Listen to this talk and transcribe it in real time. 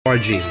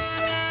RG.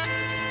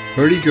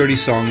 Hurdy-gurdy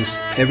songs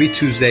every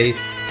Tuesday,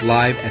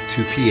 live at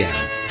 2 p.m.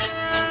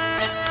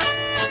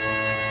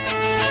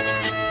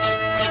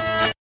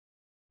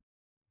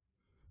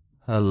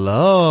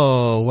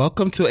 Hello,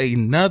 welcome to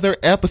another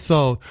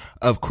episode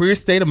of Queer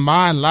State of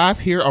Mind live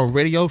here on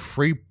Radio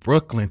Free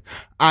Brooklyn.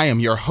 I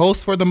am your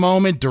host for the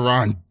moment,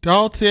 Deron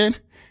Dalton,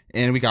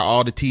 and we got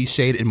all the tea,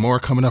 shade, and more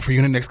coming up for you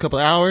in the next couple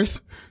of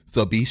hours.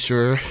 So be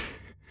sure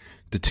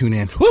to tune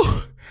in.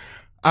 Whew.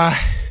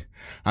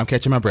 I'm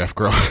catching my breath,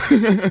 girl.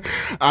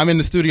 I'm in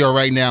the studio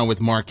right now with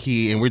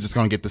Marquis, and we're just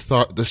going to get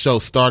the show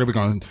started. We're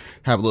going to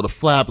have a little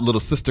flap, a little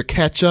sister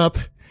catch up,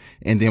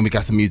 and then we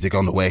got some music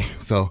on the way.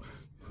 So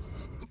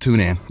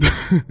tune in.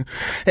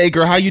 Hey,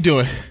 girl, how you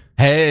doing?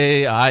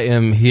 Hey, I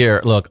am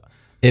here. Look,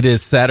 it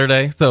is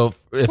Saturday, so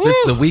if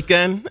it's the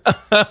weekend,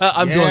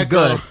 I'm doing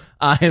good. Girl.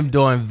 I am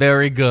doing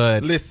very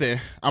good. Listen,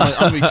 I'm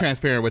gonna be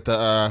transparent with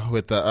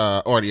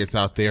the audience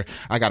out there.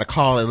 I got a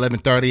call at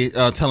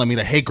 11:30 telling me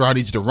that, hey, girl, I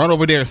need you to run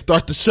over there and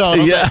start the show.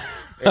 Yeah.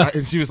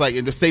 And she was like,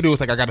 and the Sadu was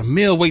like, I got a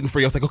meal waiting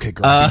for you. I was like, okay,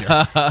 girl, I'll be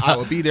there. I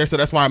will be there. So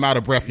that's why I'm out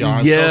of breath,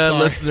 y'all. Yeah, so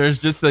listeners,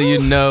 just so you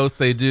know,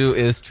 Sadu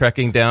is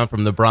trekking down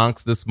from the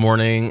Bronx this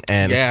morning.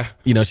 And,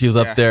 she was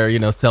up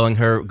there, selling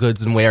her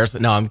goods and wares.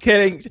 No, I'm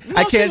kidding. No,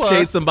 I can't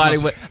shade somebody.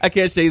 I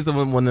can't shade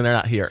someone when they're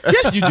not here.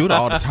 Yes, you do it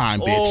all the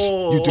time, bitch.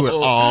 Oh. You do it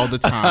all the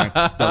time.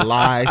 The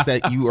lies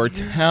that you are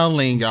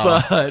telling,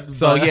 y'all. I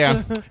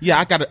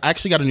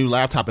actually got a new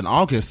laptop in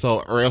August,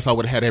 or else I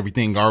would have had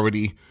everything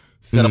already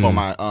set up on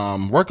my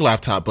work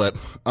laptop, but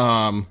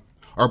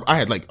or I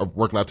had like a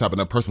work laptop and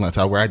a personal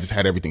laptop where I just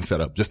had everything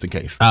set up just in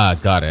case.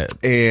 Got it.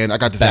 And I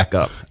got this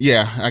backup.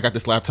 I got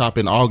this laptop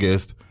in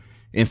August,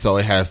 and so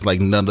it has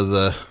like none of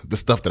the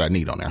stuff that I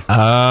need on there.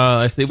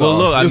 I see. So well,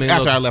 look,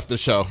 after I left the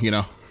show,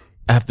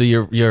 after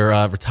your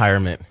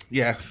retirement.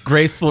 Yes.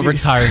 Graceful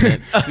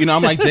retirement.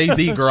 I'm like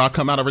Jay-Z, girl. I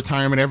come out of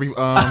retirement every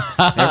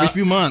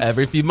few months.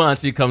 Every few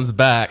months she comes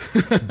back.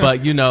 But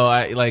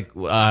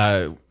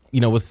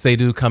with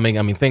Sadu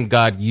coming, thank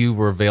God you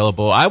were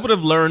available. I would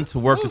have learned to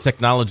work the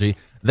technology.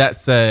 That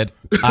said,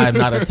 I'm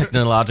not a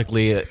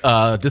technologically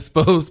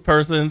disposed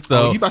person,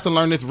 so you about to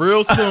learn this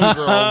real soon,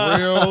 girl.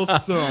 Real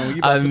soon.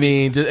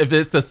 If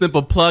it's a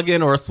simple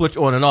plug-in or a switch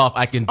on and off,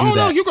 I can do that. Oh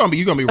no, you're gonna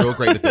be real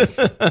great at this.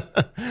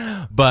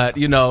 But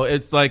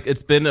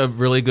it's been a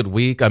really good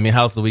week.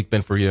 How's the week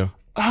been for you?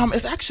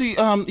 It's actually,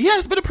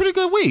 it's been a pretty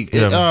good week.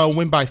 It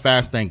went by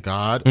fast, thank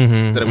God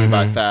that it went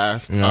by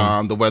fast.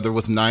 Yeah. The weather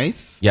was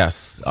nice. Yes.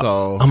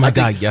 So,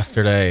 God,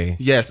 yesterday.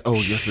 Yes. Oh,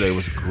 yesterday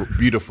was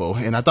beautiful.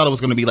 And I thought it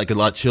was going to be like a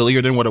lot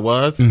chillier than what it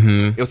was.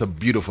 Mm-hmm. It was a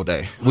beautiful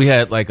day. We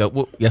had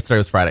yesterday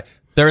was Friday.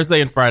 Thursday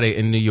and Friday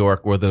in New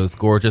York were those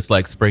gorgeous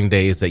spring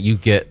days that you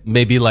get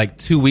maybe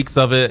 2 weeks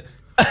of it.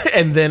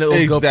 And then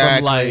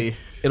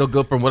it'll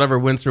go from whatever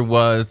winter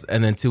was,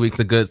 and then 2 weeks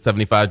of good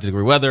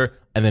 75-degree weather,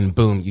 and then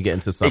boom, you get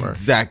into summer.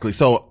 Exactly.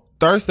 So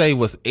Thursday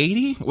was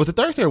 80. Was it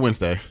Thursday or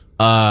Wednesday?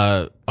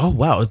 Oh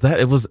wow,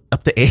 it was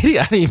up to 80?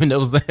 I didn't even know it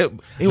was that.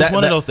 It was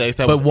one of those days.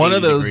 But one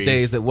of those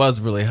days it was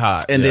really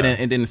hot, and then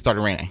it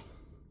started raining.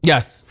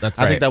 Yes, that's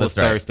right. I think that was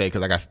Thursday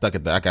because I got stuck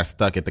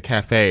at the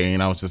cafe,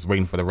 and I was just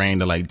waiting for the rain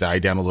to die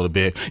down a little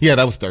bit. Yeah,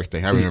 that was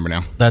Thursday. I remember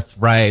now. That's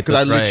right. Because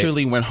I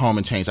literally went home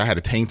and changed. I had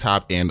a tank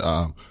top and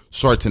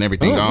shorts and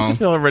everything on.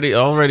 You're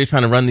already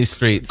trying to run these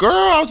streets, girl.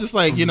 I was just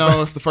like,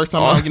 it's the first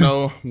time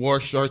I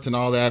wore shorts and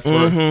all that.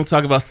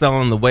 Talk about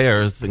selling the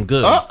wares and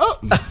goods.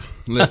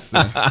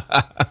 Listen,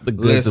 the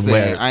goods and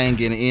wares. I ain't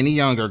getting any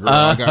younger, girl.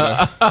 I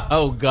gotta.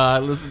 Oh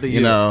God, listen to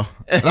you.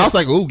 And I was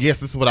like, oh yes,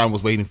 this is what I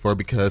was waiting for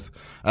because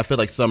I feel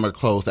like summer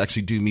clothes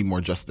actually do me more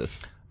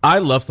justice. I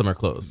love summer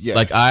clothes.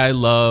 Yes.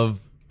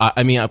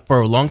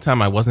 For a long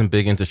time I wasn't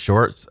big into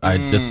shorts. I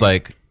just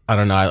I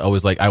don't know. I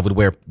always I would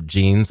wear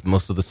jeans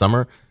most of the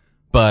summer,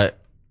 but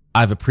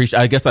I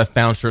guess I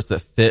found shirts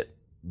that fit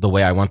the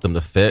way I want them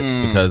to fit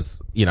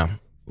because you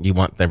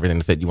want everything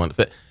to fit. You want it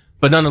to fit.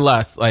 But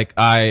nonetheless,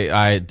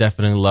 I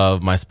definitely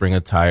love my spring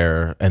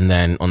attire, and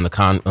then on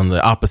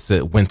the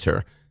opposite,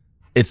 winter.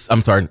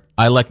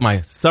 I like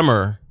my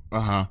summer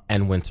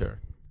and winter.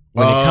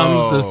 When it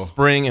comes to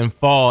spring and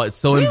fall, it's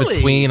so in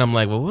between. I'm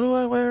like, well, what do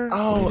I wear?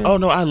 Oh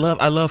no, I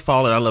love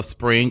fall and I love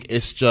spring.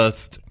 It's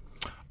just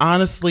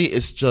honestly,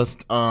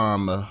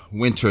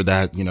 winter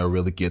that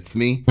really gets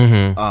me.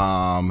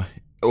 Mm-hmm.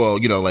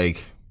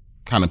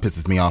 Kind of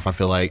pisses me off. I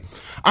feel like,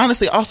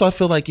 honestly, also I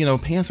feel like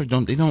pants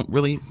don't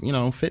really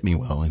fit me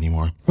well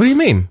anymore. What do you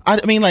mean? I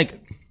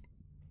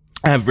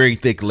have very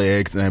thick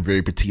legs and I have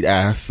very petite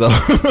ass, so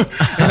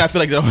and I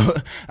feel like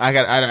I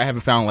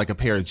haven't found a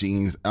pair of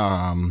jeans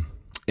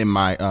in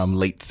my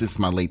late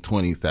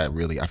 20s that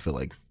really I feel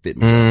like fit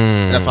me.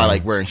 That's why I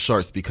like wearing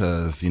shorts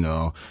because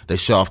they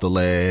show off the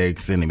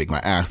legs and they make my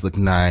ass look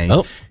nice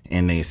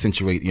and they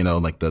accentuate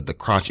the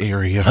crotch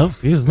area. Oh,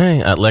 excuse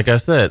me. Like I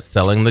said,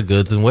 selling the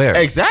goods and wares.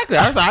 Exactly.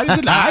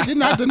 I did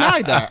not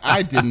deny that.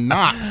 I did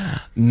not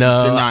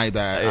deny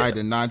that. I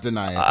did not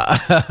deny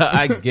it.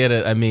 I get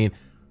it.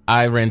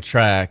 I ran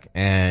track,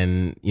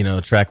 and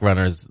track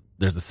runners,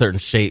 there's a certain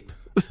shape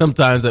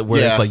sometimes that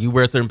where it's you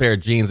wear a certain pair of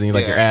jeans and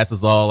your ass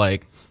is all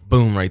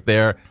boom, right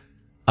there.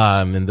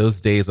 In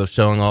those days of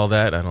showing all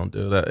that, I don't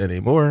do that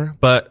anymore.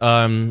 But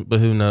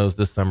who knows?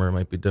 This summer it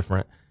might be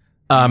different.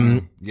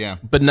 Yeah.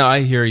 But no,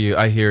 I hear you.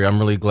 I'm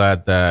really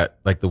glad that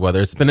like the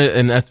weather. It's been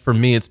and as for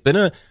me, it's been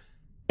a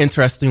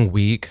interesting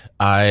week.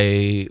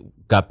 I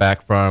got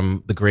back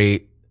from the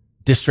great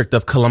District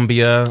of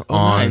Columbia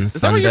on nice. Is that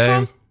Sunday. where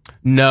you're from?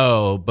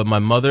 No, but my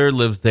mother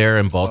lives there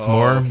in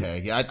Baltimore. Oh,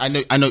 okay. Yeah,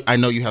 I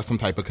know you have some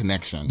type of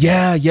connection.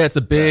 Yeah, it's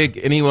a big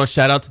anyone.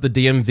 Shout out to the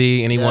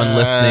DMV. Anyone Yes.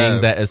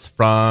 listening that is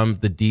from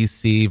the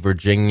DC,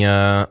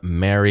 Virginia,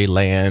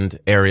 Maryland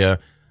area.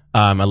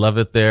 I love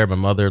it there. My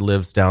mother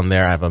lives down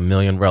there. I have a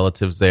million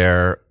relatives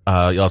there.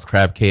 Y'all's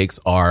crab cakes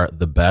are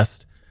the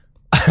best.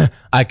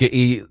 I could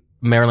eat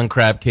Maryland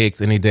crab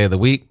cakes any day of the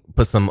week.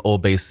 Put some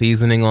Old Bay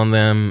seasoning on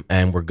them,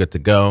 and we're good to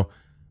go.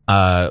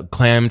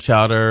 Clam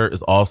chowder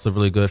is also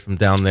really good from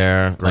down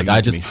there. Girl, Like you I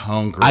make just, me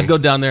hungry. I go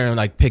down there and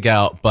like pig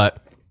out,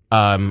 but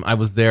I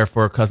was there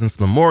for a cousin's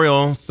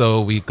memorial,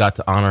 so we got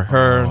to honor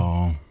her.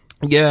 Oh.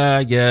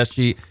 Yeah.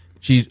 She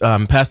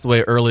passed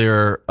away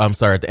earlier. I'm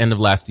sorry, at the end of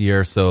last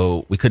year,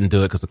 so we couldn't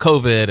do it because of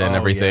COVID and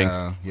everything.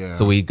 Yeah.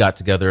 So we got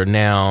together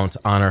now to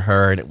honor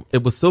her, and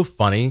it was so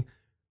funny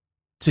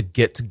to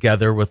get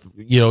together with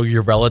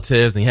your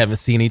relatives and you haven't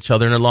seen each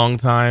other in a long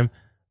time.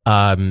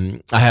 I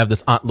have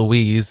this Aunt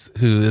Louise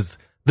who is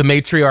the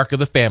matriarch of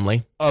the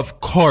family. Of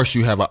course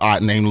you have an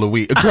aunt named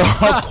Louise. Girl,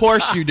 of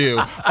course you do.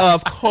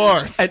 Of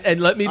course. And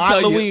let me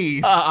Aunt tell Louise.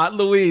 you, Aunt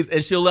Louise,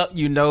 and she'll let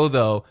you know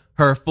though,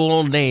 her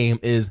full name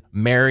is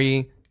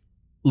Mary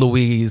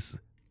Elizabeth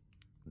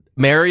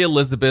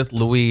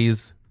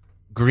Louise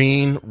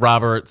Green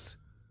Roberts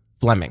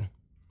Fleming.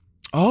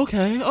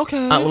 Okay.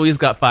 Aunt Louise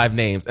got 5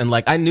 names. And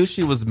like, I knew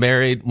she was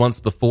married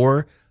once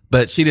before,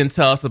 but she didn't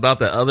tell us about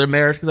the other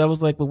marriage because I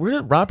was like, well, where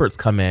did Roberts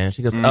come in?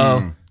 She goes,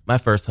 oh, my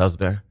first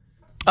husband.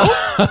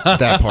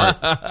 That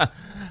part.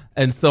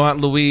 And so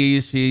Aunt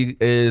Louise, she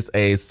is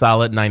a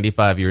solid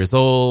 95 years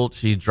old.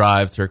 She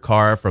drives her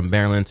car from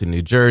Maryland to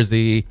New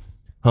Jersey.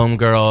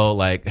 Homegirl,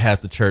 like,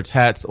 has the church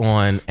hats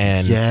on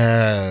and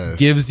Yes.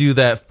 gives you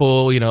that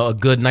full, a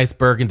good, nice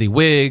burgundy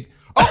wig.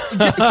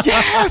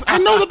 Yes. I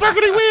know the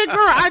burgundy wig, girl.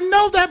 I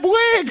know that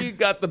wig. She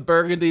got the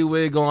burgundy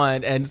wig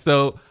on. And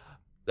so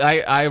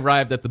I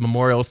arrived at the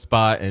memorial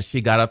spot and she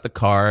got out the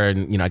car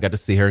and, I got to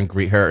see her and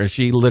greet her. And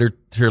she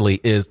literally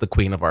is the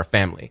queen of our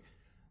family.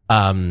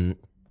 And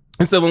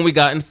so when we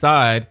got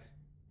inside,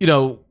 me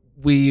and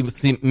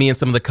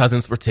some of the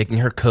cousins were taking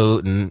her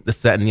coat and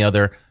this, that, and the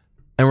other.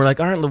 And we're like,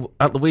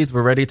 Aunt Louise,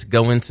 we're ready to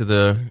go into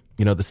the,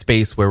 the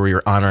space where we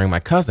were honoring my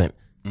cousin.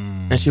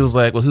 And she was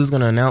like, well, who's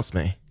going to announce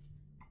me?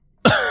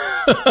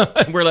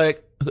 And we're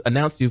like,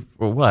 announce you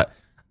for what?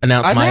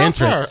 Announce my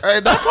entrance.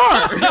 That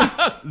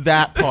part.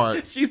 That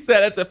part. She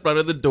sat at the front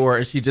of the door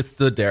and she just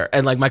stood there.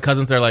 And like my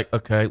cousins are like,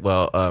 okay,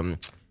 well, and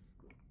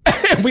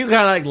we kind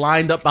of like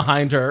lined up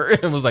behind her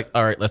and was like,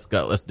 all right, let's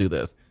go. Let's do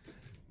this.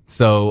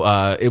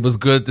 So it was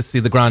good to see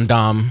the Grande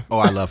Dame. Oh,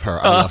 I love her.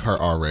 I love her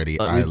already.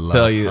 Let me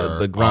tell you,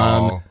 the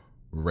Grande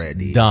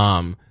already.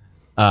 Dame.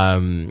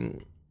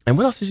 And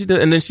what else did she do?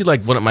 And then she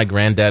like wanted my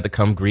granddad to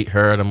come greet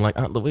her. And I'm like,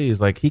 Aunt Louise,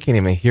 like he can't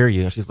even hear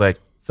you. And she's like,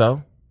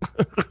 so?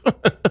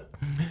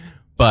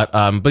 But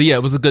yeah,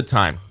 it was a good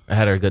time. I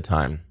had a good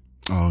time.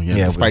 Oh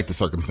yeah, despite the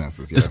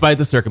circumstances. Yeah. Despite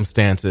the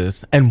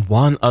circumstances. And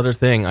one other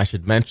thing I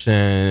should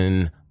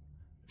mention.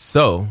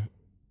 So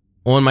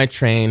on my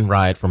train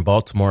ride from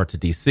Baltimore to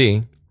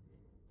DC,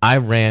 I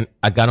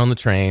got on the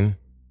train.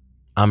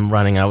 I'm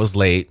running. I was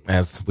late,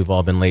 as we've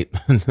all been late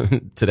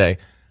today.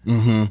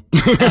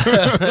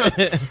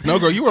 Mm-hmm. No,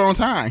 girl, you were on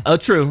time. Oh,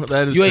 true.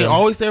 That is you ain't true.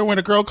 always there when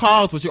a girl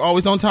calls, but you're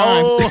always on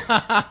time.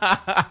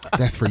 Oh.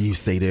 That's for you,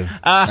 Sadhu.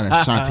 An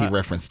Ashanti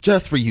reference.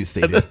 Just for you,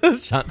 Sadhu.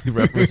 Shanti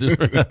references.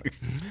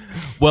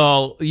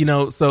 Well,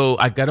 so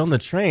I got on the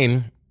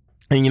train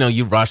and,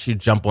 you rush, you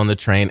jump on the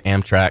train,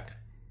 Amtrak.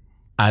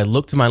 I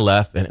looked to my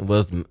left and it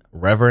was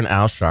Reverend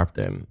Al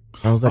Sharpton.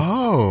 I was like,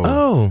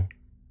 oh.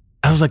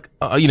 I was like,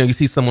 you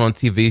see someone on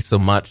TV so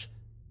much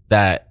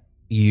that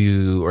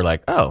you are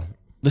like, oh,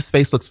 this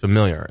face looks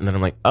familiar. And then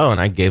I'm like, oh, and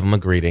I gave him a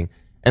greeting.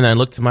 And then I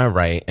looked to my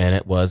right and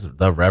it was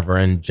the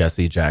Reverend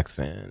Jesse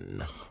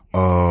Jackson.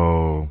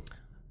 Oh.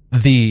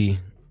 The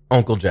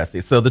Uncle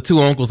Jesse. So the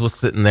 2 uncles was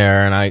sitting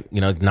there and I,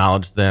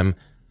 acknowledged them.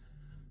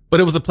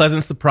 But it was a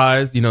pleasant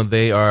surprise.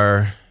 They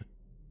are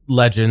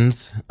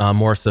legends.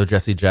 More so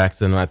Jesse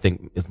Jackson, I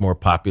think, is more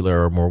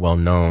popular or more well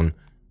known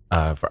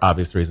for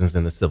obvious reasons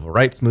in the civil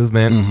rights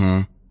movement.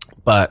 Mm-hmm.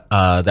 But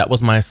that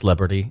was my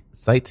celebrity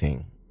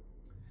sighting.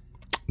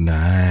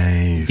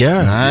 Nice.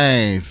 Yeah.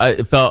 Nice.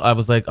 I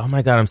was like, oh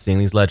my God, I'm seeing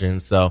these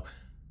legends. So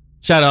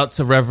shout out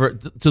to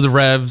the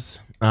Revs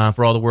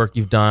for all the work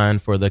you've done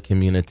for the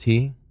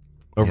community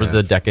over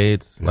the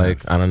decades. Yes.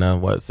 Like, I don't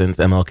know, since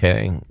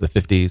MLK, the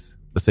 50s,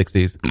 the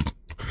 60s.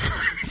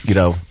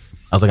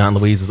 I was like, Aunt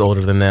Louise is older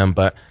than them,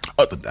 but.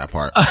 Oh, that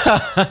part.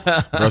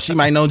 Girl, she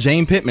might know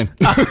Jane Pittman.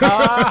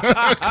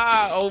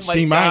 Oh my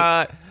She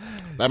God.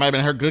 That might have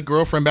been her good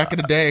girlfriend back in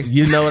the day.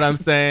 You know what I'm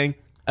saying?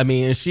 I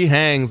mean, she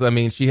hangs. I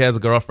mean, she has a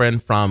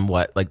girlfriend from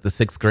like the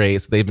 6th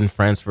grade. So they've been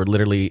friends for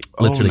literally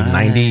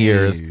 90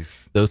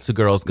 years. Those two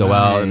girls go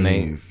out and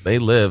they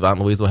live. Aunt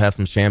Louise will have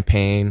some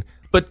champagne.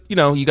 But,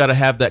 you got to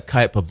have that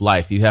type of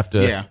life. You have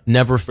to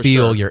never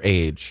feel your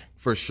age.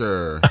 For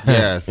sure.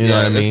 Yes. You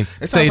know what I mean?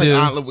 It sounds like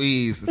Aunt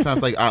Louise. It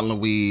sounds like Aunt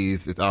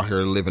Louise is out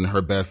here living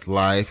her best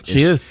life.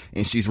 She is.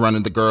 And she's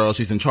running the girls.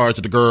 She's in charge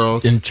of the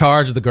girls. In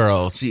charge of the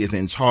girls. She is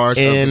in charge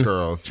of the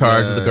girls.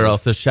 Charge of the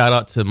girls. So shout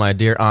out to my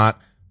dear aunt,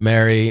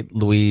 Mary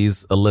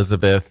Louise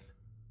Elizabeth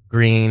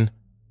Green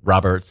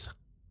Roberts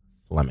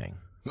Fleming.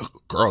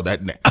 Girl, that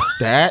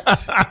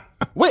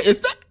wait, is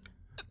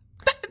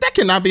that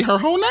cannot be her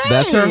whole name?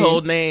 That's her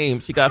whole name.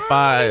 She got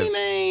 5.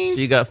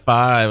 She got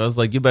 5. I was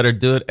like, you better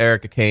do it,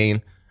 Erica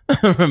Kane.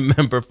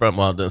 Remember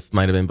this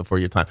might have been before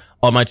your time.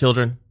 All My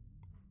Children.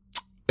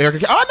 Erica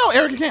Kane. Oh, I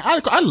know Erica Kane.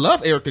 I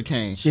love Erica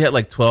Kane. She had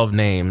like 12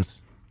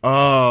 names.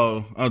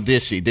 Oh,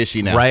 did she? Did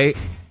she now? Right?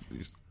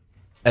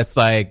 It's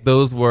like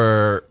those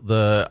were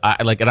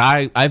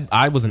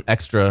I was an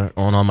extra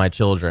on All My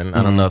Children.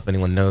 I don't know if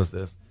anyone knows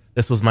this.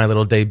 This was my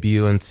little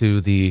debut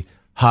into the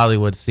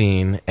Hollywood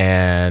scene,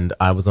 and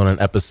I was on an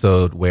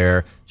episode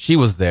where she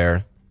was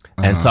there.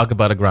 And talk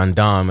about a grande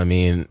dame. I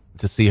mean,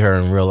 to see her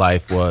in real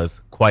life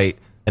was quite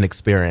an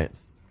experience.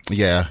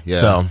 Yeah.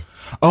 So,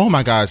 oh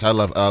my gosh, I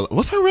love.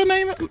 What's her real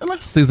name?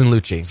 Susan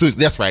Lucci.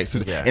 That's right.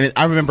 Susan. Yeah. And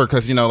I remember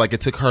because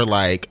it took her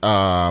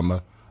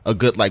a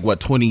good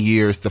 20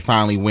 years to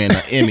finally win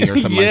an Emmy or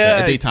something like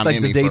that. A daytime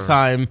Emmy. The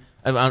daytime.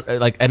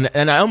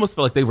 And I almost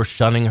felt like they were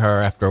shunning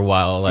her after a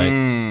while.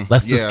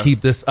 Let's just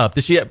keep this up.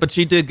 But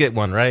she did get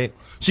one, right?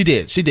 She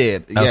did.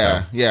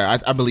 Okay. Yeah.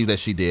 I believe that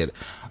she did.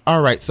 All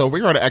right, so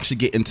we're going to actually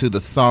get into the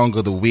song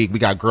of the week. We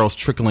got girls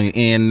trickling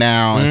in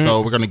now, and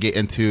so we're going to get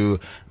into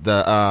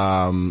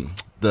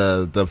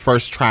the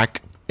first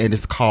track, and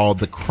it's called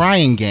 "The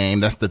Crying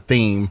Game." That's the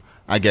theme,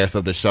 I guess,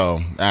 of the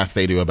show. Ask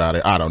Sadhu about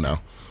it. I don't know.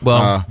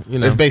 Well,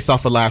 it's based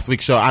off of last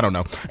week's show. I don't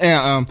know,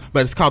 and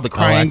but it's called "The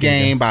Crying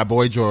Game" by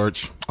Boy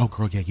George. Oh,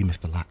 girl, yeah, you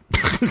missed a lot.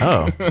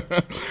 Oh,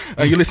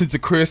 you listen to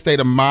Queer State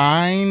of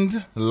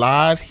Mind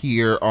live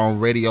here on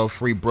Radio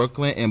Free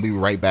Brooklyn, and we'll be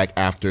right back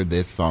after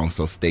this song.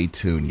 So stay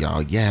tuned,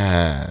 y'all.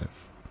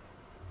 Yes.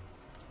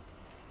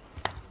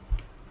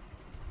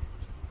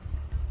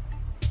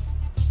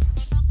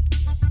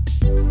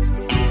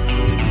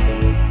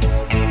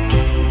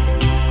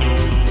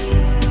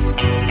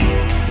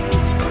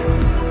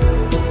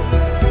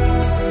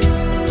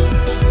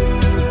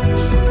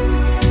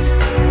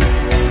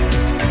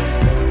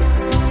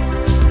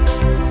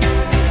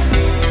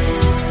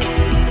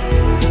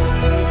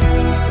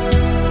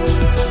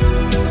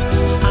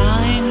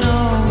 I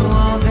know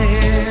all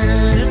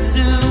there is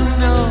to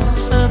know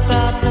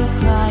about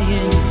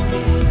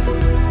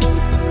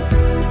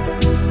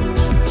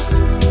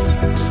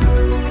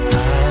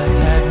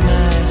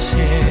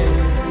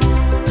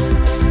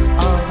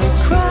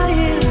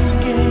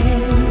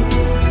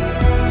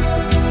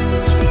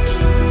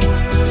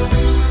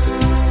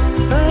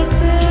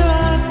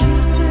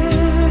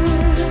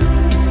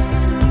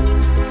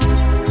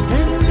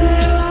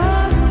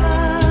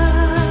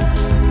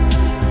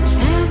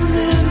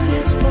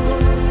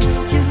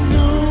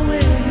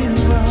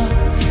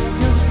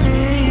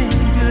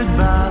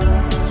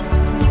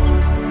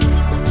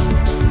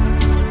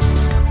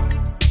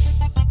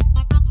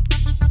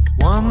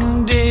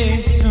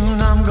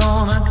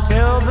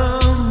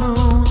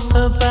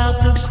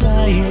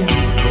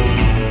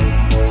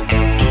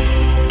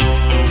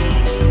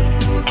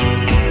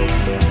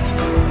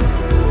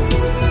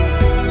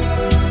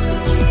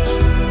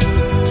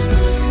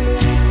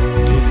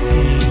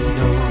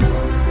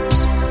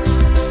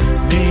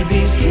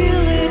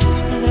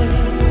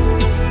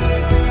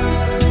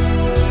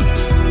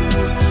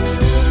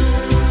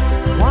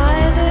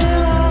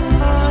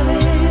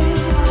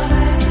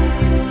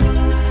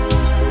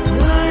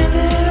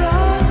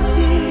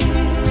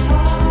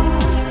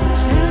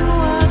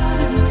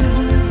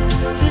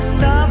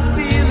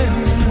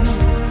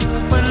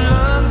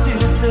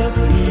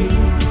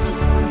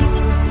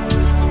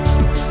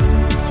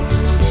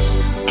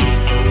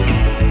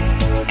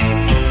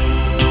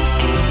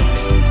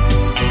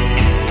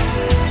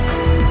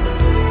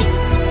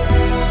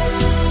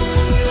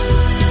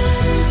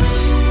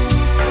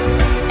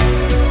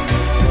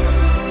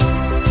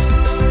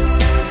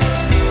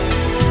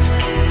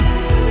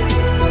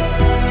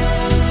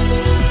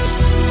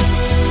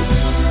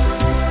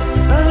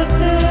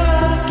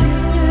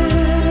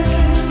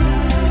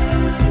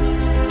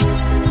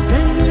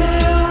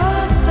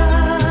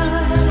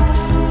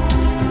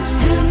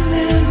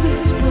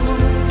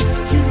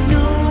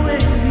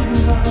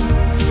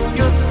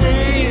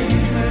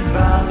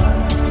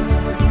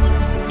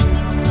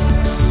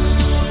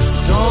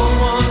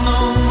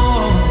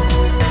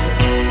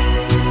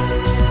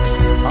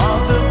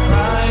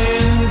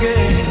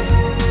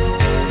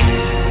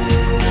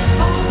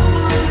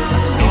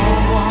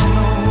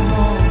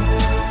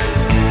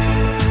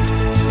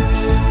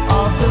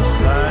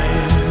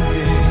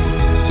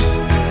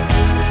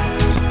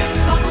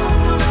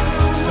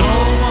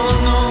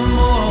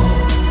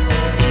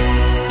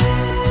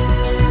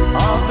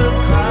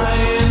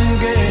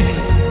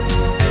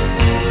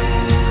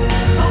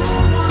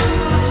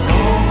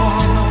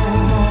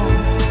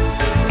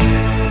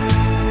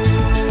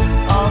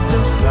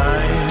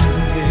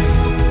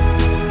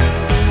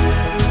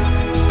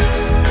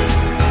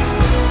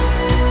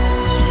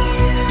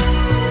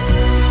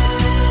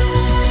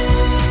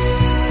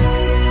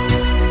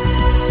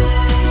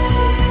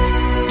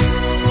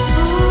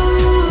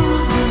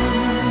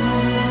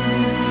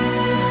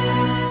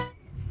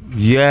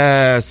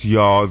Yes,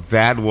 y'all,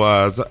 that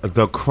was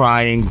The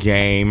Crying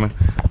Game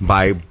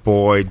by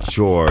Boy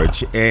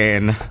George.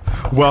 And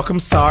welcome.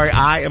 Sorry,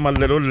 I am a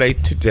little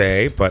late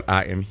today, but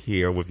I am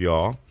here with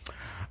y'all.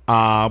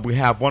 We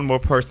have one more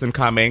person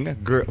coming.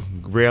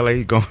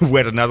 Really? Going to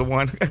wet another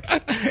one?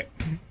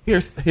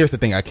 Here's the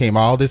thing. I came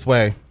all this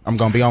way. I'm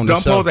going to be on the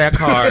show. Don't pull that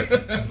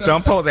card.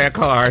 Don't pull that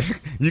card.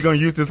 You're going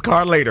to use this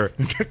card later.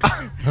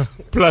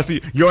 Plus,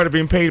 you already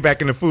been paid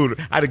back in the food.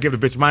 I had to give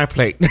the bitch my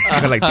plate.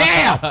 I'm like,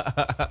 damn!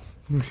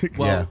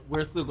 Well, Yeah.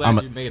 we're so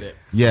glad you made it.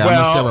 Yeah, I'm going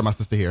to share with my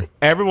sister here.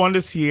 Everyone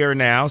is here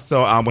now,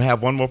 so we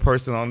have one more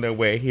person on their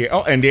way here.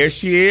 Oh, and there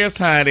she is,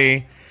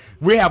 honey.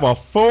 We have a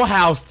full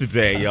house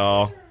today,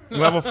 y'all. We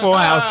have a full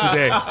house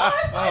today.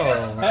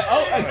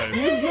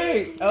 Excuse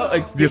me.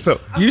 Yeah, so,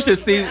 You should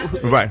see.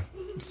 right.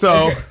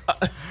 So,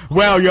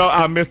 well,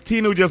 y'all, Miss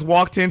Tinu just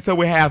walked in, so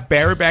we have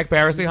Barry back.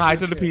 Barry, say hi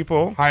to the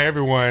people. Hi,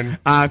 everyone.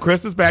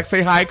 Chris is back.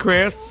 Say hi,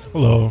 Chris.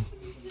 Hello.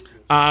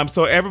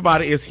 So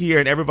everybody is here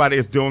and everybody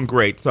is doing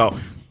great. So,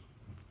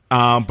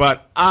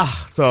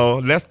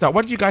 so let's start.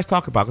 What did you guys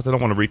talk about? Because I don't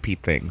want to repeat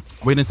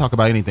things. We didn't talk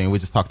about anything. We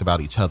just talked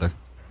about each other.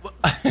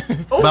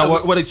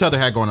 About what each other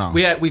had going on.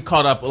 We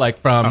caught up like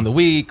from the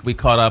week. We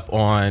caught up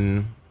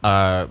on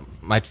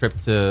my trip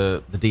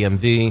to the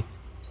DMV,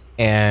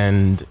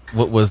 and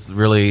what was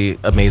really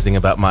amazing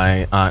about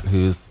my aunt,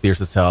 who's fierce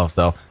as hell.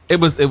 So it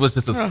was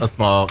just a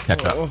small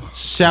catch up.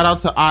 Shout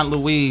out to Aunt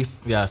Louise.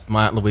 Yes,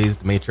 my Aunt Louise,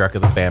 the matriarch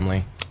of the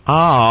family.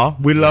 Oh,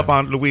 we love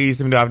Aunt Louise,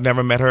 even though I've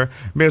never met her.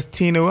 Miss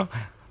Tinu,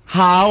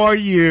 how are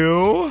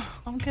you?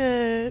 I'm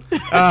good.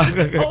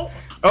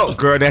 Oh,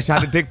 girl, that's how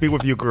the dick be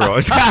with you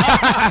girls.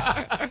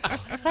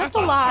 That's a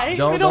lie.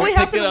 It only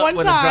happened one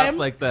when time. It drops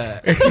like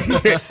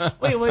that.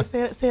 Wait, what?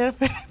 Say it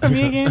for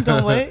me again.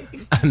 Don't what?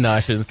 No,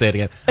 I shouldn't say it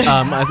again.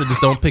 I said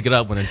just don't pick it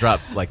up when it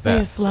drops like Say it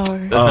that.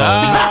 slower.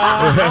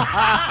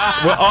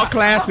 We're all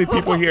classy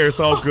people here. It's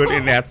all good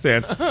in that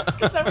sense.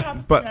 It's never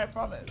happened But- to me, I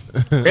promise.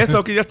 It's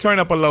okay. Just turn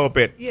up a little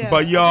bit. Yeah,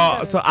 But y'all,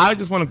 okay. so I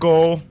just want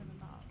to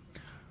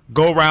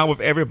go around with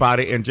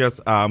everybody and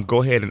just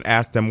go ahead and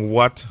ask them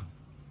what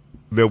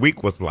their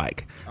week was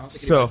like.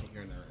 So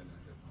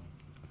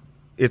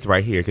it's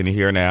right here. Can you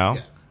hear now?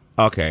 Yeah.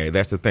 Okay,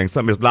 that's the thing.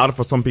 Something is louder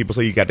for some people,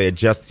 so you got to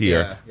adjust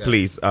here, Yeah.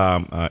 please,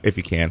 if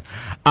you can.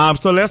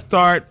 So let's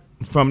start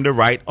from the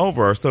right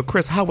over. So,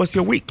 Chris, how was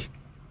your week?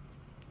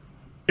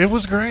 It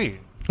was great.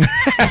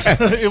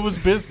 It was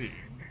busy.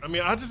 I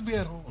mean, I'll just be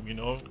at home, you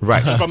know.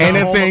 Right. If I'm not home,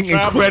 Anything I'm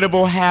traveling.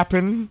 incredible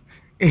happen?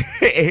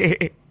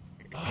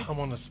 I'm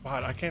on the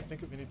spot. I can't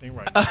think of anything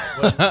right now.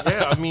 But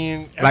yeah, I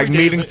mean, every Like day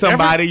meeting is-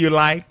 somebody you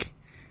like?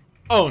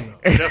 Oh no,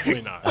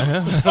 definitely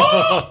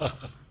not.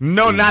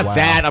 No, not Wow.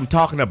 that. I'm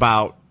talking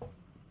about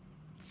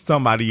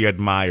somebody you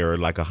admire,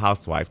 like a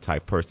housewife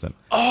type person.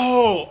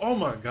 Oh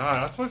my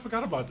God! I totally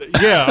forgot about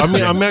that. Yeah, I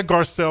mean, I met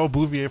Garcelle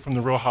Bouvier from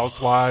The Real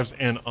Housewives,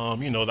 and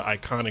you know, the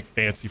iconic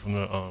Fancy from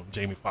the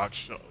Jamie Foxx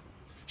show.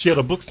 She had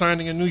a book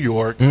signing in New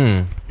York.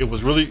 It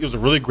was a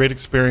really great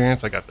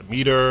experience. I got to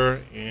meet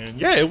her, and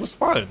yeah, it was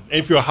fun. And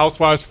if you're a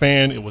Housewives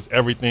fan, it was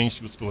everything.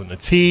 She was spilling the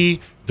tea.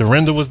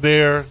 Dorinda was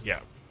there. Yeah.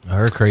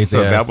 Her crazy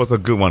So ass. that was a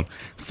good one.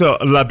 So,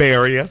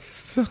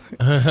 Labarius,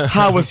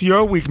 how was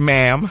your week,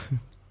 ma'am?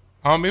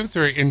 It was a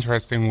very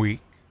interesting week.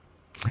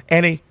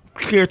 Any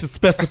care to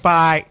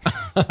specify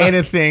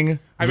anything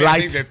I mean, I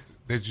light? think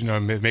that you know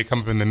may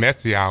come up in the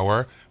messy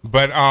hour,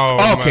 but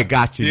Okay,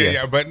 got you, Yeah, yes.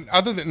 yeah. But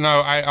other than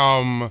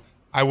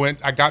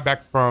I got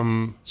back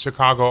from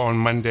Chicago on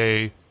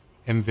Monday,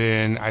 and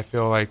then I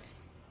feel like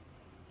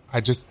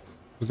I just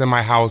was in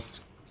my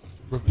house,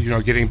 you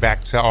know, getting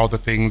back to all the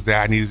things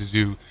that I needed to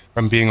do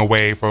from being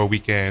away for a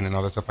weekend and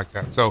all that stuff like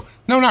that. So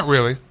no, not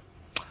really.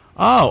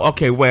 Oh,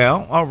 okay.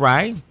 Well, all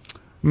right.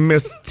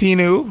 Miss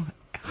Tinu,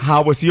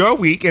 how was your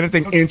week?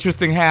 Anything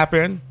interesting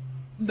happen?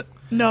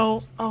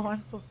 No. Oh,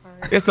 I'm so sorry.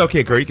 It's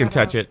okay, girl. You can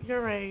touch it. You're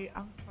right.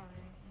 I'm sorry.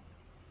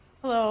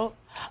 Hello.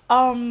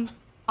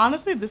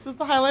 Honestly, this is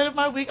the highlight of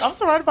my week. I'm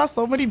surrounded by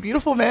so many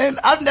beautiful men.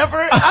 I've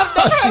never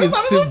had She's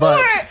this too happen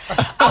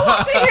before. I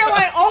walked in here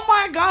like, oh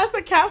my God, it's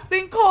a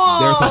casting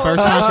call. There's a first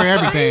time for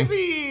everything.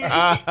 Crazy.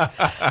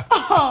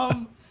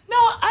 No,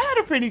 I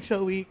had a pretty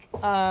chill week.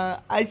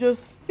 I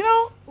just, you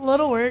know, a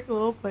little work, a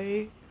little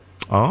play.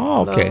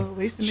 Oh, okay. Hello,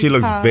 wasting She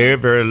looks time. very,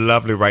 very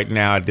lovely right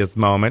now at this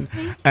moment.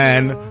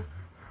 And you.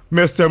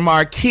 Mr.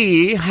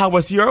 Marquis, how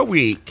was your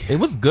week? It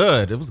was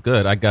good. It was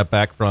good. I got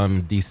back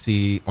from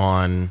DC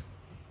on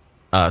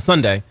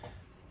Sunday,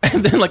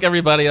 and then like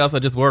everybody else, I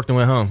just worked and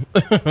went home.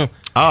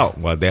 Oh,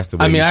 well, that's the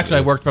way I mean, you actually, I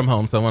should. worked from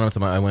home, so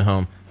I went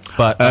home.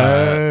 But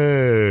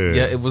Oh.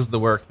 yeah, it was the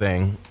work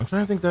thing. I'm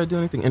trying to think, did I do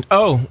anything?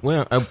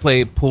 I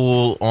played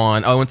pool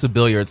on. I went to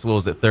billiards. What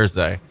was it?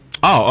 Thursday.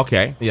 Oh,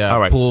 okay. Yeah, All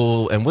right.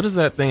 pool. And what is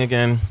that thing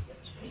again?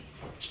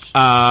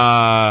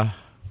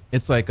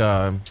 It's like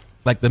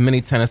the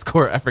mini tennis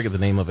court. I forget the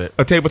name of it.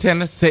 A table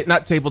tennis?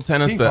 Not table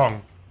tennis, Ping but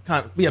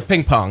pong.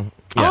 ping pong.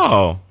 Yeah.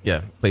 Oh.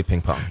 Yeah, play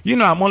ping pong. You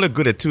know, I'm only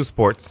good at two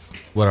sports.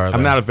 What are they?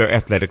 I'm not a very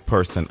athletic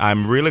person.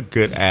 I'm really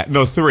good at,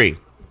 three.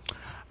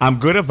 I'm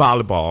good at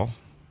volleyball.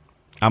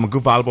 I'm a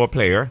good volleyball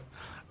player.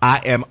 I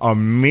am a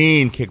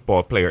mean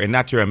kickball player, and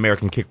not your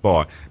American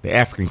kickball, the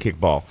African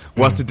kickball.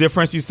 What's the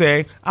difference, you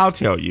say? I'll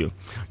tell you.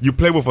 You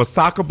play with a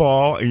soccer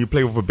ball, and you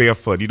play with a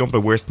barefoot. You don't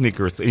wear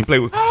sneakers. And you play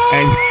with, and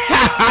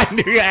I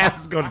knew your ass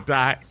was going to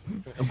die.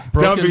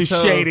 Don't be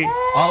toes. shady.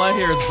 All I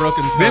hear is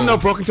broken toes. There's no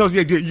broken toes.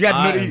 You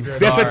got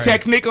there's a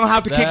technique on how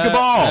to kick the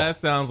ball. That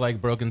sounds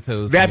like broken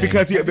toes. That to me.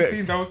 because Have you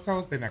seen those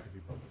toes? They're not going to be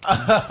broken.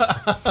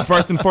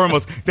 first and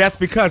foremost, that's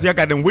because y'all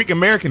got them weak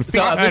American feet,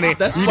 honey.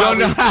 You don't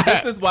know.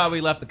 This is why we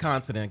left the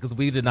continent, because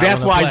we did not.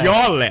 That's why play.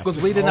 y'all left. Because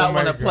we did not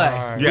want to play.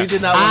 Yeah. We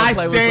did not want to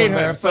play stayed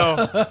with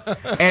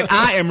so, and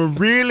I am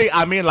really.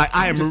 I mean, like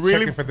I am Just really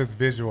checking for this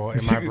visual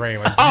in my brain.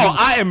 Like,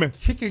 I am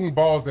kicking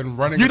balls and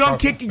running. You don't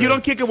across kick. the You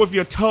don't field. kick it with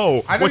your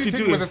toe. I know what you you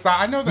kick do? it with the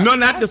side. I know that. No,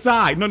 not the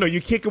side. No,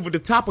 you kick it with the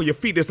top of your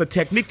feet. There's a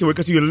technique to it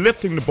because you're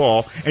lifting the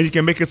ball and you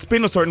can make it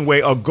spin a certain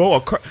way or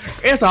go.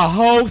 It's a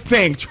whole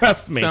thing.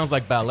 Trust me. Sounds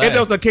like ballet. If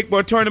there was a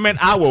kickball tournament,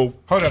 I will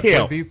Hold up,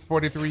 kill. for these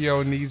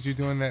 43-year-old knees, you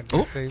doing that?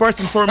 First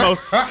and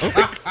foremost,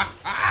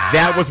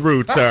 that was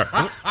rude, sir.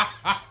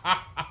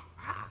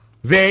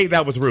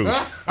 That was rude.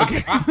 Okay.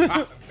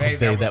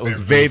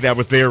 That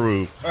was their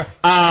rude.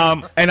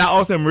 And I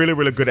also am really,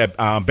 really good at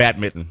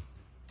badminton.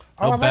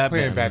 I like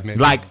playing badminton.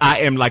 Like I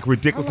am like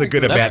ridiculously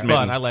good at That's badminton.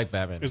 fun. I like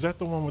badminton. Is that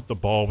the one with the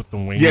ball with the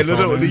wings? Yeah, on it?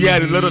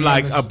 the little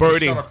like a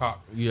birdie.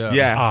 Shuttlecock. Yeah.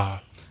 Yeah,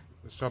 Ah,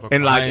 The shuttlecock.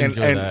 and like I and,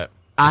 enjoy and that.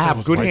 I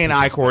have good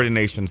hand-eye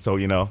coordination, so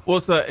you know. Well,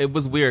 so it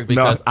was weird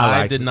because I I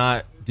liked did it.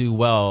 not do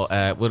well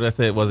at, what did I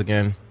say it was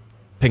again?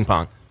 Ping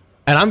pong.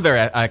 And I'm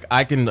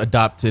I can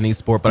adopt to any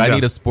sport, but I Yeah.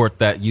 need a sport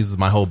that uses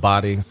my whole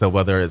body. So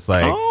whether it's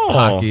like Oh.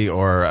 hockey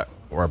or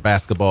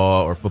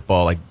basketball or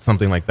football, like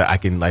something like that, I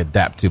can like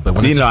adapt to. But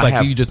when You it's know, just I like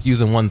have- you just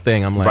using one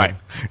thing, I'm like, Right.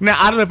 Now,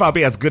 I don't know if I'll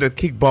be as good at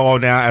kickball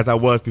now as I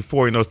was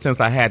before, since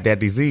I had that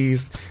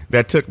disease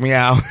that took me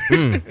out,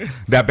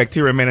 that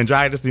bacterial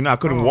meningitis. I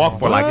couldn't walk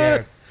for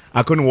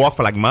I couldn't walk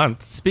for like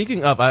months.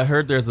 Speaking of, I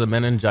heard there's a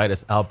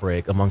meningitis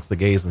outbreak amongst the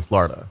gays in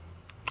Florida.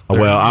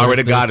 Well, I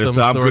already there's got it, some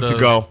so I'm sort good to of-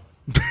 go.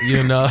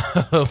 You know,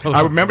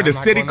 I remember the I'm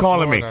not city going to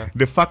calling me. Florida.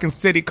 The fucking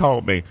city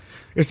called me.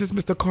 Is this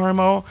Mr.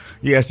 Carmo?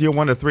 Yes, you're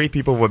one of 3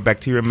 people with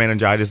bacterial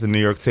meningitis in New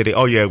York City.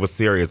 Oh, yeah, it was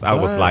serious. I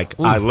was like,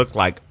 I looked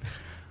like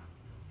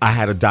I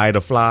had a diet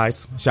of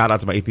flies. Shout out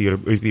to my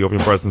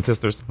Ethiopian brothers and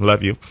sisters.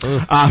 Love you.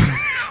 I'm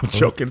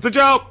joking. It's a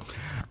joke.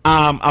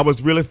 I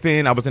was really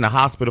thin. I was in the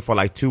hospital for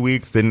like 2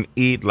 weeks. Didn't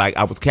eat. Like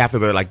I was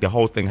catheter. Like the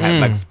whole thing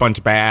had like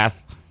sponge bath.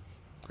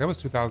 That was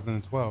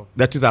 2012.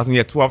 That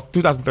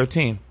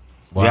 2013.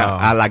 Wow. Yeah,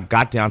 I like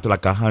got down to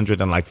like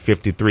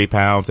 153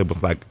 pounds. It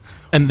was like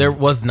and there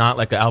was not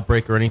like an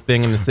outbreak or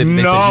anything in the city.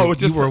 They No, said it was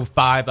just- you were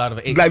 5 out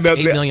of 8, like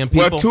 8 million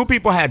people. Well, 2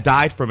 people had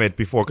died from it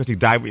before because he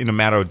died in a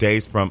matter of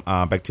days from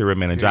bacterial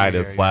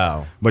meningitis. yeah.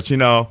 Wow. But thanks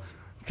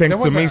There to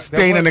was me a-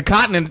 staying there in the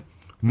continent,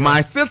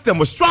 my system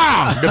was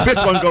strong. The bitch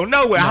wasn't go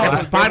nowhere. I had a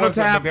spinal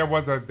tap. There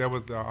was an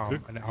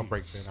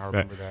outbreak then. I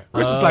remember that.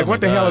 Chris is like, Oh,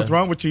 what the my hell God. is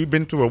wrong with you? You've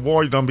been through a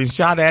war. You done been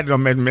shot at. You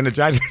done been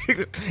meningitis.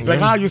 Like,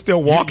 how are you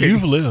still walking?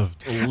 you've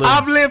lived.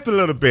 I've lived a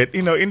little bit.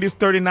 In these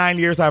 39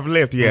 years I've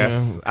lived,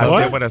 yes. I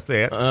What? said what I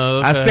said.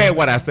 Okay. I said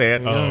what I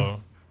said. Oh.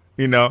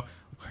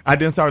 I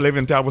didn't start living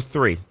until I was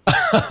 3.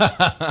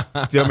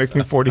 Still makes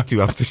me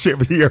 42. I'm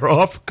still a year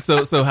off.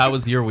 So how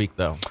was your week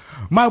though?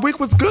 My week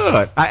was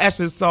good. I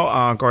actually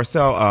saw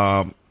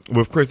Garcelle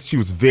with Chris. She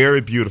was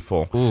very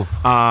beautiful.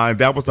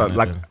 That was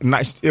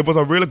nice. It was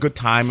a really good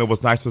time. It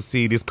was nice to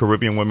see these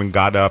Caribbean women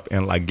got up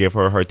and like give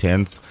her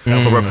tens.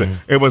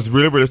 It was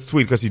really, really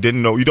sweet because you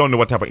don't know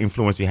what type of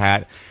influence she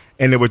had,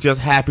 and they were just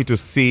happy to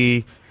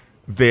see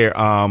their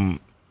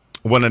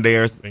one of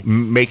theirs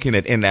making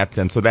it in that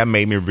sense. So that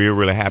made me really,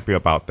 really happy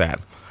about that.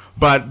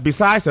 But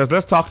besides us,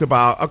 let's talk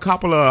about a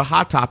couple of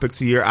hot topics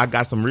here. I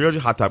got some real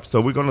hot topics. So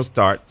we're going to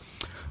start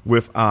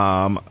with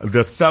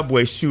the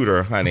subway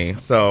shooter, honey.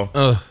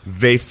 So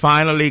they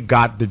finally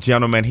got the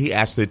gentleman. He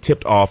actually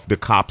tipped off the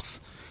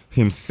cops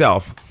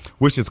himself,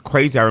 which is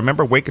crazy. I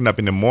remember waking up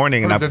in the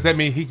morning and Does that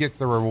mean he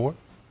gets a reward?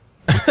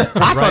 I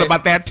thought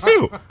about that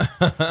too.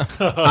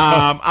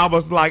 I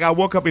was like, I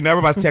woke up and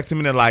everybody's texting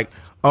me. They're like,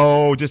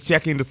 "Oh, just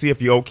checking to see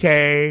if you're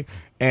okay."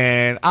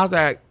 And I was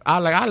like, I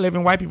live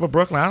in white people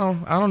Brooklyn.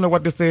 I don't know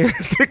what this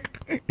is.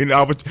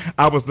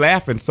 I was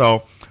laughing.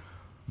 So,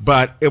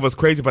 but it was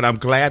crazy. But I'm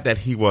glad that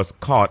he was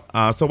caught.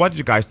 So, what did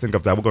you guys think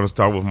of that? We're going to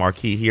start with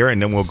Marquis here,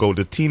 and then we'll go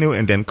to Tinu,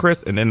 and then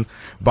Chris, and then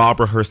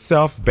Barbara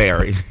herself,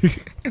 Barry.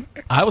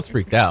 I was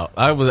freaked out.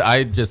 I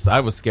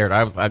was scared.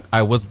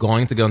 I was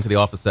going to go into the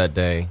office that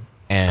day,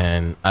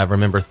 and I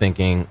remember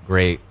thinking,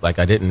 great, like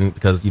I didn't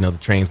because the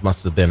trains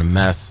must have been a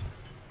mess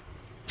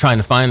trying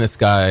to find this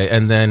guy,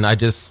 and then I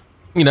just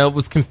it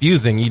was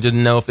confusing. You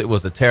didn't know if it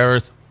was a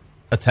terrorist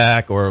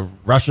attack or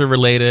Russia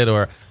related,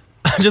 or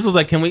I just was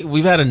like,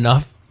 we've had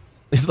enough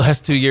these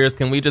last 2 years.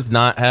 Can we just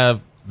not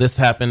have this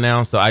happen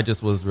now? So I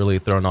just was really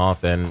thrown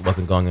off and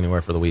wasn't going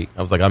anywhere for the week.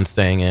 I was like, I'm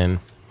staying in,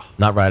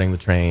 not riding the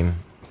train.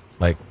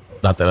 Like,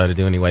 not that I had to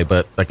do anyway,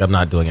 but like I'm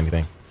not doing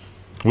anything.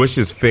 Which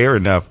is fair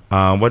enough.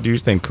 What do you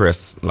think,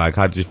 Chris? Like,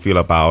 how did you feel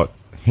about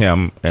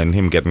him and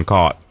him getting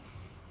caught?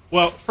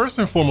 Well, first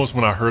and foremost,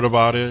 when I heard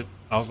about it,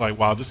 I was like,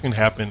 wow, this can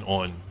happen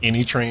on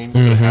any train. It's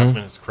gonna happen.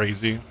 It's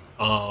crazy.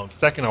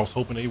 Second, I was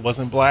hoping that he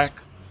wasn't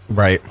black.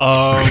 Right.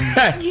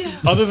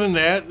 Other than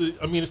that,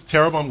 I mean, it's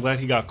terrible. I'm glad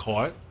he got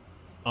caught.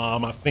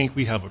 I think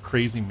we have a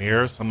crazy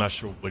mayor, so I'm not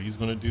sure what he's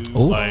going to do.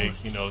 Ooh.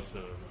 Like, you know,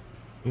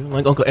 You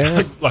like Uncle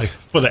Eric? like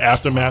for the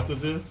aftermath of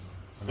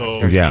this.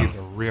 So Yeah. He's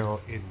a real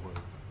N-word.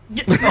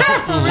 Yeah. With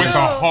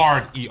a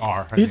hard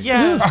ER. honey.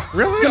 Yeah.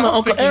 really, Come I on, was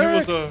Uncle thinking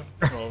Eric. he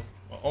was an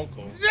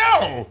uncle.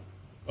 No.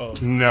 Oh.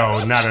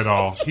 No, not at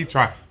all. He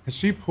tried. And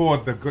she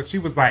pulled the good. She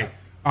was like,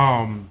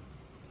 I'm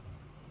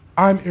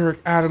Eric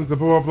Adams, the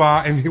blah, blah,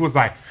 blah. And he was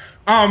like,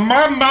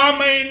 my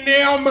mama ain't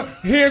them.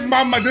 Here's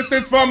my mama. This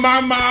is for my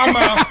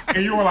mama.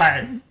 And you were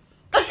like,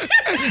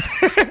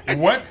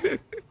 what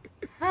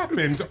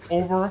happened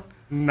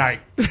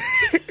overnight?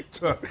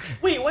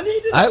 Wait, when did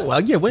he do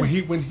that?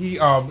 When he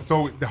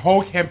so the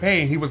whole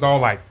campaign, he was all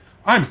like,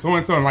 I'm so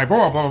and so, and like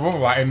blah blah blah blah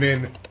blah. And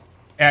then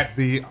at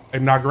the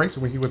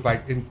inauguration, when he was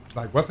like in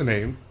like what's her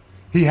name,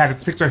 he had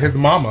his picture of his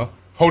mama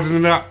holding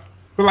it up.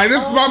 But like, this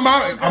is my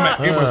mama. I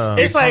mean, it was.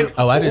 It's like,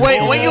 I didn't wait,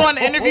 see when that. you on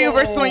the interview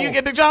versus when you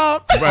get the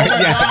job? Right,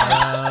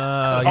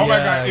 yeah. Oh my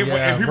god!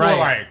 And people right. were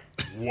like,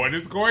 "What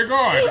is going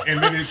on?"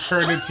 And then it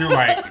turned into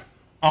like,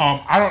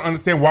 I don't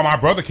understand why my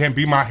brother can't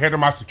be my head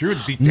of my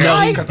security detail No,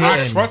 he because I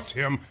didn't. trust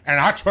him and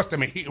I trust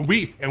him and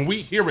we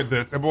hear with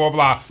this and blah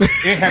blah blah.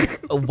 It has,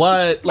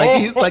 What?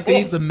 Like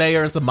he's the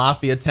mayor in some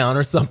mafia town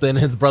or something.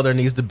 His brother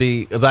needs to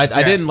be. Because I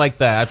didn't like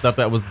that. I thought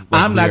that was.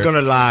 I'm not weird.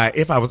 gonna lie.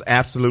 If I was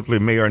absolutely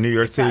mayor of New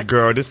York City,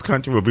 girl, this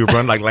country would be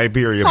run like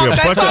Liberia.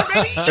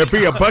 It'd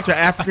be a bunch of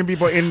African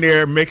people in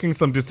there making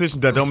some decisions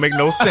that don't make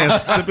no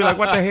sense. They'd be like,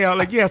 "What the hell?"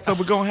 Like, yeah, so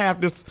we're gonna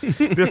have this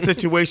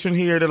situation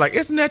here. They're like,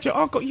 "Isn't that your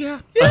uncle?" Yeah.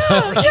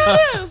 Yeah,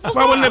 yes.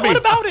 Why wouldn't it be? What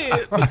about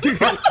it?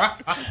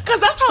 Because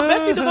that's how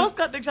Betsy DeVos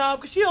got the job,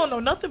 because she don't know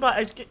nothing about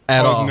education.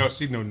 At all. no,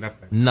 she knew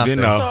nothing. Nothing. You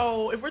know.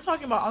 So if we're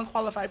talking about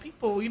unqualified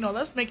people,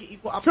 let's make it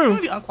equal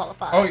opportunity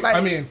unqualified. Oh, Like,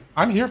 I mean,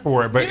 I'm here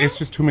for it, but it's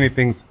just too many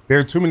things. There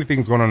are too many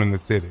things going on in the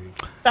city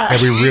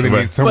Facts. that we really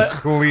need some But-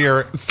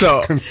 clear,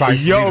 So,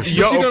 concise. yo,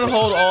 leadership. Is she gonna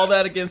hold all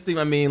that against him?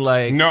 I mean,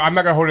 like. No, I'm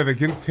not gonna hold it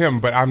against him,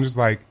 but I'm just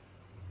like,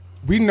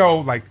 we know,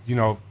 like,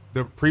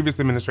 the previous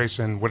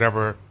administration,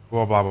 whatever,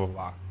 blah blah blah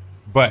blah.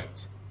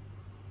 But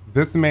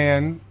this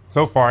man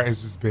so far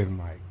has just been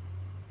like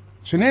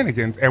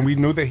shenanigans, and we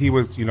knew that he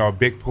was, a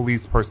big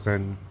police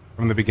person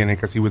from the beginning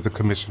because he was a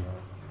commissioner,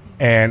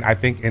 and I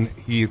think,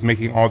 he is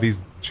making all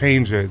these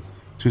changes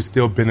to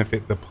still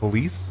benefit the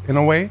police in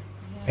a way,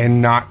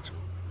 and not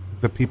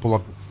the people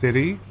of the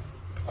city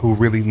who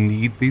really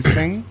need these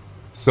things.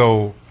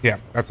 So yeah,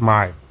 that's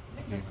my.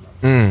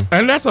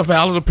 And that's a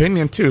valid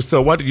opinion too.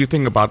 So, what did you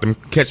think about them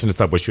catching the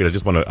subway shooter? I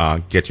just want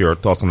to get your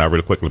thoughts on that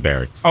really quickly,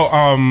 Barry. Oh,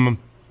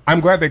 I'm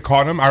glad they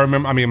caught him. I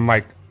remember,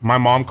 like, my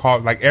mom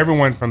called, like,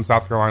 everyone from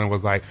South Carolina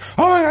was like,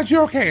 "Oh my God,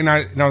 you're okay." And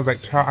I was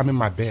like, "Child, I'm in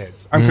my bed.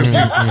 I'm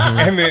confused."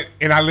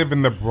 And I live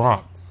in the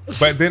Bronx.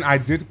 But then I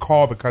did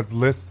call because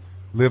Liz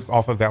lives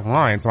off of that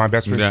line. So my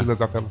best friend, Yeah. she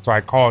lives off that. So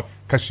I called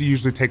because she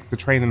usually takes the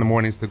train in the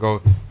mornings to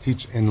go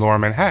teach in Lower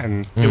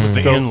Manhattan. It was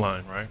the So- N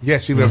line, right? Yeah,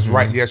 she lives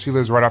right. Yeah, she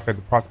lives right off at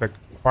the Prospect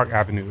Park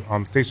Avenue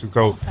station.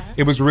 So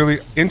it was really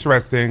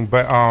interesting.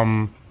 But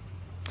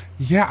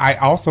yeah, I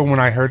also, when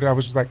I heard it, I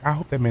was just like, I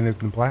hope that man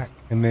isn't black.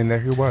 And then there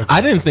he was.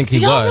 I didn't think he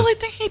Do y'all was. really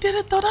think he did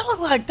it, though? That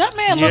looked like, that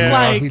man Yeah, looked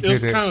like, he it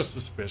was did it. kind of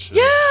suspicious.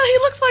 yeah, he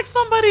looks like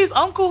somebody's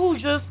uncle who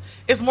just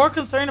is more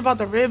concerned about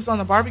the ribs on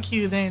the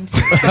barbecue than.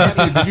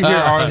 Did you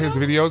hear all his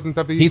videos and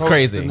stuff that he He's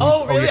posted? crazy.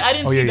 Oh, really? yeah. I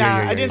didn't Oh, see yeah, that.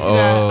 yeah, yeah, I didn't yeah. see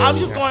that. Oh. I'm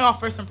just going off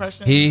first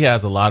impression. He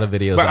has a lot of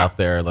videos But out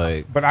there.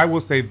 Like, But I will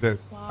say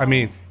this. I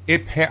mean,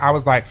 I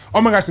was like,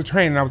 oh my gosh, the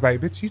train. And I was like,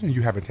 bitch,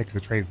 you haven't taken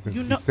the train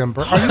since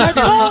December. Are you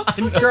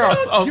serious?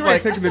 Girl, you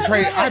ain't taking the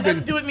train. I've I've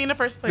been. do with me in the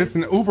first place.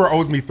 Listen, Uber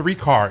owes me 3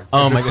 cars.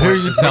 Oh at my this God, who are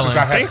point, you as much as telling? I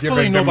have Thankfully,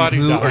 given them nobody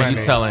who died. are you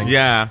money. telling?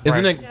 Yeah.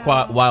 Isn't Right. it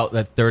quite wild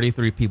that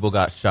 33 people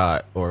got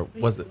shot, or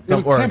was it? It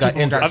was or 10 got people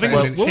who injured? got I think it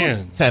shot. was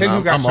 10. 10 who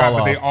I'm- got I'm shot, all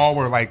but they off. all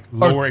were like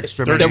lower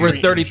extremity. There were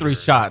 33 33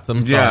 shots. I'm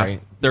Yeah. sorry,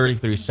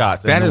 33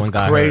 shots. and That no is one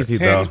got crazy, hurt.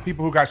 10 though.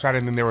 people who got shot,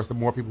 and then there were some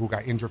more people who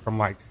got injured from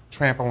like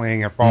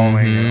trampling and falling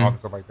Mm-hmm. and all the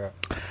stuff like that.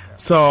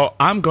 So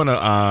I'm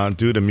gonna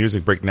do the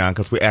music break now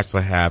because we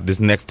actually have this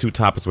next 2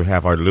 topics we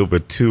have are a little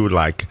bit too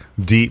like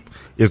deep.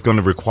 It's going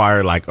to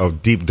require like a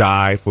deep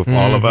dive with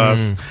all of us.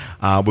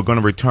 We're going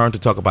to return to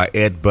talk about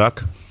Ed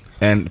Buck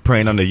and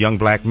preying on the young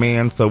black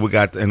man. So we're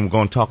going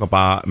to talk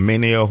about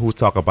Menio, who's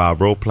talking about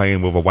role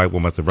playing with a white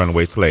woman as a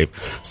runaway slave.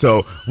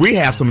 So we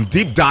have some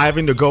deep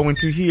diving to go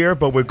into here,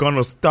 but we're going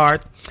to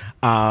start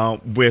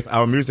with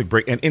our music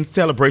break. And in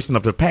celebration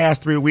of the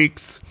past 3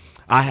 weeks,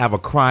 I have a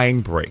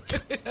crying break.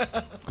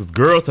 Because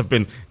girls have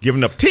been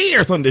giving up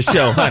tears on this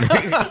show, honey.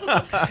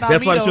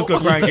 That's why it's just a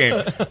crying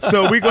game.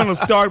 So we're going to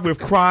start with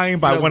Crying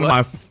by one of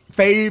my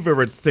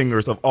favorite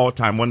singers of all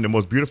time. One of the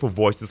most beautiful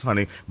voices,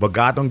 honey. But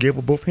God don't give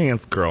her both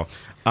hands, girl.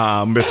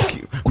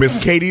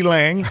 Miss Katie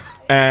Lang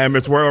and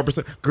Miss Royal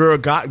Representative. Girl,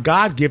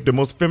 God gave the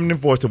most feminine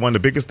voice to one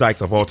of the biggest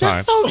dykes of all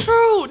time. That's so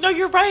true. No,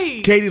 you're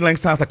right. Katie Lang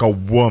sounds like a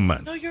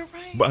woman. No, you're right.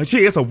 But she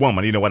is a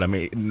woman, you know what I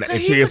mean.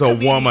 She is a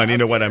woman, you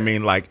know what I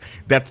mean. Like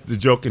that's the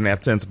joke in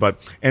that sense. But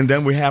and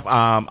then we have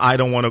I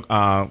Don't Want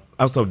to.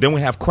 Also, then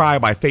we have Cry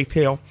by Faith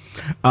Hill,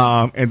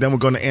 and then we're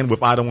going to end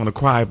with I Don't Want to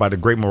Cry by the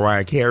great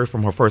Mariah Carey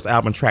from her first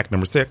album, track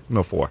number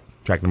 4,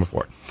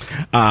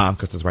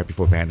 because it's right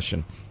before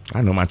Vanishing.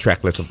 I know my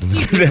track list of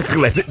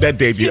that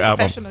debut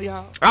album.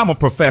 Y'all. I'm a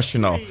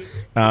professional.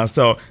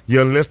 So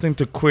you're listening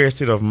to Queer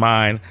State of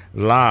Mind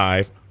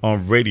live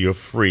on Radio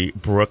Free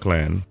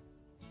Brooklyn.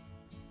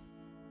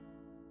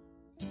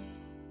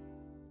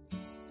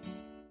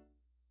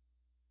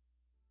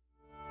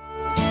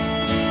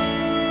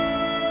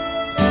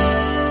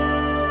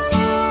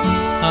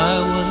 I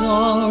was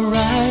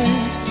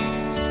alright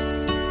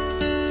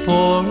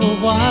for a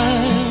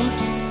while.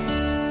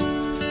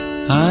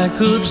 I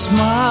could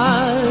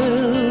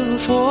smile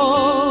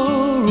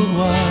for a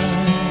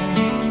while.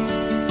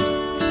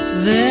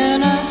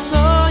 Then I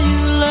saw you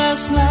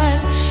last night.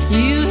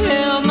 You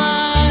held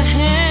my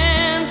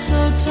hand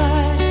so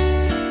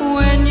tight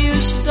when you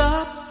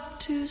stopped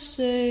to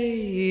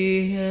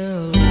say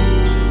hello.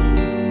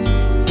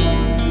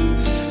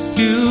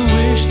 You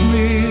wished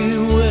me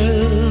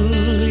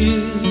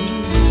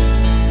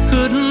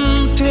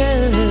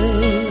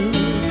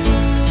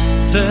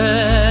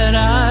that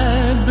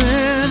I've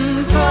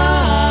been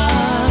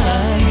crying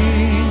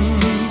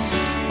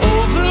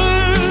over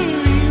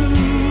you,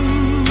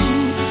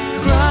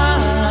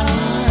 crying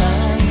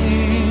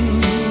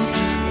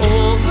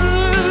over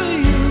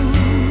you.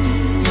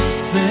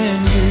 Then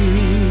you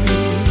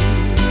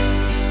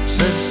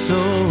said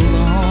so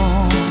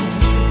long,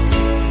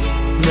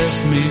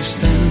 left me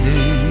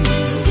standing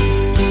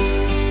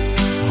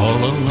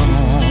all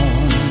alone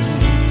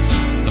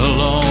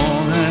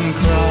and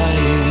crying.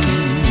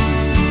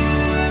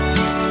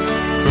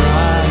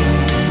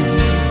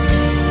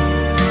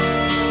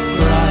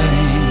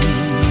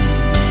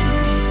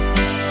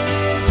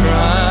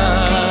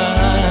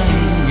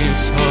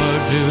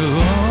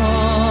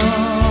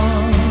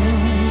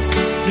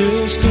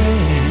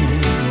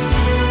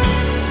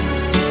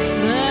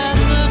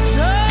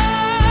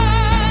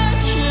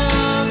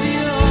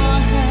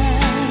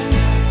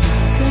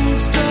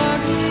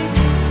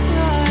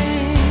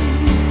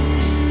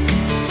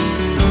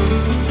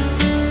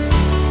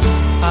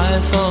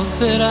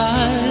 That I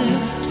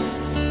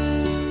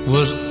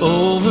was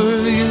over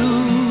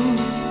you,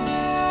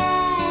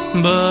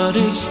 but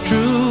it's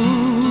true,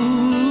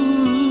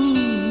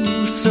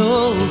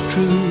 so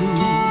true.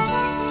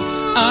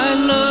 I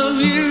love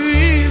you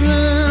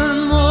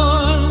even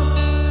more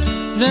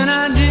than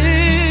I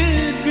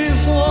did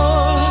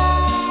before,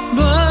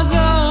 but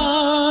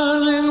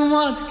darling,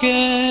 what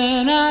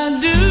can I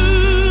do?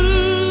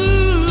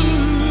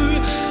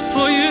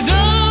 For you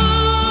don't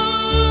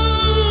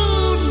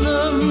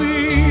love me.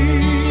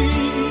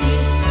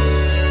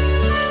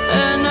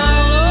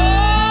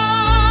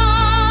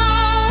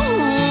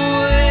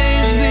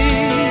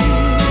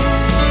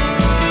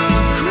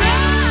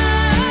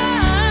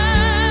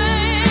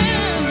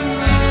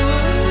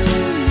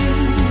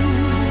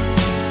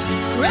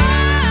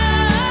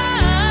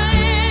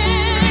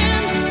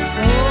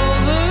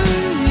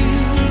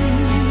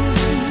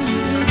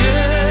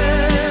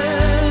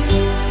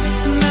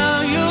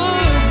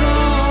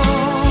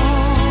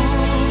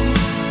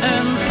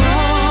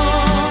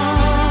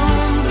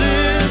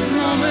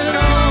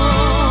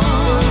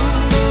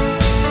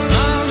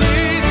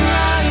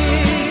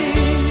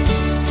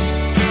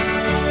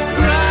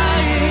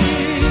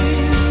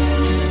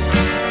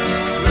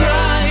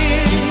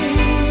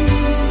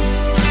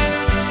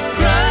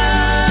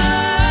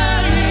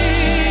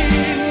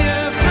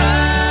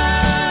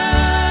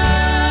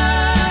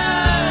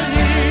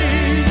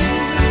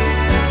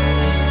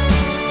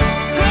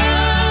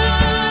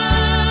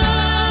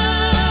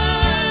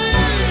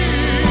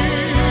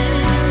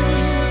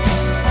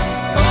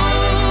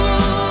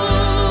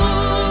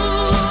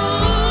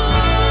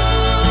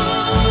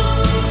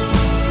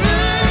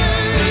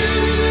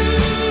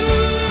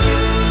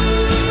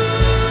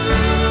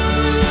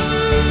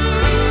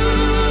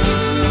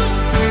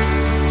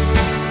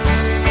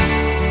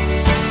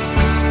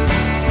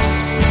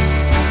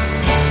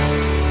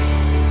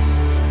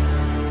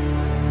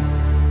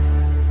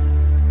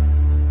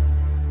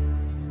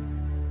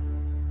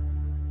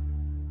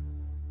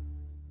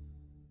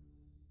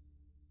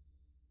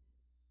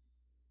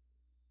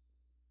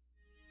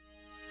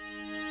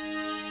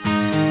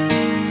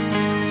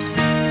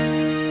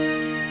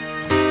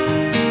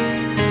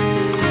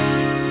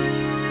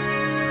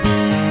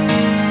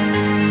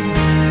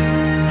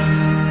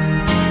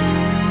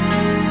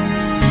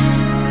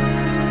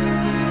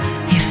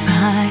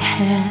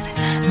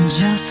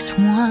 Just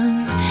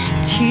one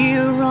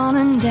tear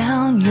running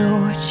down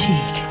your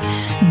cheek.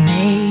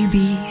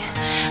 Maybe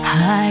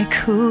I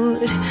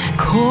could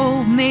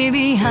cope,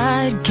 maybe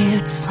I'd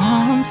get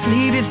some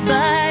sleep if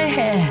I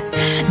had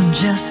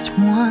just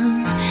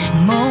one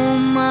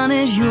moment fun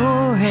at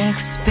your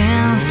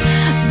expense.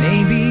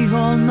 Maybe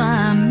all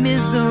my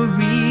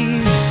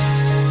misery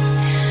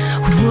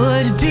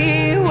would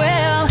be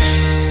well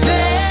spent.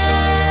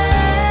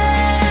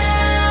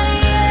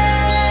 Yeah.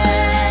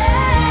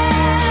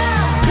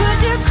 Could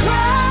you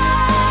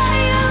cry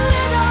a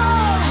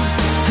little,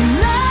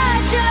 lie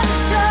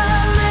just a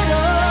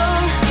little,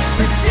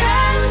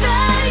 pretend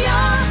that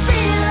you're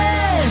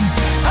feeling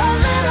a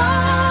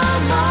little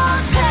more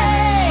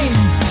pain?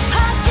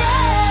 I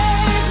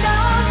gave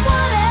not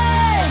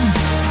wanting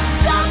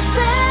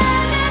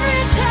something in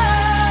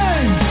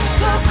return,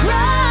 so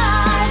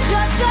cry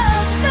just a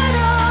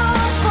little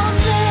for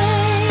me.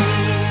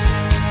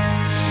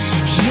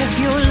 If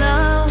your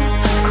love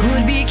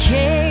could be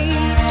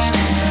caged,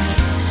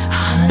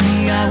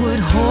 honey, I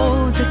would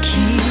hold the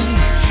key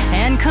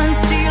and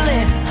conceal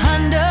it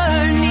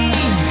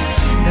underneath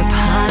the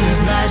pile of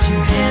lies you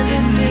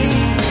handed me.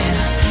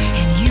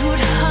 And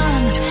you'd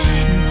hunt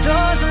in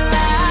those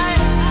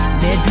lies.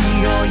 They'd be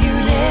all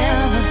you'd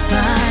ever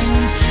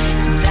find.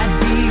 That'd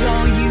be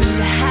all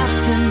you'd have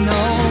to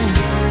know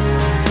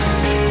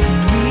for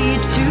me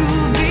to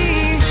be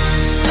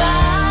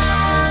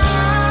fine.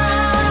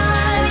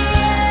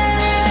 Yeah.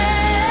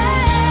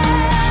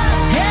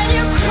 And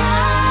you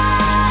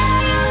cry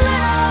a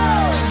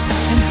little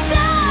and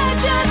die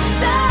just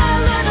a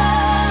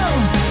little,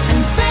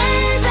 and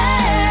baby,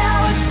 I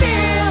would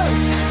feel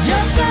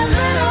just a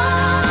little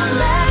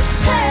less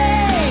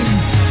pain.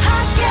 I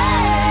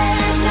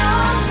gave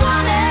not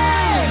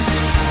wanting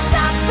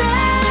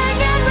something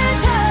in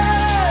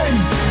return,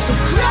 so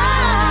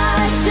cry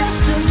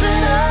just a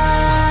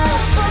little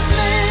for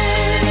me.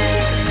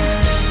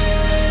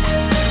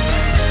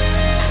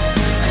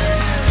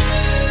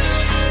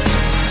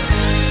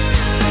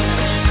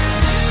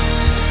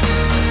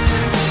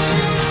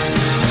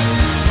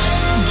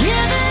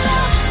 Give it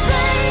up,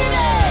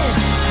 baby.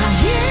 I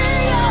hear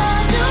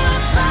you're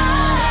doing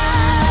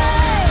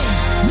fine.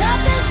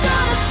 Nothing's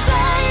gonna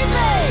save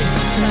me,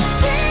 and I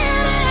see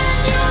it in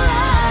your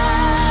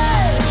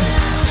eyes.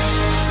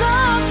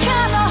 Some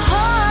kind of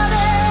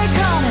heartache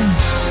coming.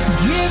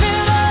 Give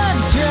it a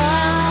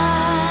try.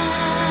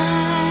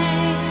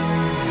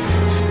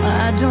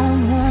 I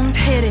don't want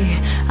pity,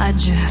 I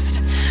just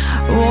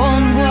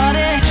want what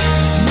is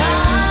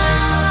mine.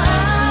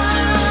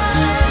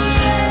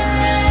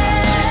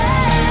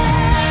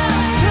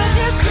 Could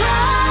you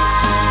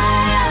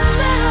cry a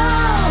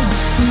little,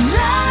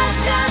 lie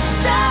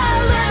just a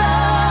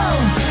little,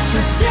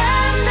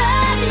 pretend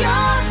that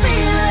you're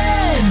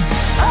feeling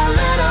a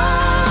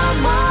little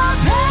more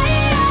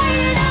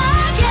pain?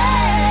 I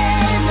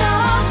gave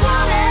not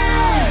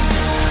wanting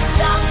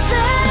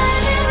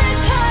something in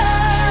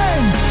return,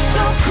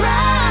 so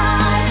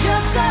cry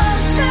just a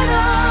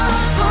little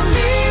for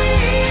me.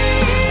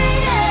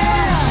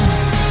 Yeah.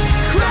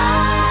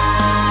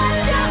 Cry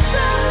just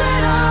a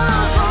little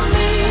for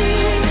me.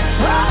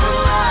 Oh,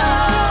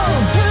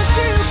 could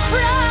you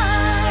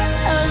cry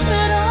a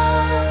little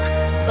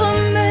for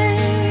me?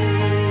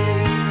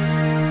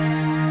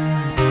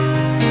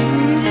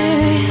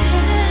 Yeah.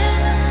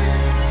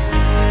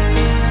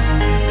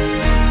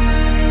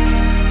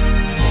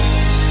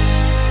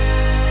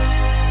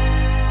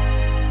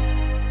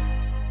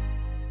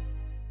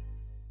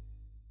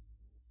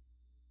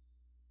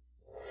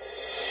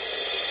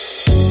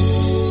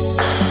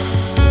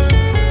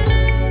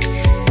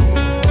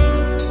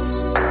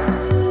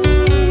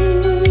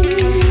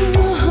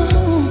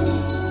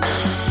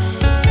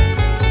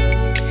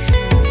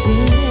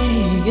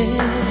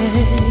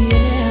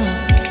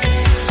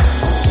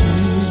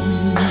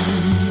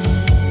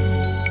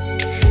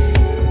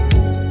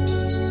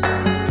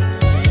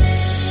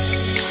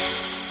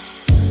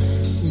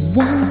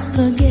 Once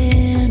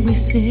again we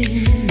sit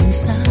in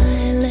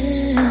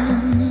silence.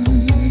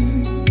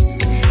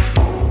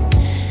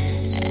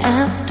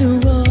 After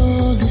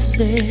all is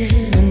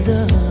said and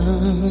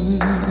done,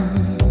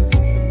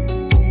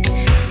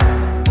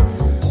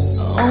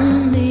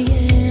 only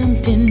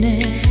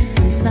emptiness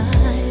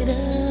inside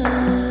us.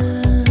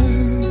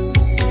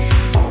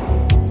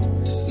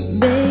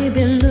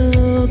 Baby,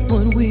 look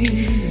what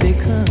we've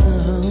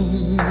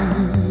become.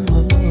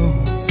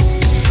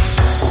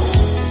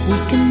 We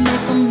can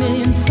make a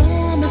million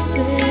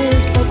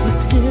promises, but we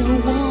still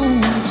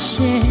won't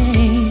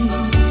change.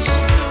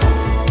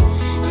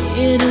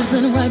 It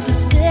isn't right to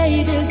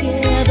stay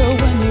together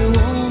when you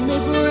only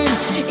bring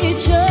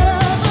each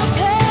other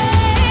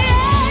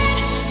pain.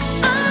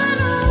 I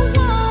don't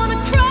wanna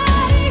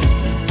cry,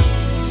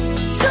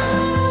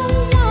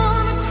 don't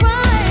wanna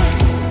cry.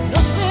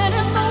 Nothing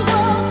in the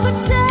world could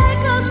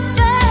take us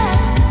back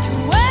to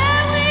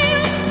where we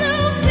used to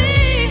be.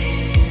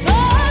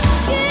 God's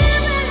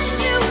giving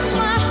you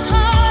my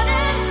heart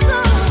and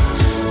soul,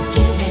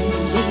 giving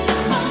you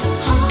my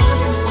heart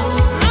and soul.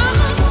 I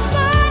must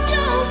find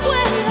your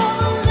way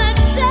on that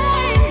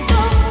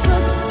tango,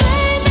 'cause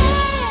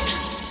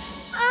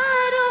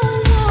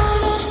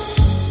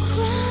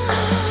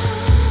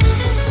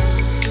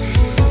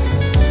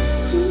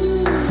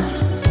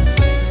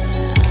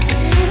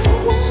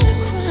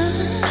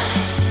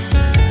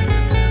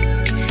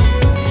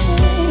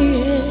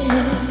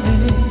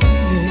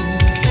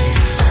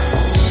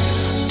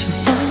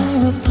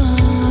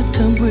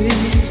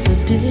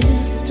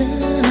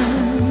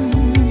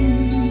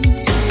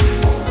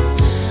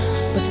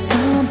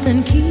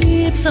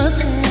keeps us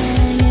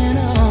hanging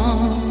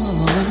on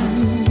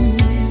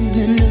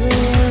and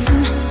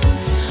on,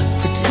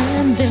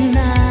 pretending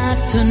not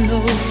to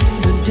know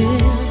the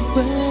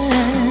difference,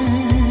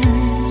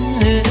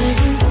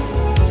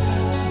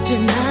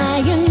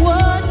 denying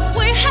what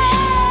we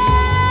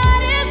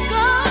had is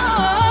gone.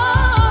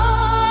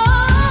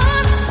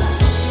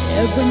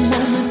 Every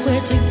moment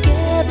we're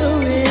together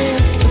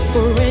is just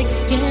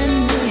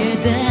breaking me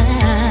down.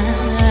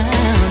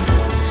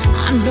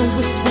 I know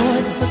it's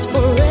more than us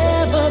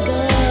forever,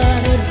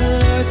 but it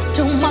hurts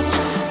too much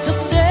to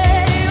stay.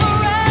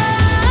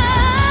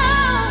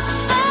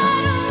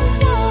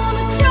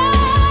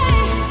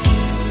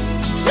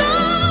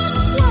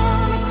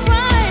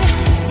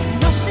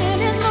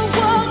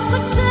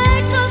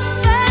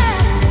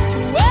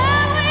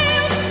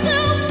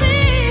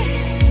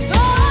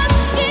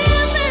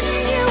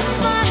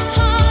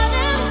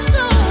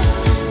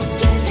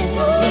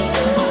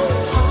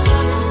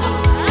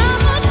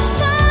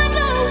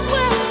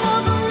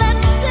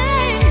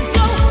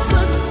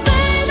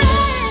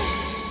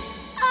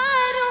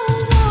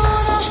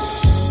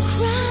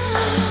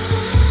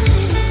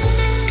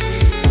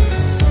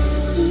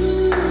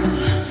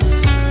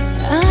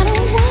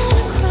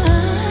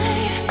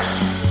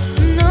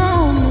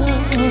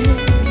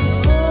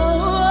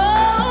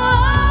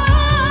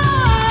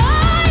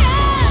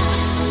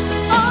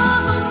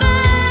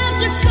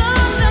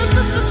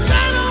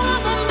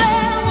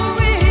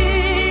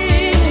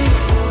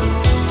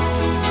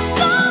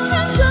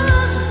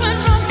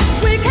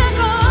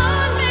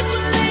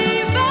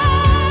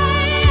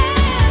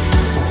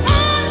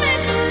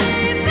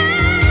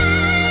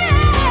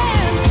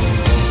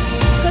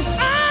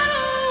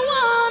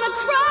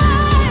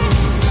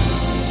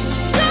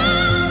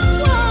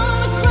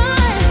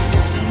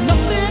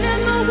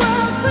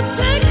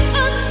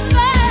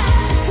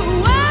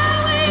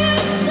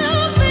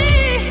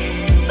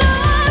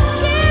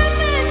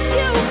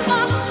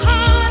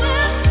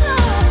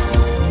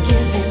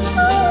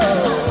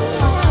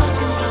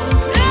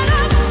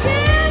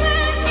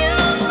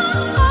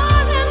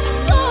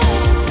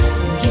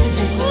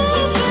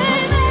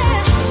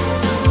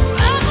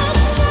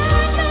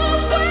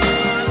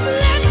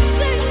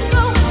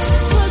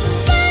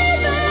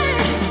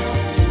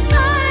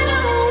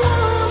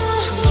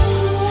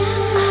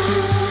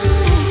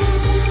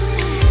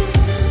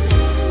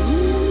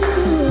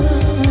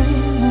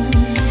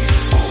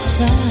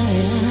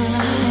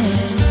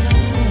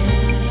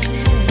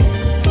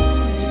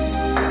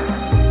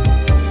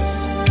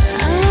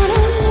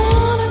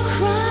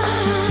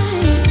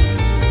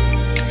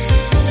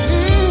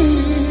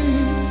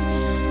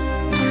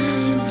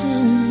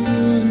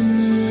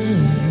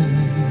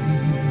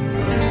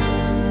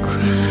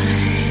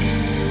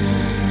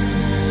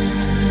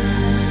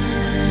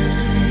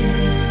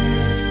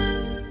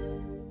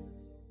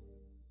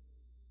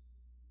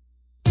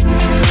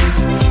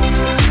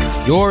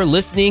 You're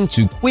listening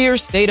to Queer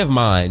State of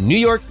Mind, New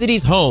York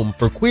City's home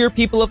for queer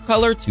people of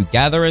color to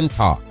gather and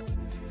talk.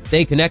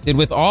 Stay connected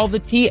with all the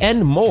tea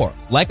and more.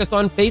 Like us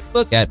on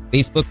Facebook at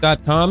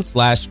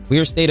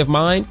facebook.com/Queer State of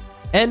Mind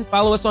and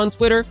follow us on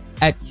Twitter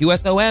at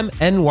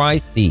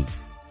QSOMNYC.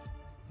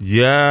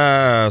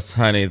 Yes,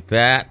 honey,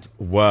 that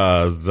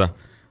was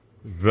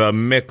the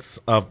mix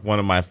of one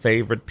of my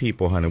favorite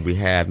people, honey. We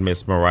had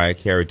Miss Mariah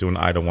Carey doing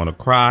I Don't Want to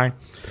Cry,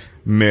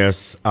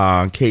 Miss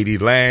Katie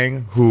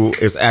Lang, who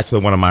is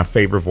actually one of my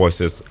favorite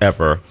voices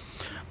ever,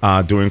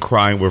 doing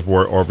Crying with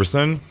Roy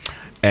Orbison.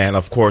 And,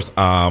 of course,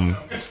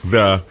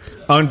 the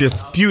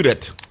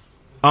undisputed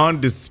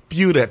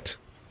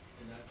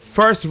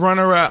first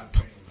runner-up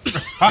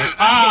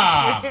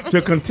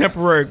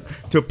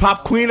to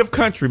Pop Queen of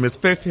Country, Miss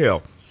Faith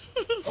Hill.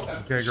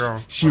 Okay,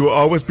 girl. She will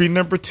always be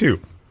number 2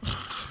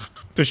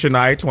 to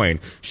Shania Twain.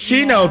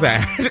 She know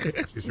that.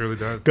 She surely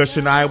does. Because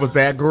Shania was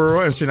that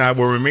girl, and Shania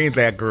will remain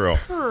that girl.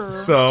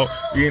 So,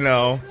 in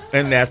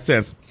that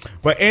sense.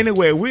 But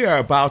anyway, we are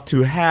about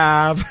to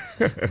have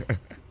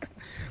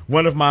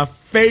one of my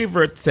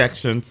favorite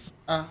sections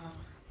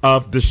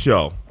of the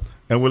show.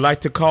 And we'd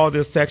like to call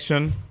this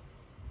section...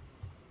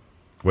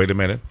 Wait a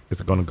minute. Is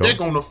it going to go? They're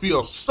going to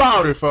feel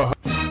sorry for her.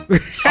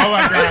 Oh,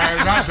 my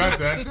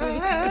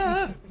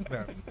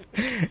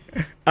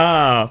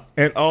God.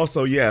 And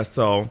also,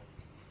 so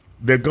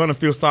they're going to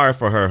feel sorry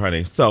for her,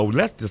 honey. So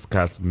let's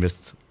discuss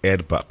Miss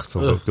Ed Buck.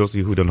 So those of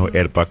you who don't know who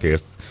Ed Buck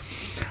is,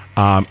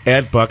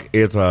 Ed Buck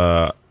is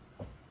a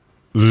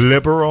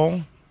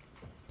liberal,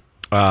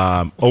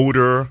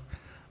 older,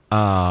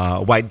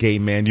 white gay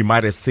man. You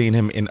might have seen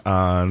him in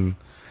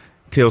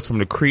Tales from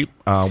the Creep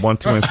 1,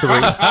 2, and 3.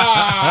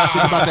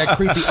 Think about that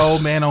creepy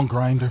old man on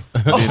Grindr.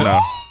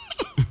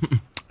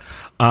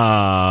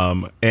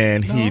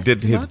 And he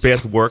did his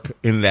best work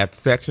in that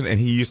section,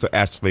 and he used to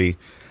actually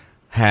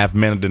have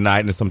men of the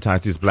night, and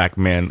sometimes these black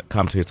men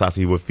come to his house.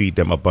 He would feed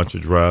them a bunch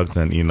of drugs,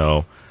 and I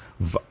don't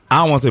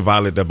want to say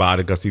violate their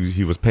body because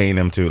he was paying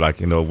them to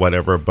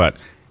whatever, but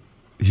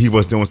he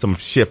was doing some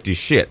shifty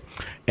shit,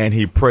 and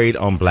he preyed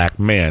on black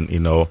men,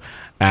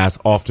 as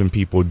often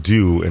people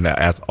do, and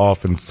as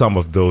often some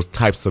of those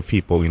types of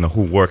people,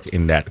 who work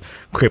in that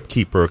crypt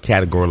keeper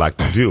category like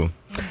to do.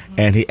 Mm-hmm.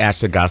 And he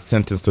actually got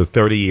sentenced to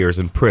 30 years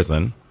in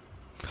prison,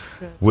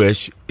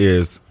 which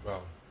is,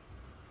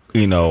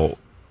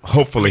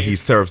 hopefully he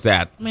serves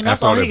that. I mean,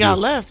 that's all he got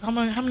left. How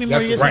many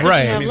more years?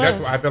 Right. I mean, that's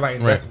why I feel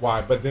like that's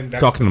why. But then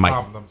that's Talking the to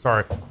problem. I'm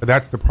sorry, but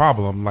that's the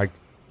problem. Like,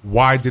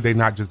 why did they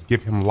not just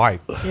give him life?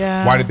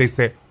 Yeah. Why did they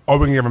say, "Oh,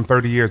 we're gonna give him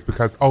 30 years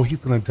because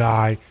he's gonna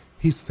die.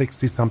 He's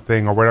 60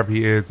 something or whatever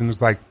he is," and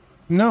it's like,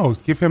 no,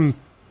 give him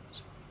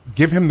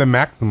the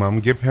maximum.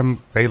 Give him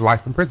say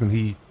life in prison.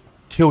 He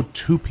killed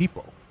 2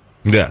 people.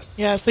 Yes.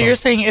 Yeah. So you're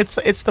saying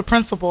it's the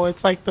principle.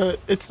 It's like the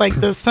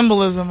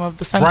symbolism of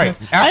the sentence.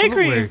 Right.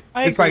 Absolutely. I agree.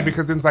 It's like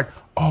because then it's like,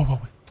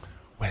 well,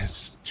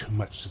 it's too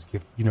much to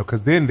give,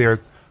 because then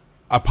there's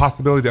a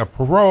possibility of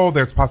parole.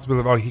 There's a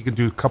possibility of he can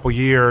do a couple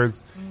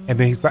years, and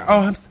then he's like,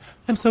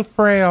 I'm so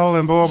frail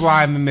and blah blah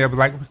blah, and then they'll be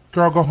like,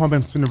 girl, go home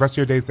and spend the rest of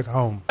your days at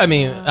home. I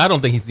mean, I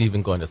don't think he's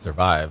even going to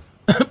survive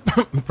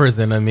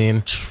prison. I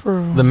mean,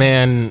 true. The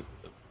man,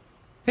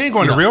 he ain't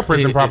going to real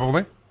prison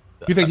probably.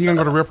 You think he's gonna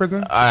go to real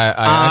prison?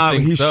 I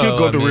think he so. should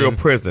go to real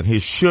prison. He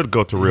should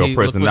go to real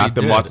prison, not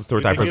the Martha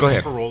Stewart type. Go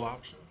ahead. Parole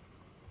option?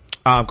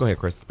 Go ahead,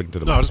 Chris. Speak to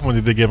the. No, I just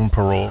wanted to give him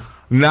parole.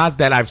 Not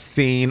that I've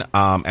seen,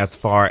 as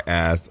far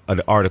as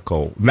an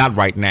article. Not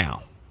right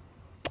now.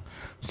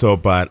 So,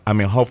 but I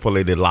mean,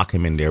 hopefully they lock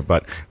him in there.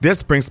 But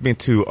this brings me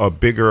to a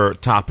bigger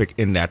topic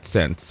in that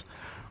sense,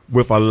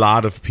 with a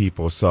lot of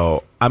people.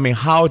 So, I mean,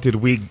 how did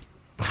we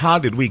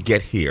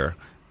get here?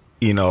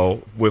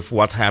 With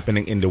what's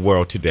happening in the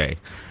world today.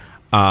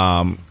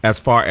 As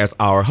far as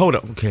hold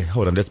on,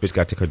 this bitch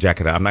got to take her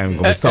jacket out. I'm not even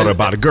going to start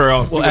about a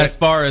girl. Well, as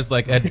far as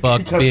like Ed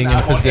Buck being in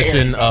a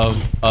position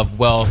of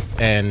wealth,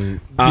 and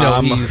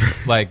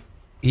he's like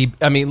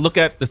look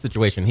at the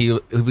situation.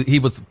 He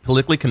was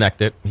politically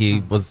connected. He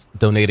was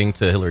donating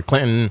to Hillary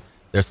Clinton.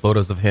 There's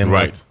photos of him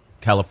with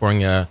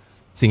California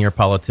senior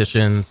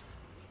politicians.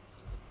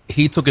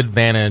 He took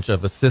advantage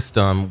of a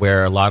system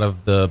where a lot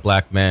of the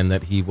black men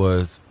that he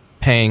was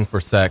paying for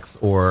sex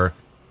or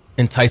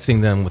enticing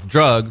them with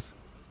drugs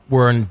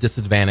were in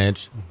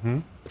disadvantaged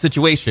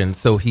situations.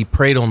 So he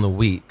preyed on the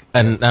weak.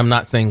 And I'm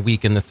not saying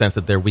weak in the sense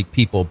that they're weak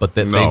people, but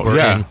that they were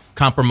in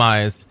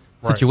compromised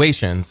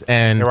situations.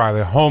 And they're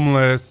either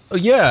homeless.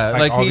 Yeah.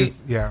 Like all he was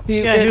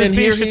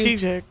being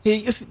strategic.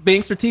 He's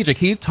being strategic.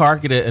 He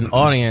targeted an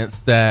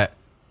audience that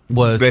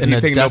was that in you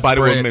a think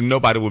desperate,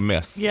 nobody would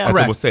miss. Yeah.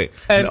 Correct. Will say.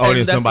 And the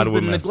audience that's nobody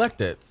would been miss.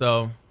 neglected.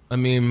 So, I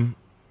mean,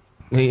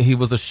 he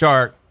was a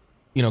shark,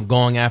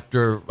 going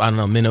after, I don't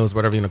know, minnows,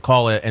 whatever you want to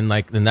call it. And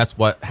that's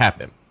what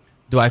happened.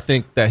 Do I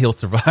think that he'll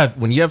survive?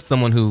 When you have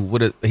someone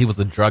he was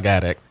a drug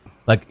addict,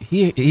 like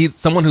he's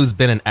someone who's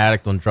been an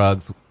addict on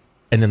drugs,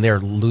 and then they're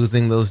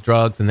losing those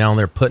drugs, and now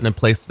they're put in a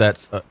place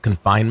that's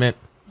confinement.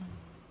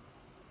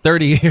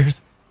 30 years.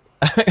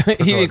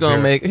 He's not going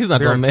to make.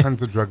 There are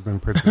tons of drugs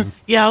in prison.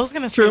 Yeah, I was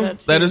going to say that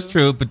too. That is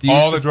true. But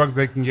all the drugs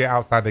they can get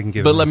outside, they can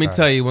get. But let me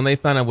tell you, when they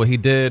found out what he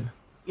did,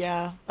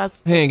 yeah,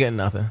 he ain't getting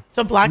nothing. It's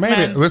a black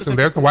man. Listen,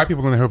 there's some white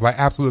people in there who are like,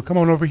 absolutely, come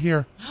on over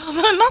here.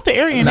 Not the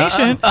Aryan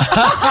Nation.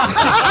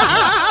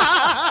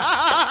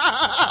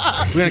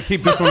 We're gonna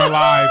keep this one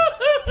alive.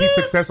 He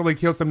successfully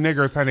killed some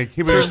niggers, honey.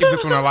 We're gonna keep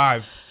this one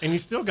alive. And he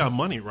still got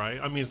money, right?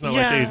 I mean, it's not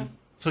like they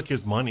took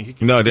his money. He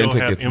can they still didn't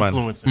take have his money.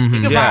 influence.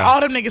 You can buy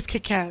all them niggas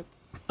Kit Kats.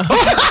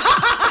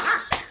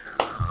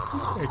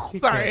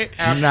 Sorry.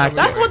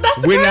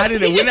 We're not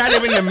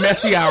even in the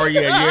messy hour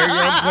yet.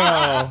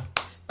 Yeah,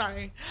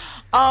 Sorry.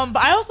 But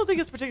I also think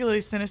it's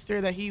particularly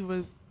sinister that he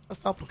was a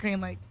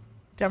self-proclaimed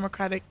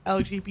Democratic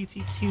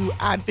LGBTQ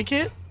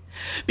advocate,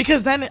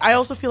 because then I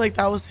also feel like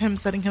that was him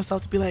setting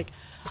himself to be like,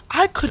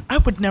 I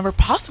would never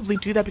possibly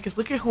do that because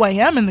look at who I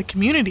am in the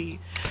community.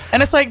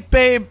 And it's like,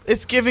 babe,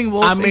 it's giving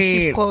wolf in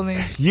sheep's clothing.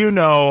 You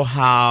know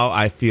how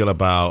I feel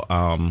about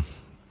I'm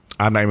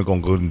not even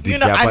gonna go into deep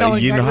depth,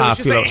 but you know how I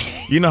feel.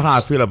 You know how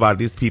I feel about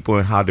these people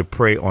and how they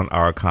prey on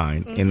our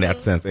kind in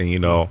that sense.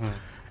 And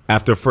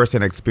after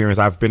first-hand experience,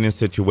 I've been in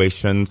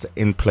situations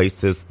in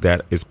places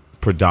that is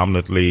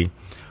predominantly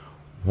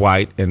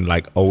white and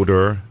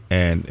older,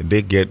 and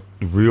they get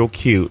real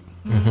cute,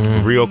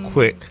 real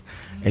quick,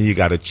 and you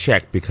got to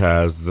check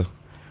because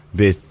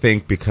they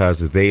think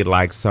because they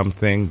like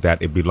something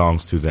that it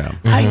belongs to them.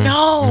 I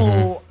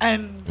know,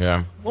 and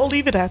we'll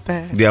leave it at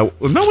that. Yeah, no,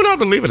 we don't have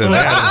to leave it at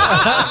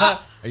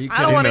that.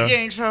 I don't want to get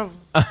in trouble.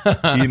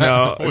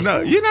 No,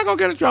 you're not gonna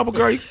get in trouble,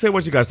 girl. You can say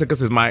what you got to say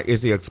because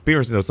it's the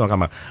experience in the song. I'm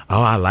like,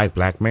 I like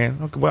black men.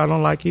 Okay, well, I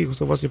don't like you.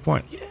 So what's your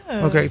point?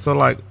 Yeah. Okay, so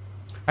I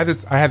had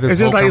this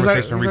whole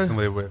conversation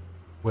recently with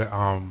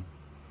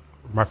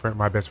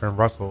my best friend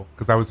Russell,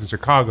 because I was in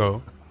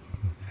Chicago,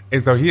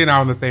 and so he and I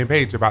are on the same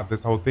page about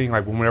this whole thing.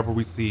 Like whenever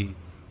we see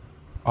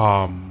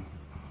a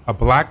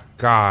black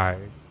guy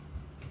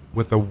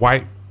with a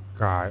white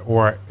guy,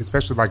 or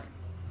especially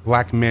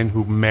black men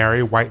who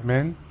marry white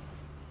men,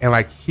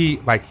 and he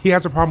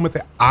has a problem with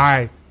it.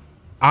 I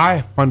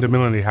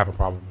fundamentally have a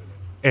problem with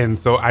it. And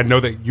so I know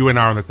that you and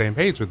I are on the same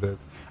page with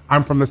this.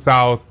 I'm from the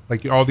South,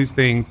 like all these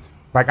things.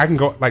 Like I can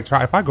go, like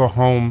try if I go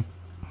home.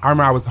 I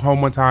remember I was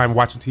home one time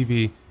watching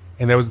TV,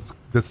 and there was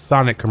this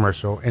Sonic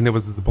commercial, and there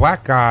was this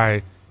black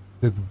guy,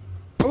 this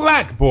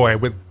black boy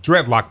with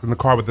dreadlocks in the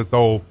car with this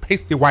old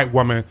pasty white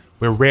woman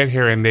with red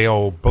hair and the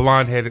old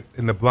blonde head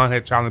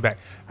child in the back.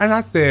 And I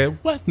said,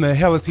 "What in the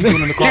hell is he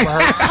doing in the car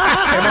with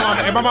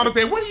her?" and my mama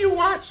said, "What are you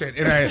watching?"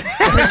 And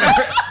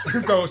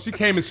so she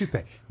came and she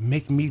said,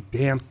 "Make me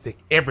damn sick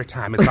every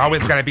time. It's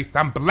always got to be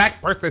some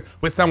black person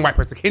with some white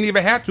person. Can't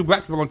even have two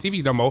black people on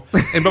TV no more."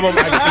 And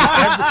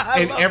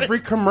in every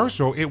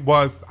commercial, it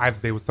was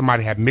either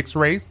somebody had mixed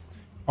race,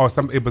 or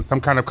it was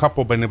some kind of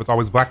couple, but it was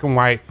always black and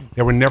white.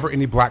 There were never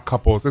any black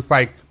couples. It's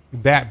like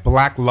that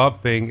black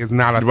love thing is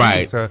not a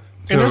thing to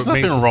and there's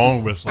nothing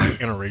wrong with like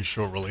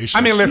interracial relationships.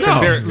 I mean,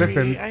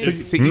 listen,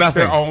 to each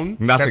their own.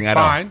 Nothing that's at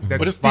fine. all.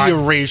 But it's the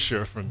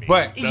erasure for me.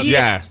 But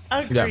yes,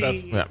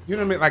 Agreed. Yeah. you know what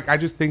I mean? Like I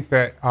just think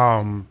that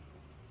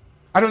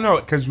I don't know,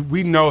 because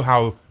we know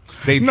how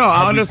they. No,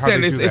 I understand. How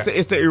they do that.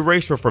 It's the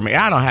erasure for me.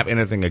 I don't have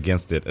anything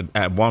against it.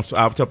 At once,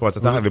 I'll tell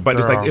us I have it, but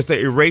it's like it's the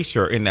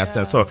erasure in that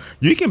sense. So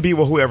you can be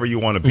with whoever you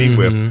want to be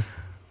with.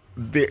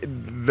 It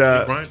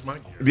grinds my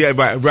gears.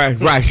 Yeah,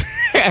 right.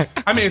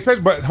 I mean,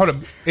 especially, but hold up,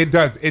 it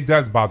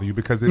does bother you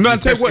because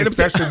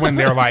especially when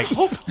they're like,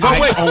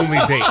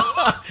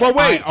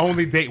 I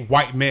only date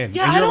white men.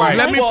 Yeah, and you're like,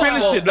 Let me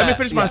finish it. Let me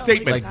finish my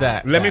statement. Like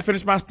that. Let me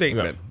finish my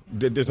statement.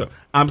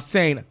 I'm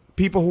saying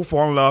people who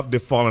fall in love, they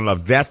fall in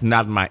love. That's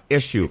not my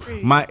issue.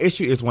 My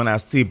issue is when I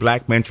see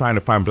black men trying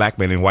to find black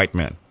men in white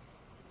men.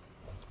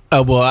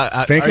 Oh, well,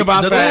 I Think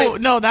about that. Oh,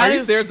 no, that Are you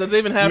is- serious? Does it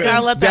even happen?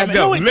 Gotta let that man-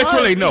 No, it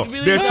literally, does. no. It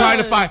really They're does. trying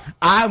to find.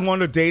 I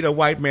want to date a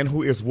white man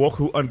who is woke,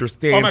 who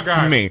understands Oh my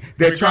gosh. me. Here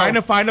They're we trying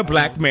go. to find a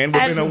black man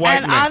within a white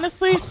and man.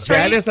 honestly,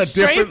 straight is a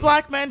different-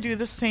 black men do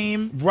the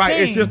same Right,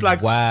 thing. it's just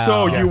like Wow.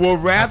 so. Yes. You will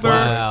rather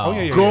Wow. Oh,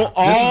 yeah. go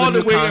all a the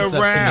new way concept to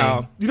me.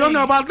 around. You don't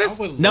know about this?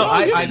 No,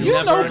 I you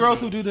never. know girls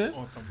who do this.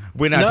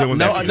 We're not doing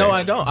that today. No,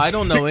 I don't. I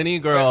don't know any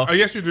girl oh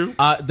yes, you do.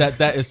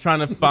 that is trying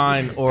to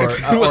find or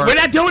We're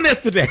not doing this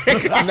today.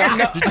 Did you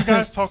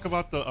guys talk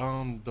about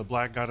the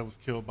black guy that was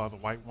killed by the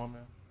white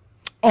woman?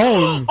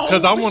 Oh,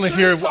 Because I want to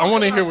hear. I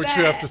want to hear what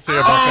you have to say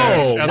about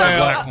that as a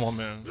black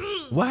woman.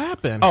 what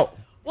happened? oh.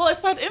 Well,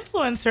 it's that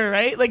influencer,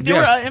 right? Like they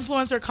Yes. were an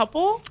influencer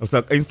couple. It's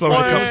an influencer.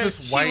 Or- couple. This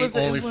She white was the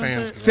OnlyFans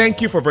influencer. girl.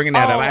 Thank you for bringing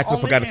that up. I actually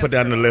only forgot to put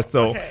that on the fans list.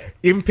 So, okay.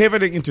 in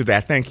pivoting into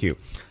that, thank you.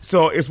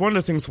 So, it's one of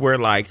those things where,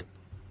 like,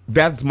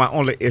 that's my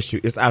only issue.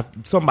 Is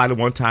somebody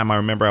one time I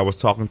remember I was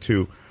talking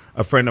to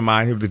a friend of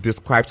mine who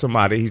described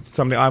somebody. He's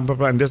something,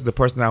 and this is the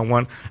person I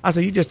want. I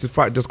said, you just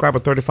describe a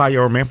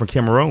 35-year-old man from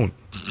Cameroon.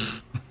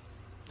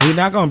 He's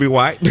not gonna be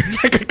white.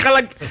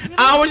 like,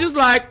 I was just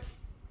like,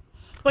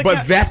 but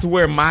yeah, that's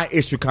where my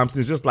issue comes.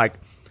 It's just like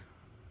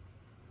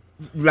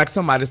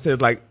somebody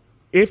said, like,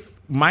 if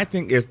my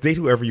thing is date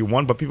whoever you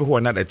want, but people who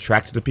are not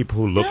attracted to people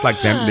who look like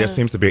them, there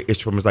seems to be an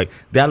issue for me. It's like,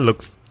 that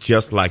looks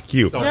just like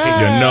you.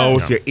 Yeah. Your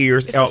nose, your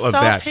ears, It's a all of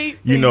that. self-hate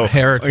You thing. know,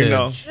 Heritage. You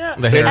know, Yeah.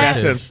 The in that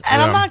heritage. sense.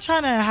 And I'm Yeah. not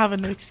trying to have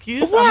an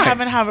excuse. Right. I'm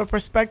having to have a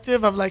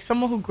perspective of like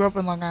someone who grew up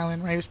in Long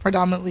Island, right? Who's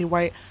predominantly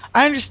white.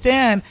 I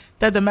understand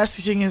that the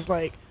messaging is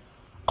like,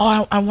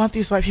 oh, I want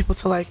these white people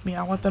to like me.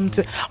 I want them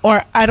to,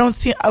 or I don't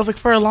see, I was like,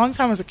 for a long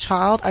time as a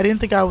child, I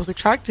didn't think I was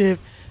attractive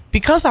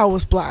because I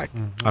was black.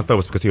 I thought it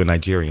was because you're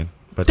Nigerian.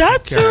 But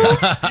That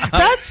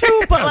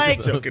too, but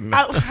like, joking.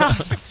 I'm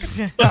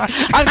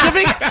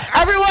giving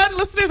everyone,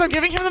 listeners, I'm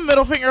giving him the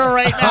middle finger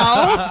right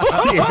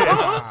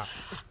now.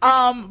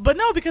 But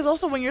no, because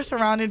also when you're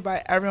surrounded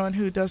by everyone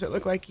who doesn't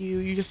look like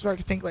you just start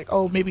to think like,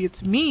 oh, maybe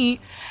it's me.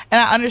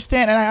 And I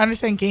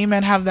understand gay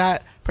men have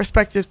that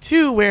perspective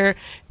too, where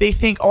they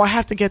think, oh, I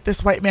have to get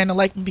this white man to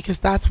like me because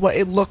that's what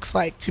it looks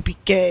like to be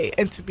gay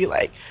and to be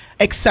like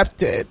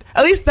accepted.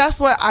 At least that's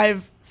what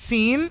I've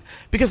seen,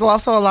 because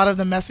also a lot of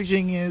the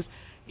messaging is,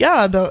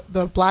 yeah,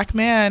 the black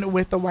man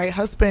with the white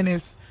husband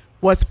is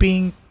what's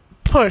being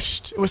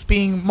pushed, what's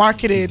being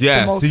marketed.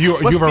 Yes. the most, So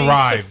what's you've being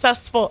arrived.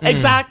 successful.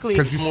 Exactly.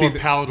 Because you see More the,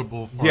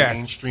 palatable for yes,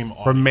 mainstream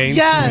for mainstream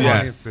Yes.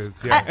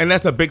 audiences. Yes. And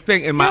that's a big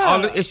thing. And my Yeah.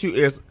 other issue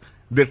is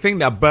the thing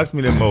that bugs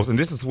me the most, and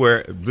this is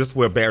where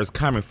Bear is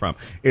coming from,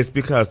 is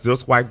because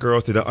those white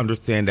girls, they don't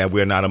understand that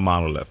we're not a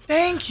monolith.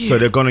 Thank you. So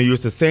they're going to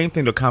use the same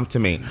thing to come to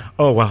me.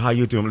 Oh, well, how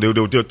you doing?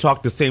 They'll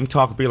talk the same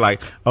talk, be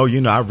like, oh,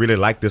 you know, I really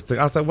like this thing.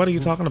 I was like, what are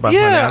you talking about?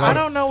 yeah, honey? I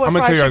don't know what. I'm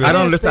gonna tell you fried this. I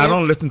chicken don't is,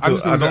 listen. I babe.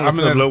 don't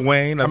listen to Lil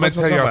Wayne. I'm gonna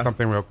tell y'all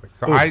something real quick.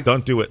 So Ooh,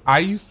 don't do it. I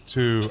used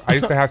to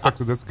have sex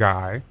with this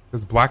guy,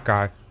 this black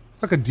guy.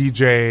 It's like a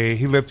DJ.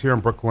 He lived here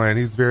in Brooklyn.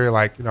 He's very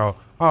like, you know,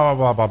 blah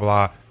blah blah blah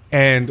blah.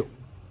 And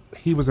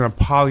he was in a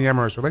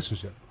polyamorous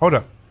relationship. Hold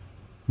up,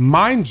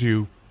 mind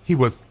you, he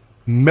was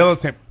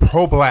militant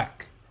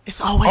pro-black. It's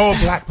always Oh,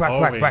 that.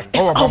 black. It's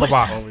Oh, blah blah always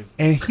blah. that.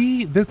 And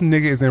this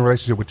nigga is in a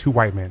relationship with two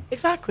white men.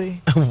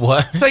 Exactly.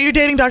 What? So you're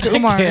dating Dr.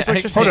 Umar? Is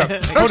what you're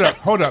saying.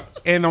 Hold up.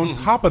 And on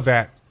top of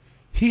that,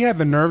 he had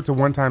the nerve to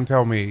one time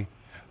tell me,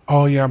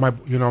 "Oh yeah, one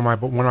of my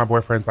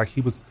boyfriends, like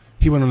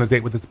he went on a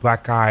date with this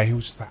black guy. He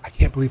was just like, I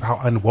can't believe how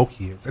unwoke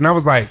he is." And I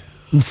was like,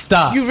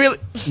 Stop. You really?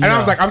 And I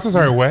was like, I'm so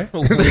sorry, what?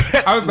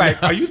 I was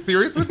like, are you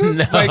serious with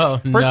this?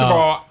 First of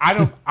all,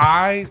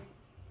 I,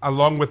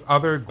 along with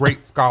other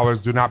great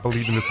scholars, do not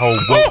believe in this whole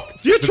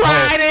woke. This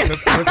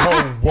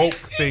whole woke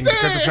thing,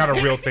 because it's not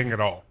a real thing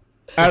at all.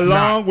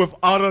 Along with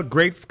other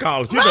great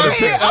scholars. You better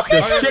pick up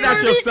the shit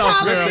out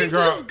yourself, man.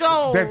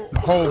 Girl, that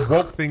whole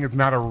woke thing is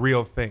not a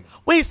real thing.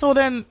 Wait, so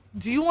then,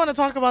 do you want to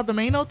talk about the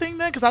Mano thing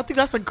then? Because I think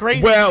that's a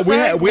great. Well,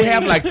 we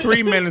have like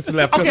 3 minutes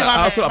left. Okay, I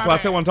my bad.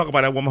 also want to talk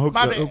about that woman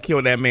who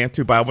killed that man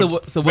too. But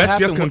So what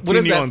happened? What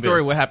is that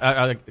story? What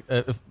happened?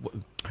 The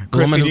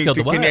Chris, woman who killed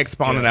the what? Can you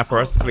expound on that for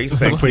us, please?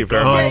 Thank you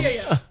very much.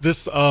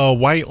 This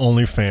white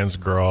OnlyFans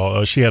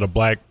girl, she had a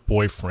black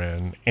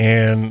boyfriend,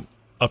 and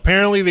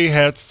apparently they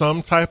had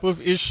some type of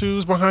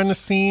issues behind the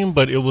scene,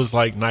 but it was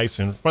like nice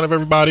in front of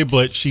everybody.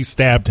 But she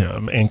stabbed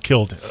him and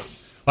killed him,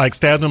 like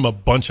stabbed him a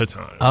bunch of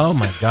times. Oh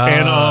my god!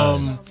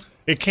 And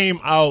it came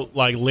out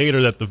like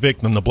later that the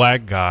victim, the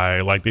black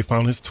guy, like they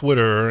found his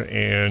Twitter,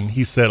 and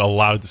he said a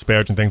lot of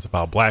disparaging things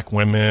about black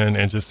women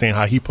and just saying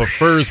how he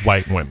prefers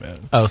white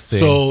women. Oh, see.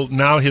 So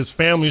now his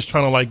family's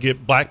trying to like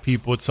get black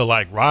people to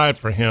like ride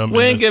for him.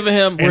 We ain't giving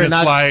him. We're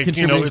not like,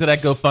 contributing to that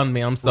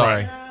GoFundMe. I'm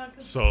sorry. Right.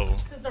 So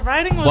the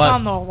writing was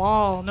on the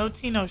wall. No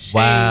tea, no shade.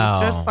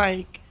 Wow. Just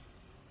like,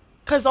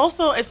 because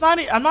also it's not.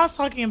 I'm not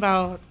talking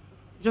about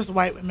just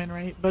white women,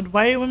 right? But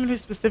white women who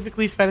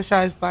specifically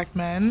fetishize black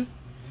men.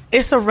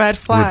 It's a red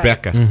flag.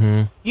 Rebecca.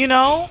 Mm-hmm. You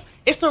know,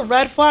 it's a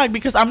red flag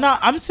because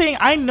I'm saying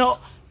I know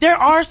there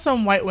are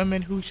some white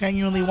women who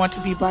genuinely want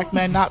to be black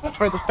men, not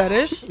for the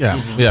fetish.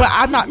 Yeah. But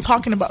I'm not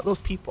talking about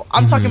those people.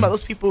 I'm talking about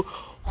those people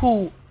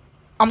who,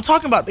 I'm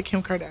talking about the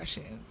Kim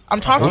Kardashians. I'm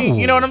talking,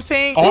 you know what I'm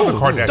saying? All the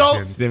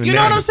Kardashians. You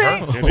know what I'm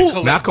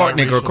saying? Not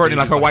Courtney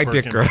like her white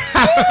dick girl.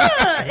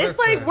 Yeah, it's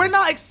like we're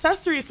not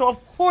accessories. So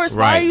of course,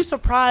 why are you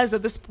surprised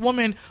that this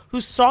woman who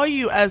saw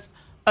you as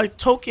a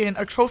token,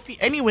 a trophy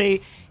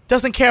anyway,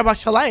 doesn't care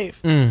about your life?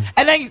 And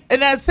then,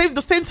 and at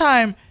the same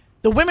time,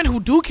 the women who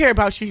do care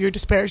about you, you're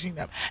disparaging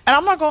them. And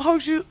I'm not gonna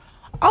hold you.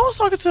 I was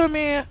talking to a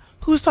man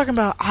who was talking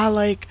about I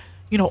like,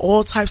 you know,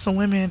 all types of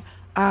women.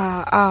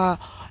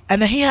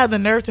 And then he had the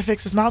nerve to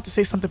fix his mouth to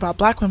say something about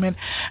black women.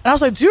 And I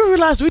was like, do you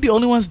realize we're the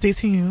only ones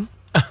dating you?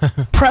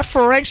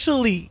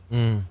 Preferentially.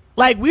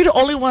 Like, we're the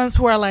only ones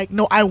who are like,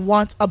 no, I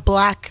want a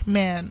black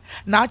man.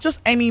 Not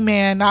just any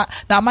man, not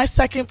my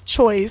second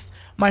choice,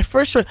 my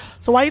first choice.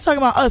 So why are you talking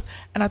about us?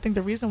 And I think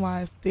the reason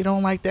why is they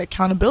don't like the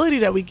accountability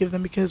that we give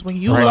them, because when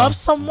you love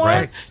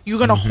someone, you're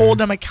going to hold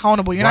them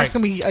accountable. You're not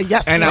going to be a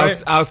yes and man.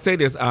 I'll say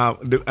this,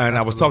 and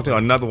I was talking to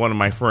another one of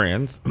my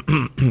friends.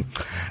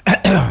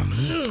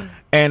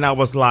 And I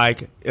was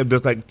like,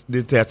 this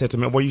dad said to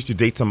me, well, you should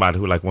date somebody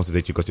who like wants to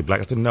date you because you're black.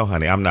 I said, no,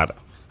 honey, I'm not.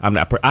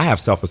 I have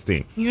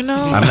self-esteem. You know,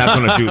 I'm not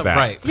going to do that.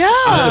 Right. Yeah.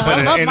 But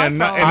I love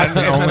myself. I can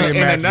only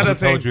imagine another who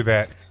thing, told you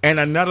that. And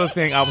another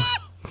thing, I was,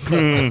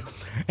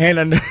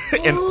 and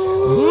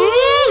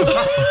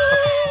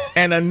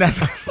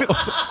another,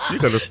 you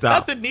gotta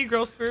stop. Not the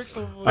Negro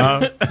spiritual voice.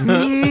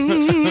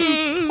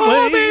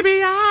 Oh,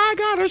 baby, I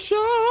got a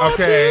show.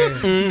 Okay.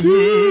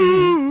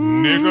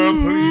 Nigga,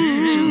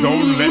 please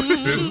don't let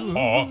this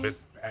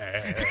office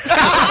pass.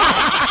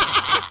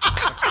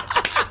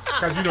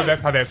 Because you know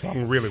that's how that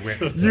song really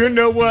went. You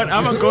know what?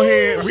 I'm going to go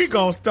ahead. We're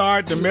going to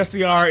start the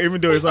messy hour, even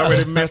though it's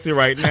already messy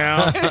right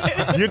now.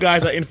 You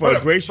guys are in for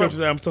a great show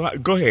today.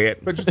 Go ahead.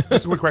 But just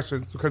a quick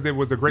question, because it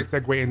was a great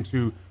segue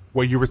into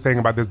what you were saying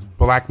about this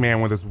black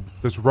man with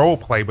this role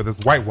play with this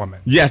white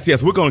woman. Yes,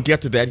 we're going to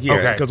get to that here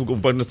because we're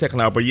going to in the second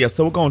hour. But yes,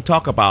 so we're going to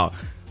talk about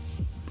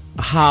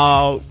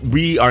how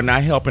we are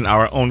not helping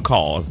our own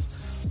cause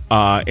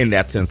in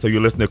that sense. So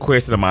you're listening to Queer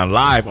State of Mind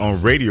live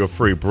on Radio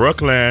Free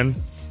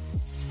Brooklyn.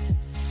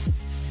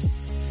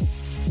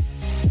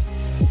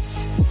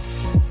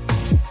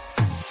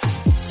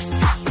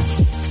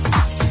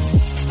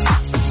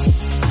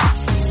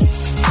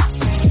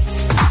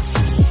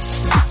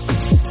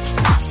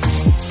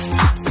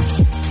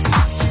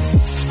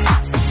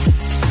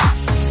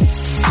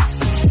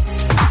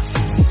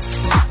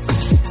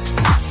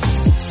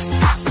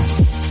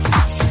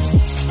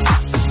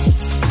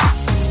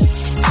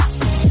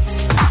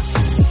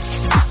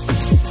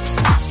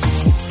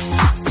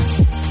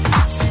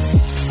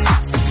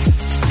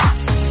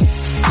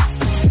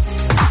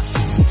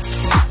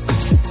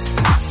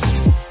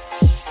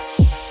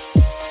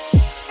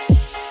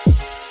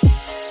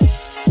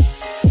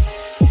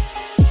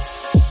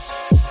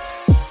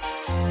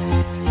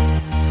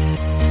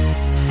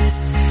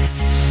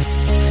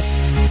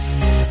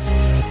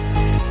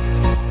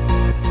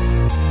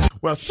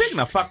 Well, speaking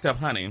of fucked up,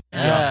 honey.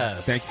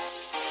 Yes. Thank you.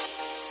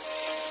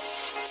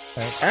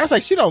 I was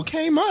like, she don't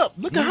came up.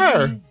 Look at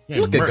her.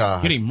 Look at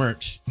God. Getting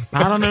merch.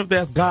 I don't know if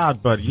that's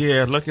God, but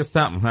yeah, look at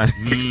something,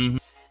 honey.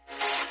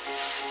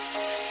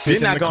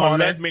 You're not going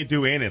to let me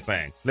do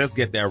anything. Let's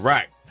get that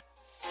right.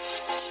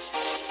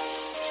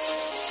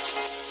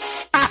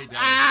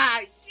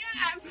 Yes.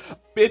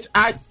 Bitch,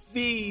 I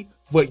see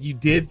what you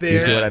did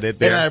there. You see what I did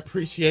there? And I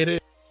appreciate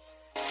it.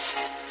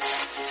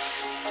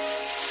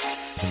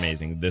 It's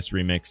amazing. This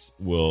remix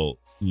will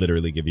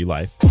literally give you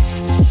life.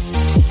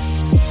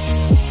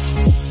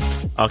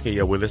 Okay,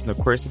 yeah, we're listening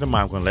to Queer State of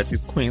Mind. I'm going to let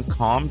these queens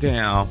calm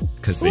down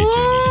because they do need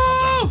to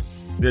calm down.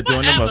 They're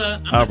doing the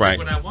most. All right.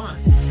 What I want.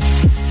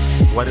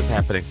 What is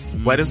happening?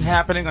 What is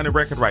happening on the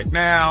record right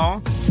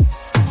now?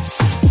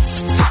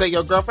 Say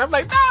your girlfriend,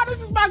 I'm like, nah, this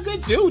is my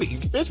good Judy.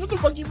 Bitch, what the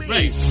fuck you mean?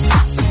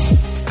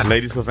 Right.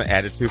 Ladies with an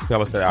attitude,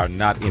 fellas that are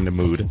not in the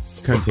mood,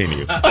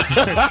 continue.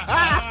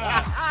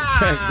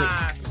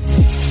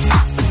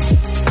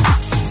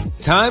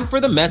 Time for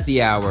the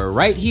Messy Hour,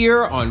 right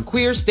here on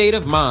Queer State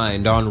of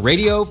Mind on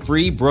Radio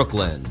Free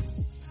Brooklyn.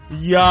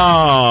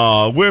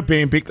 Y'all, we're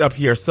being picked up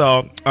here.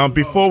 So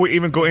before we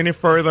even go any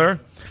further,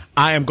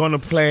 I am going to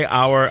play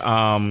our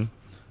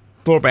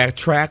throwback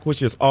track,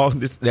 which is all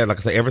this. Like I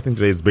said, everything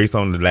today is based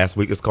on the last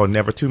week. It's called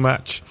Never Too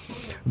Much.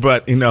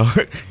 But, you know,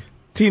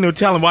 Tino,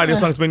 tell them why this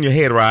song's been in your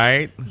head,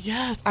 right?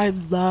 Yes, I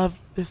love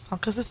this song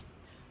because it's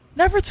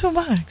never too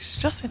much.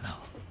 Just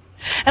enough.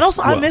 And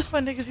also, I miss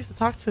when niggas used to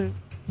talk to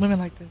women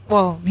like that.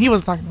 Well, he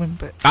wasn't talking to women,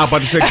 but I was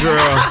about to say,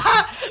 girl.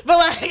 but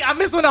like, I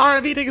miss when the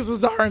R&B niggas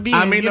was the R&B.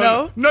 I mean, you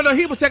know? No,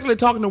 he was technically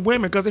talking to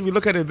women because if you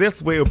look at it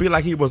this way, it would be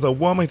like he was a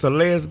woman, he's a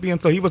lesbian,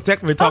 so he was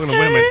technically talking to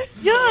women.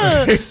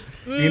 Yeah.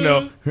 You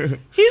know,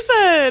 he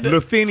said,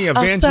 Luthenia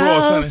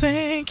Vandross.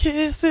 1,000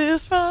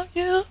 kisses from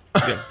you.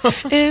 Yeah.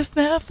 It's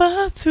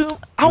never too.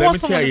 I Let want me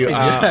someone tell to you,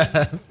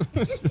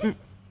 sing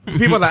it.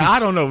 people are like, I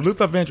don't know.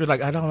 Luther Vandross,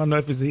 like, I don't know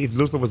if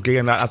Luther was gay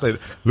or not. I said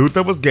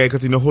Luther was gay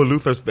because you know who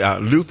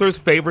Luther's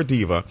favorite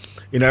diva.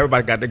 You know,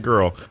 everybody got the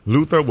girl.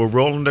 Luther will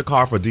roll in the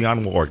car for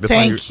Dionne Warwick.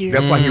 Thank you.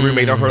 That's why he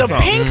remade her The song.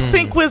 pink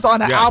sequence on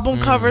the album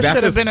cover That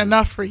should have was- been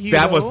enough for you.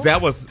 That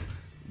was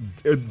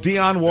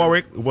Dionne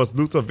Warwick was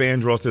Luther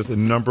Vandross's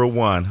number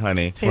one,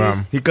 honey,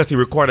 because he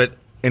recorded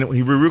and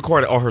he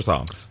re-recorded all her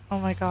songs. Oh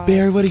my god,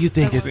 Barry, what do you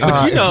think? Is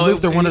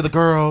Luther one of the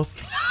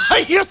girls?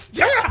 You're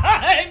still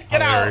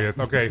get out. Hilarious.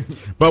 Okay.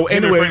 But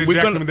anyway, Jackson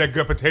we're gonna with that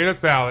good potato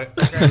salad.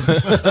 Okay.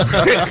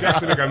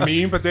 Jackson like a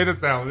mean potato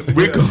salad.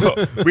 we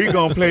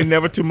gonna play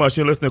Never Too Much.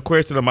 You're listening to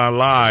Queer State of Mind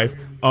live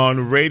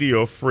on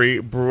Radio Free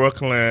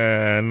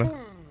Brooklyn.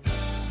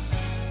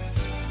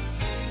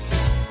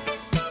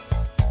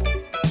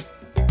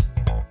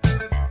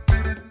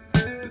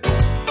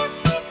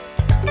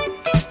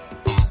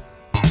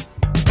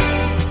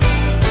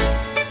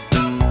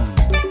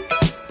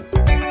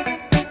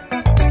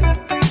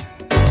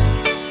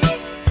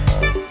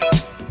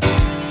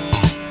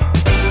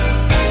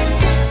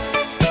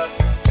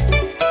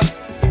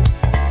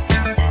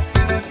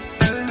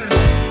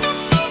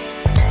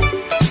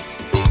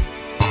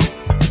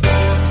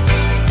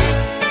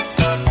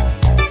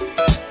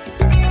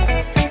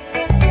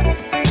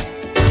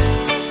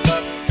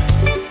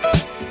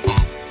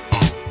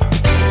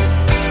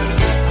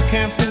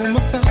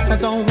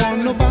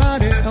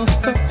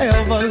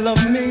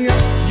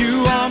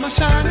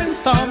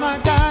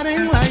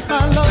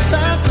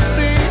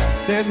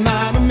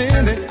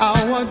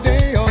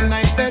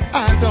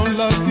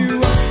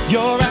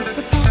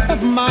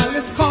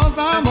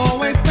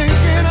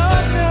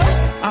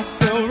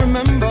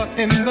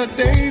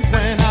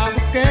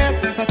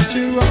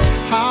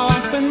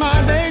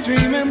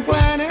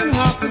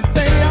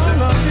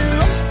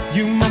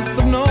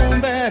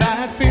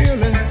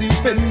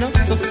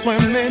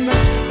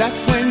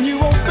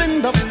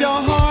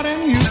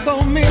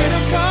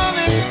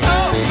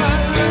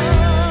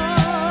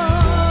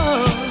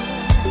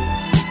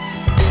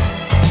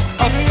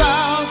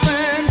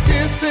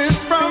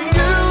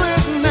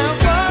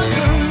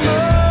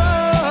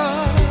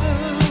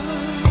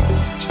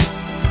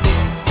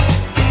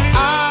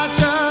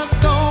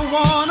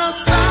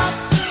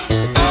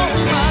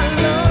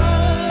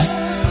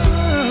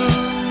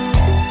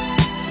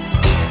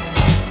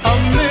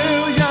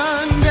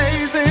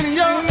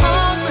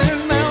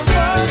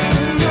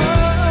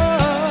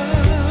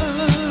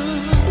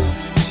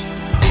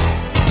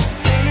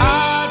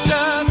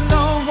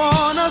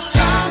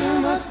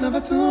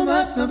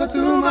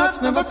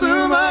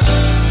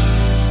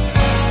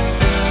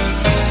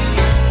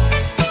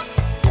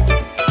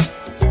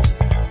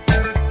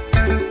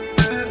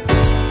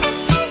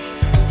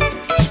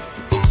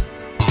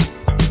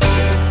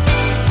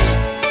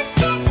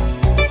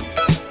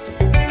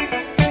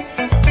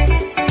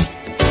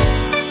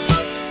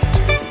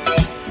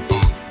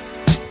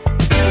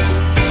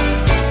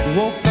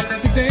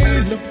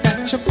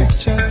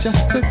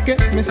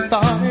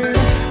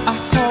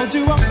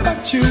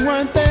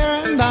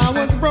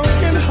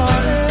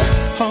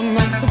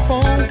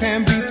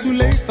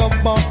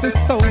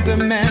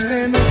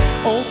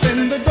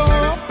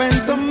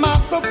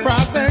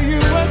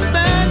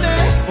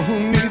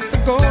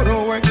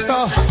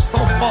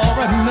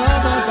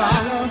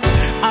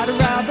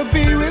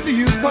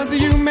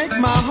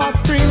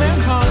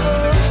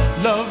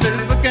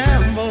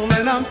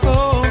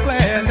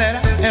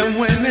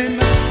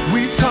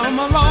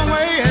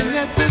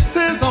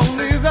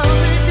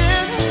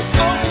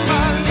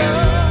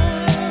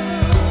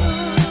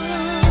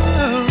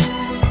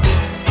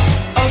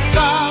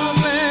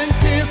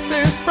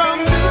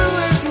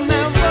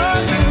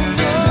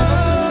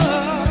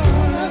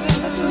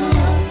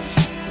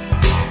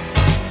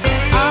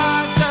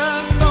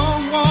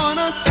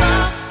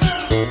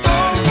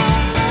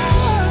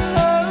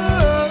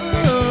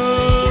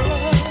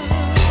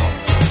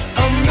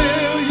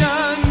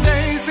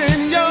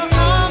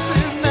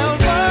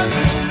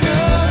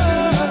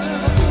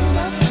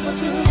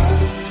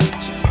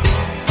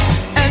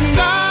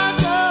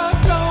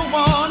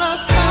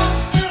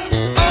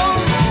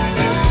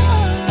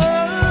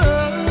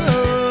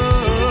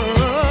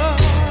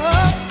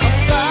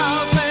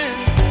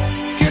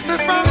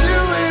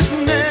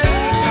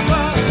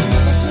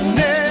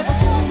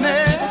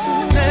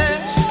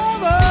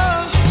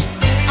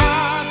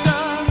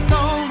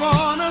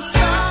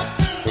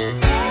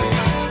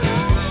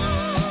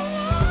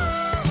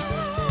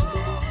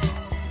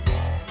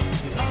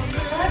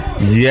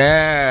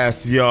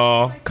 Yes,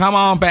 y'all. Come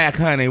on back,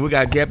 honey. We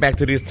got to get back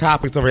to these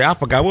topics over here. I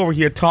forgot. We were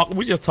here talking.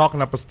 We're just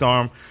talking up a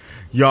storm.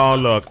 Y'all,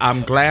 look,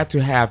 I'm glad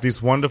to have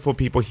these wonderful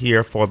people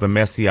here for the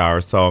Messy Hour.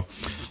 So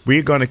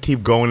we're going to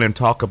keep going and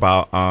talk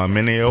about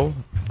Mineo.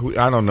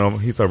 I don't know.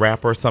 He's a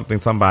rapper or something,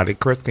 somebody.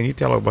 Chris, can you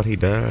tell us what he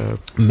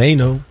does?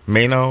 Mano,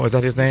 is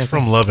that his name? He's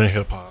from Love and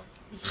Hip Hop.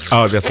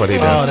 Oh, that's what he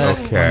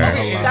does.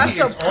 Okay. That's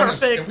a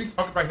perfect. Can we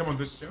talk about him on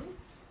this show?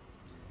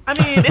 I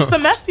mean, it's the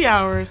Messy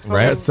Hours. So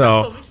Right.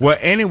 So, well,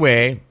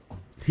 anyway,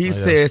 he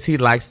says he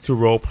likes to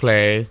role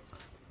play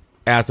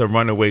as a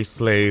runaway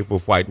slave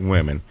with white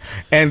women.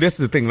 And this is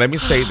the thing. Let me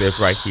say this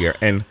right here.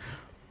 And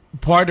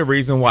part of the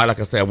reason why, like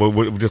I said,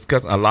 we've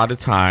discussed a lot of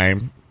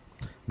time,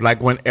 like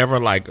whenever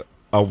like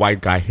a white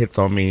guy hits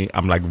on me,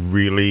 I'm like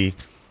really,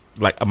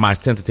 like my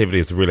sensitivity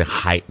is really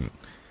heightened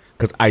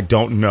because I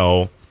don't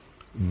know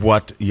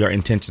what your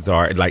intentions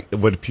are, like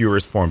with the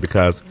purest form,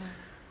 because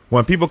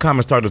when people come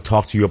and start to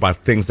talk to you about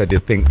things that they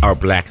think are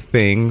black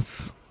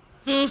things,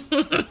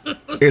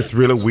 it's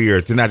really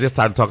weird. And I just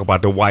started to talk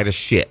about the whitest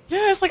shit.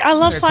 Yeah, it's like I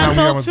love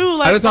Seinfeld too.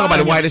 Like, I didn't talk about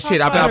the whitest shit.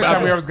 Every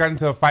time we ever got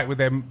into a fight with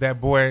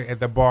that boy at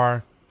the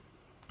bar,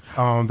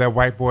 that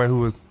white boy who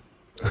was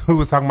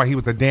talking about he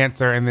was a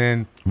dancer and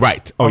then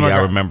right. Oh yeah,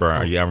 I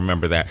remember. Yeah, I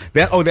remember that.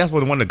 That's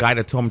the guy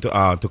that told me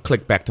to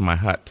click back to my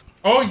hut.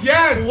 Oh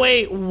yes.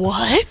 Wait,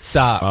 what?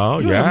 stop. Oh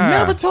You yeah.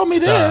 never told me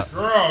this.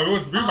 Girl, it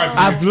was me.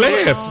 I've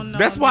lived. no,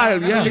 That's why.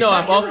 Yeah. You know,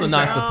 I'm also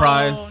not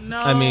surprised. No.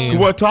 I mean,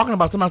 We're talking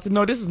about something. I said,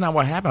 no, this is not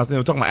what happened. I said,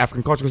 we're talking about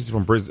African culture because he's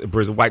from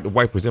Brazil,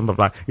 white Brazil, blah,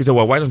 blah. He said,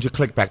 well, why don't you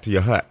click back to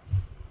your hut?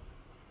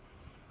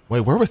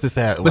 Wait, where was this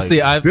at? but see,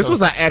 This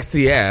was an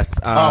XCS.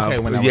 Okay,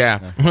 when I was-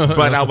 yeah.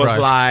 But I was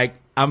surprised. like,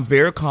 I'm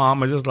very calm.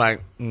 I was just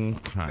like, okay.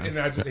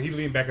 And he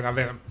leaned back and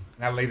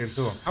I laid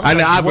into him. I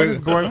know. What is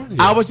going on here?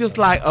 I was just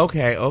like,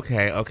 okay.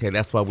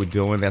 That's what we're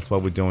doing. That's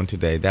what we're doing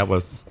today. That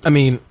was. I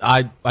mean,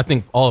 I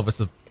think all of us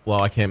have,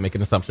 well, I can't make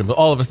an assumption, but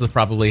all of us have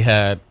probably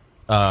had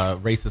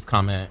racist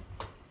comment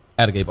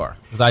at a gay bar.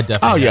 Because I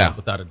definitely have,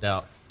 without a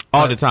doubt.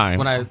 All But the time.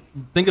 When I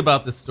think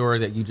about this story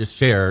that you just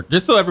shared,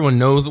 just so everyone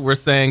knows what we're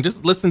saying,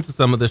 just listen to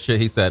some of the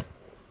shit he said.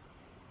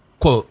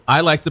 Quote,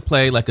 I like to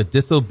play like a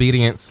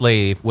disobedient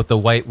slave with a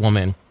white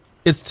woman.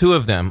 It's two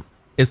of them.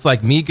 It's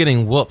like me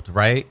getting whooped,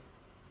 right?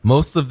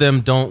 Most of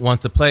them don't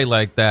want to play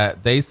like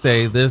that. They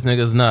say this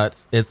nigga's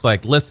nuts. It's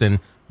like, listen,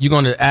 you're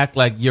going to act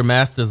like your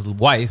master's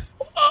wife,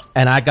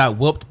 and I got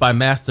whooped by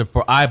master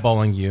for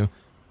eyeballing you.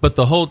 But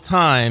the whole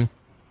time,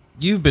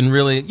 you've been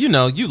really, you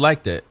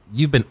liked it.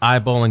 You've been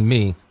eyeballing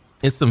me.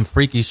 It's some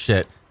freaky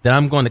shit. Then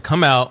I'm going to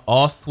come out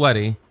all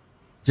sweaty,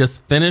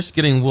 just finish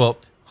getting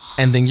whooped,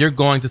 and then you're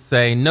going to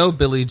say, no,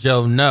 Billy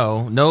Joe,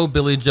 no. No,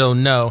 Billy Joe,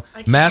 no.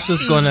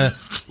 Master's going to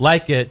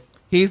like it.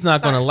 He's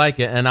not going to like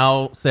it. And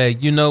I'll say,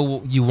 you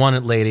want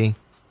it, lady.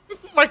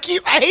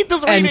 Marquise, I hate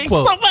this reading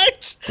so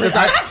much.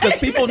 Because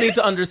people need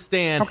to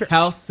understand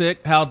how sick,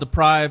 how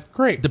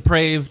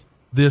depraved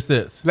this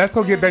is. Let's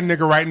go get that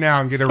nigga right now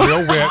and get a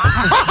real whip.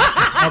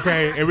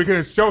 Okay, and we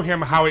can show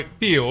him how it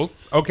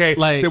feels. Okay,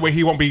 Like- that way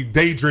he won't be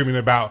daydreaming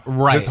about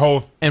this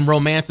whole and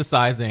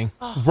romanticizing.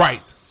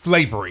 right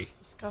slavery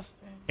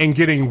Disgusting. and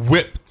getting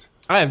whipped.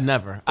 I have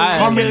never.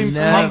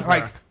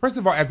 First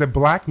of all, as a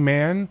black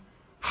man,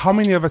 how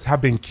many of us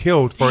have been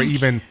killed for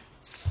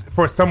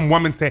for some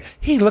woman saying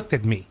he looked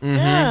at me?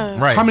 Yeah.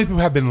 Right. How many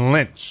people have been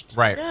lynched?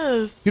 Right.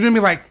 Yes. You know what I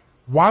mean? Like,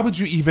 why would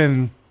you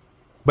even?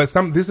 But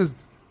this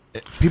is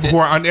people who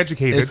are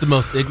uneducated. It's the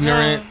most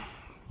ignorant.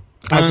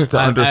 I just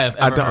don't, I have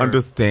I ever don't heard.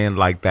 understand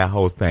like that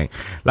whole thing.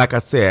 Like I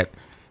said,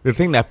 the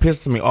thing that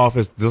pisses me off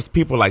is just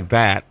people like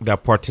that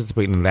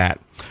participate in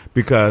that,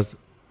 because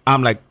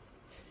I'm like,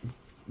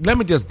 let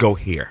me just go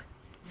here.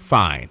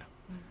 Fine.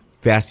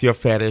 That's your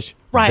fetish.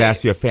 Right.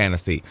 That's your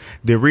fantasy.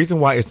 The reason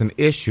why it's an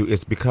issue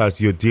is because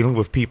you're dealing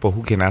with people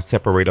who cannot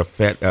separate a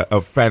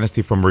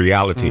fantasy from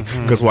reality.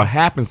 Because what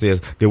happens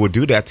is they will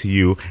do that to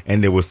you,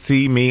 and they will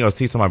see me or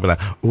see somebody be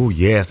like, oh,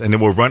 yes. And they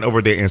will run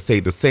over there and say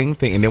the same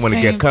thing. And then when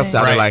they Same get cussed thing.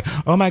 out, they're Right.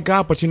 like, oh, my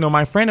God, but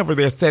my friend over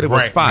there said it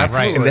was Right. fine.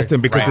 Absolutely. And that's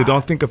because Right. they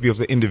don't think of you as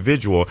an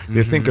individual.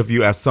 They think of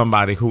you as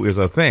somebody who is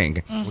a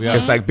thing. Yeah.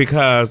 It's like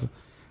because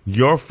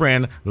your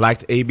friend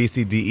liked A, B,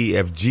 C, D, E,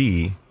 F,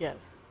 G, Yes.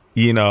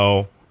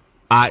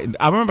 I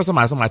remember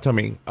somebody told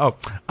me, oh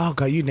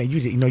God, you're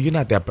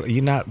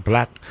not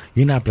black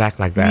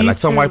like that. Me like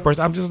some too. white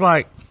person. I'm just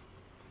like,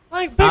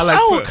 Like, bitch,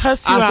 I will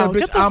cuss you I out. said,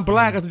 Get bitch, the- I'm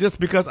black. I said, just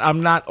because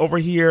I'm not over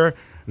here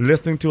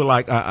listening to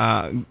like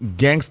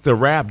gangster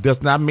rap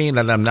does not mean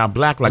that I'm not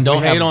black. Like, And don't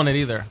we have- hate on it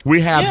either.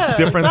 We have Yeah,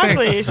 different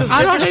exactly. things. It's just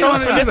I don't different hate on it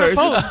strokes for either. It's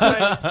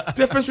different just folks.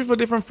 different street for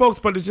different folks,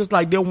 but it's just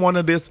like they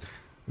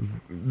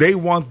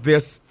want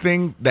this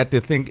thing that they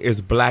think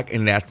is black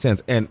in that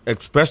sense, and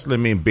especially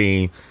me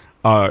being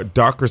a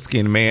darker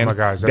skinned man. Oh my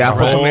gosh, that's that a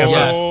person whole- is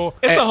Yes.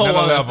 It's a whole another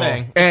other level.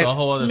 thing. It's And a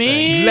whole other Me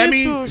thing. let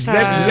me too,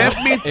 let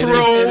me It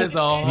throw is a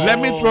whole- let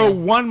me throw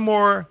one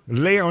more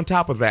layer on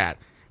top of that.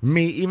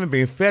 Me even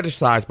being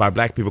fetishized by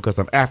black people because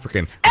I'm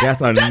African.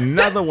 That's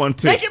another one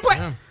too. Make it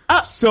play.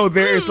 So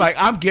there is like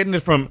I'm getting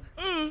it from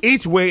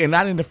each way, and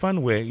not in the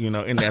fun way, in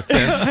that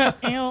sense.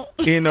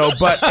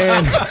 But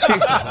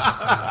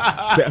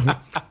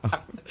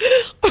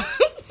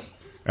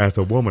as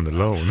a woman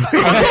alone,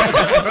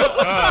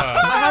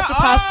 I have to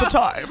pass the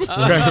time.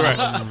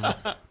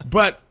 right.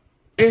 But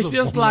it's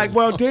just like,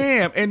 well,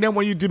 damn. And then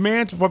when you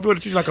demand for people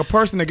to treat you like a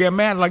person, they get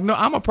mad. Like, no,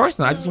 I'm a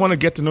person. I just want to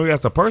get to know you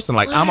as a person.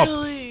 Like, I'm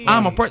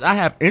a person. I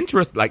have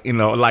interest. Like, and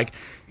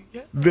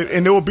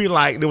they will be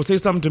like, they will say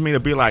something to me. They'll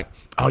be like,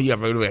 oh,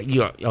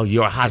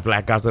 you're a hot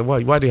black guy. I said,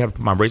 well, why do you have to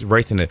put my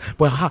race in it?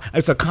 Well,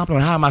 it's a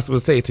compliment. How am I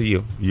supposed to say it to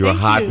you? You're a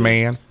hot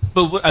man.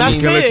 But I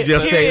mean, can let you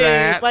just say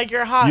that? Like,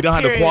 you're hot. You don't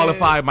have to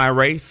qualify my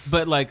race.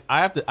 But like,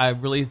 I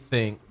really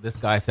think this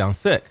guy sounds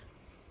sick.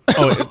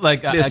 Oh,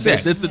 like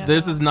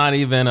this is not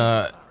even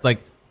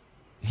like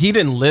he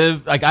didn't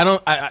live. Like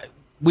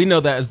we know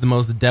that is the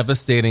most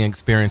devastating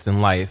experience in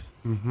life.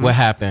 Mm-hmm. What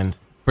happened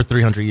for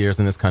 300 years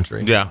in this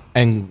country,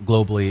 and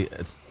globally,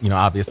 it's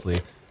obviously.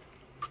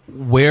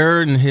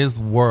 Where in his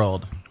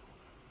world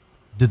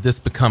did this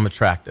become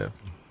attractive?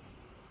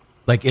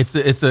 Like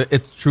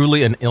it's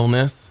truly an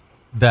illness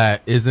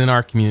that is in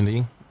our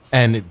community,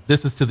 and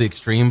this is to the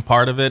extreme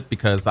part of it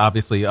because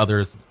obviously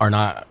others are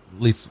not, at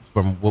least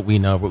from what we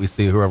know, what we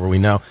see, whoever we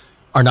know,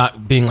 are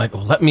not being like,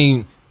 well,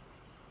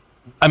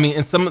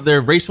 and some of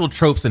their racial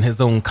tropes in his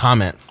own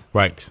comments.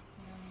 Right.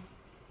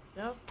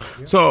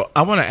 So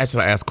I want to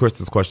actually ask Chris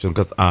this question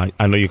because I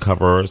know you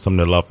cover some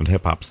of the love and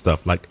hip hop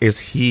stuff. Like, is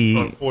he?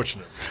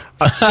 Unfortunate.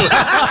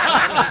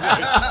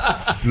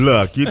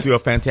 Look, you do a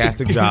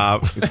fantastic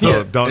job.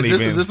 So don't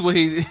even.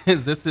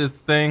 Is this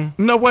his thing?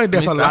 No way.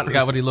 There's a lot. I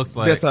forgot what he looks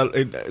like.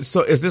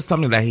 So is this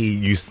something that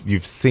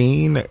you've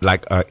seen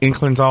like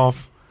inklings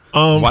of?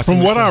 From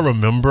what I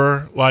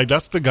remember, like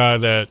that's the guy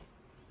that.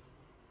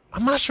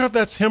 I'm not sure if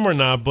that's him or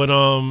not, but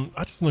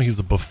I just know he's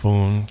a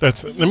buffoon.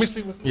 Let me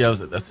see.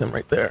 That's him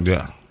right there.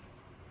 Yeah.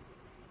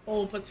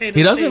 Old potato.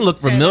 He doesn't look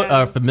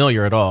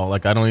familiar at all.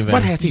 Like I don't even.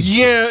 What has he?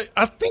 Yeah,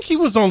 I think he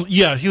was on.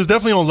 Yeah, he was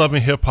definitely on Love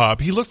and Hip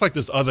Hop. He looks like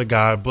this other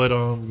guy, but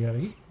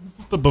he's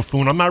just a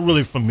buffoon. I'm not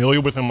really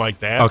familiar with him like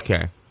that.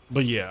 Okay.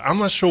 But yeah, I'm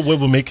not sure what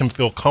would make him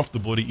feel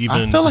comfortable to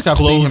even. I feel like I've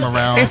seen him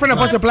around in front of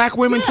a bunch of black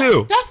women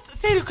too.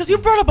 That's because you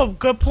brought up a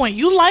good point.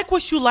 You like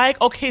what you like.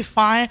 Okay,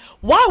 fine.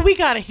 Why we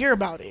gotta hear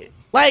about it?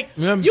 Like,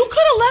 you could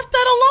have left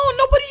that alone.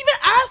 Nobody even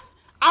asked.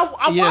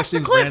 I watched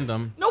the clip.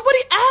 Random. Nobody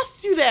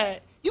asked you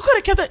that. You could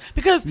have kept it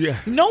because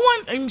no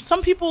one.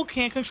 Some people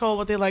can't control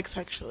what they like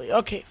sexually.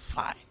 Okay,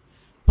 fine,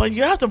 but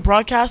you have to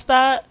broadcast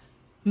that,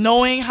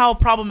 knowing how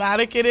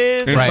problematic it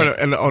is. In front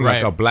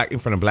of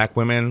black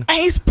women, and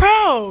he's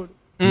proud.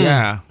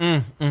 Yeah,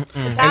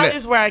 That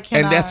is where I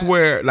cannot. And that's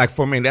where, like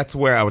for me, that's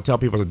where I would tell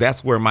people. So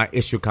that's where my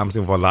issue comes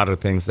in for a lot of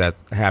things that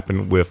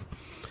happen with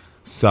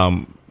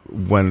some.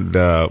 When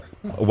the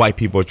white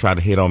people try to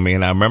hit on me,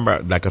 and I remember,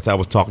 like I said, I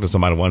was talking to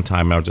somebody one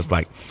time, and I was just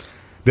like,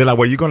 they're like,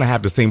 well, you're going to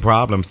have the same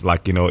problems,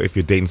 like, if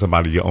you're dating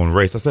somebody your own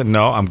race. I said,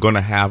 no, I'm going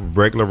to have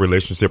regular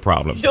relationship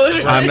problems.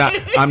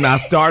 I'm not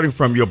starting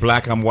from you're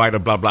black, I'm white, or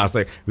blah, blah. I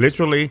say, it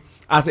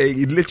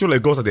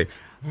goes like this.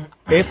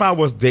 If I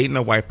was dating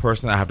a white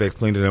person, I have to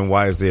explain to them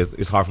why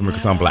it's hard for me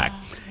because I'm black.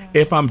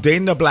 If I'm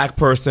dating a black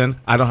person,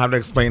 I don't have to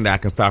explain that. I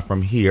can start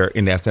from here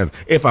in that sense.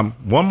 If I'm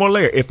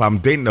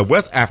dating a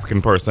West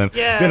African person,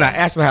 then I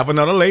actually have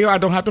another layer I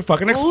don't have to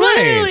fucking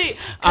explain.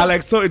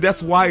 So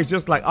that's why it's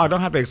just like, I don't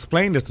have to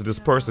explain this to this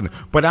person.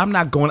 But I'm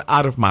not going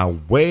out of my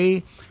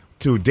way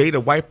to date a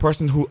white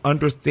person who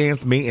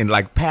understands me and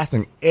like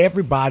passing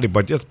everybody,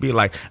 but just be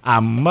like,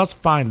 I must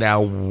find that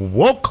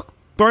woke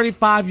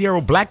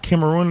 35-year-old black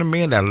Cameroonian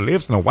man that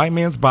lives in a white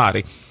man's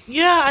body.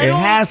 Yeah, it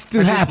has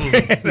to happen.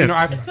 It's an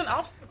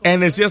obstacle.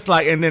 And it's just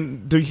like, and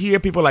then to hear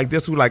people like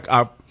this who like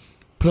are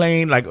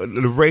playing like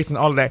the race and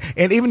all of that,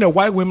 and even the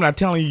white women are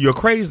telling you you're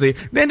crazy,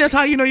 then that's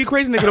how you know you're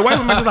crazy, nigga. The white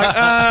women just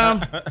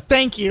like,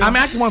 thank you. I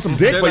mean, I just want some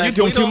dick, but you're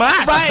doing too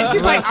much. Right?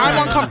 She's like,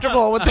 I'm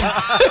uncomfortable with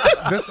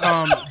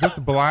that. This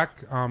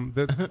black,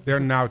 they're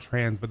now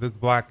trans, but this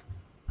black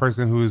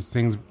person who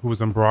was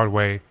on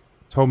Broadway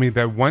told me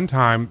that one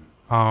time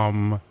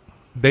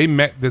they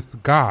met this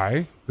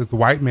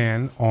white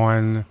man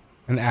on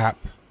an app.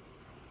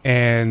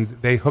 And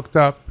they hooked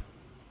up,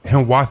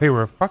 and while they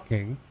were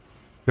fucking,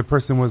 the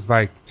person was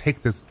like,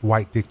 take this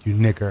white dick, you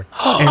nigger,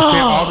 and say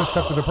all this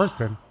stuff to the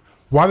person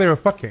while they were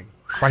fucking,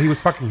 while he was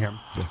fucking him.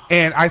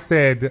 And I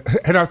said,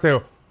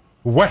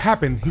 what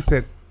happened? He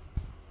said,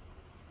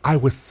 I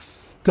was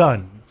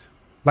stunned.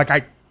 Like,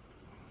 I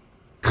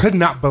could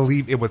not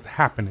believe it was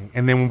happening.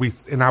 And then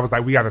I was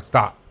like, we got to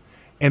stop.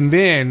 And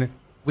then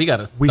we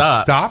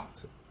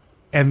stopped,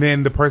 and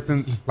then the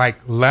person like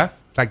left,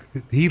 like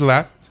he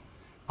left.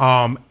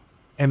 And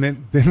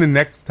then the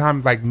next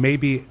time, like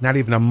maybe not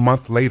even a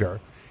month later,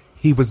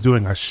 he was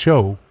doing a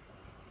show,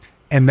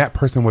 and that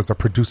person was a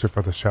producer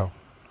for the show.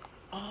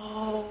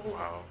 Oh,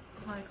 wow! Oh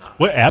my God!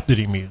 What app did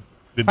he meet?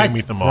 Did they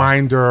meet them all?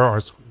 Grindr or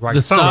like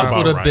the stop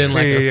would have been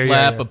like a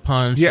slap, a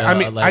punch. Yeah, I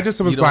mean, I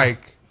just was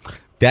like,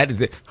 that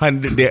is it,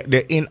 honey.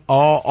 They're in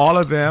all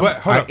of them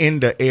are in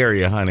the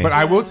area, honey. But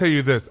I will tell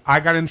you this: I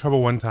got in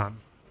trouble one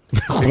time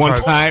One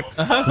time,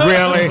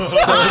 really?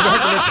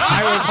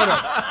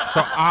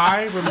 So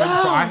I remember.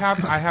 So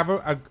I have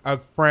a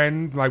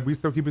friend. Like we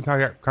still keep in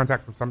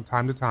contact from some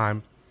time to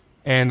time,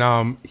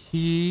 and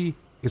he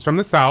is from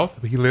the South.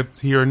 But he lives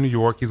here in New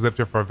York. He's lived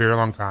here for a very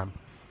long time,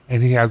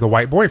 and he has a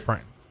white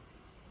boyfriend.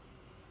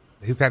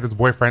 He's had this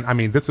boyfriend. I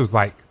mean, this was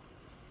like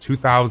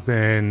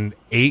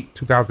 2008,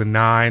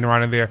 2009,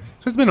 around in there.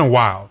 So it's been a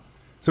while.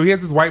 So he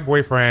has this white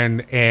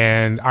boyfriend,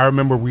 and I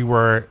remember we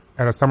were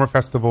at a summer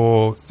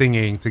festival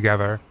singing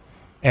together,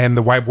 and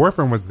the white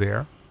boyfriend was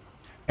there.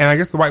 And I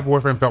guess the white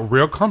boyfriend felt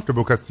real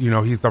comfortable because, you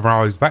know, he's around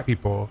all these black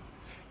people.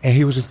 And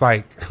he was just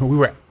like, we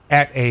were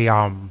at a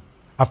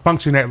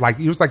function at like,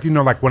 it was like, you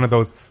know, like one of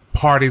those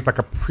parties, like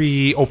a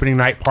pre-opening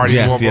night party.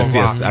 Yes, blah, blah, yes,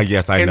 blah. yes.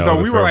 Yes, I know. And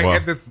so we were like well.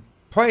 at this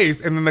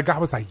place, and then the guy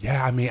was like,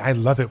 yeah, I mean, I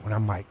love it when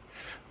I'm like,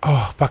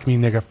 oh, fuck me,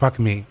 nigga, fuck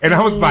me. And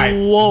I was like,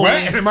 Whoa. what?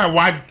 And then my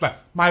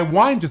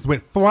wine just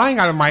went flying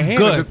out of my hand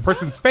Good. at this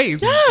person's face.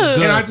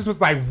 Good. And I just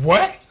was like,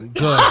 what?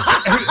 Good.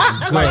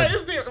 What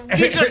is the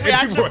knee-jerk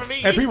reaction for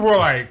me? And people were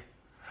like,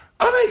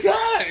 oh my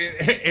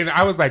God. And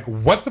I was like,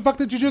 what the fuck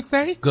did you just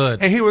say?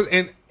 Good. And he was,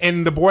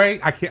 and the boy,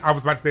 I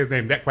was about to say his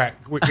name, that quack.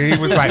 And he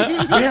was like,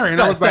 Darren.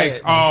 And I was Say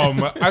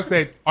like, it. I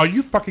said, are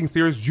you fucking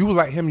serious? You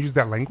let him use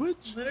that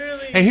language?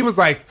 Literally. And he was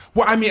like,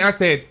 well, I mean, I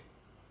said,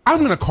 I'm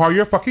going to call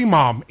your fucking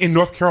mom in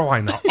North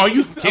Carolina. Are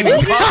you kidding me?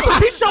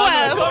 Beat your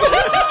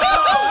ass.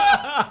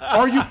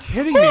 Are you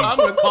kidding me? I'm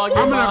gonna call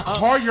your mom.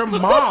 Call your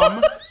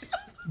mom.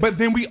 But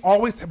then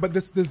but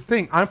this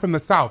thing, I'm from the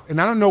South,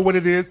 and I don't know what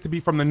it is to be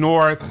from the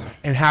North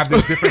and have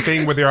this different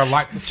thing where there are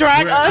like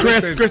Drag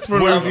us. Chris from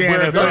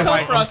Louisiana.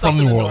 I'm from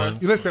New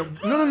Orleans. Listen,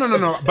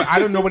 no. But I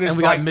don't know what it's And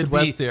we got like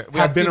Midwest to here. We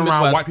have got been two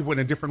around Midwest. white people in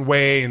a different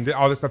way and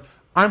all this stuff.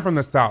 I'm from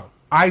the South.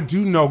 I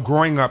do know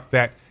growing up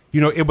that,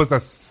 you know, it was a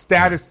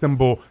status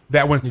symbol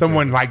that when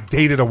someone like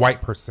dated a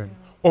white person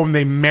or when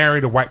they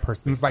married a white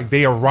person, it's like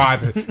they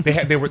arrived,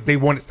 they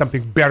wanted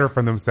something better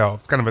for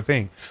themselves, kind of a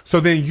thing. So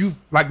then you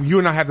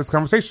and I had this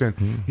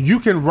conversation. You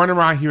can run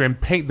around here and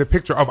paint the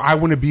picture of I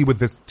want to be with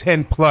this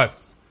 10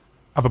 plus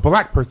of a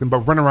black person, but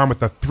run around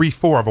with a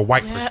 3-4 of a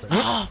white person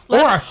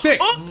or a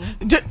 6.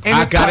 And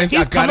I it's got like it.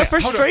 he's I got coming it. for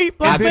Hold straight And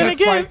black then men it's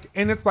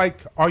again. it's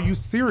like, are you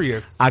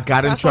serious? I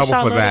got in That's what trouble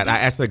y'all for know that. to do. I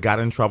actually got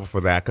in trouble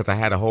for that because I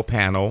had a whole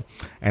panel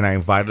and I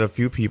invited a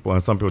few people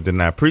and some people did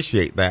not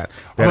appreciate that.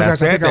 Oh my I gosh, I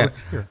said think I that. was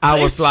here.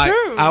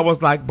 I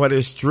was like, but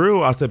it's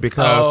true. I said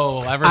because Oh,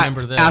 I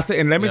remember that. I said,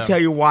 and let me Yeah.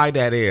 tell you why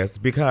that is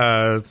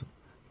because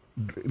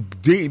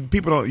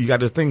people don't. You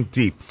got to think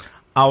deep.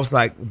 I was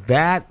like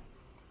that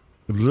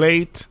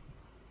late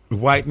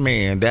white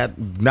man, that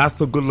not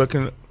so good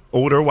looking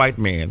older white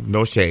man.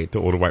 No shade to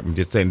older white man.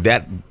 Just saying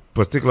that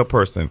particular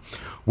person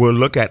will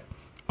look at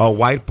a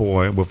white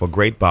boy with a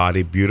great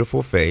body,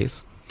 beautiful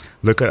face.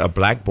 Look at a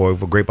black boy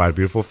with a great body,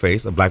 beautiful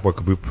face. A black boy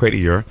could be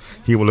prettier.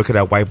 He will look at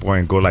that white boy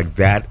and go like,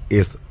 that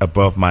is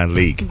above my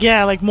league.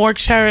 Yeah, like more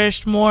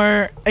cherished,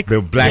 more.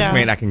 The black yeah.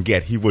 man I can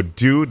get. He would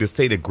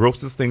say the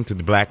grossest thing to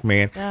the black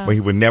man, but he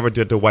would never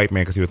do it to the white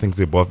man because he would think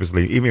he's above his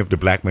league. Even if the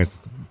black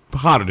man's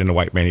hotter than the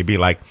white man, he'd be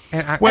like,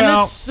 And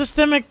well, it's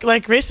systemic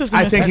like racism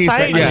I in think he's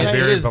society. yeah, like,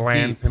 very is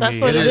bland deep. to That's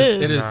me. what it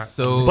is. It is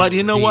so. but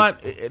you know deep.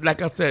 what?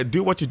 Like I said,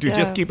 do what you do. Yeah.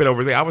 Just keep it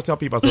over there. I always tell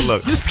people, I said,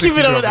 look, Just keep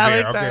it over there. I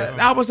like okay. that.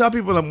 I always tell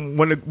people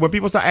when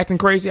people start acting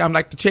crazy, I'm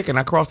like the chicken.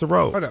 I cross the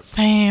road. Hold up.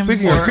 Same.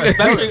 Speaking Or of,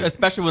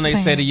 especially when they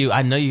say to you,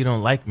 "I know you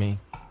don't like me."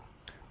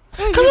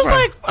 Because it's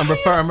like,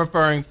 I'm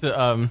referring to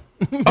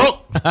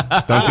Oh,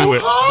 don't do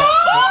it.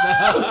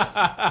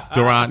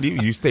 Duran,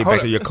 you stay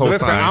back to your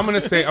listen, cosign. I'm going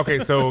to say, okay,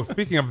 so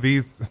speaking of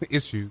these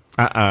issues.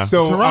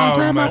 So,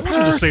 I want you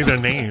to say their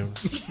names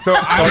so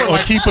I would or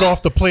like, keep it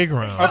off the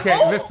playground. okay,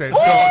 listen. So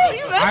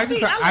I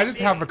just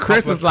have a couple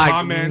Chris is of like-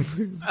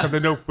 comments because I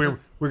know we're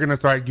going to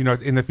start, you know,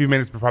 in a few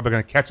minutes, we're probably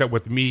going to catch up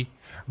with me.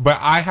 But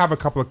I have a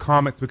couple of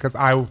comments because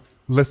I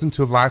listened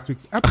to last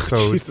week's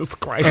episode. Jesus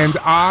Christ. And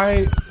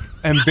I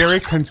am very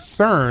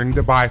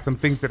concerned by some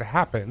things that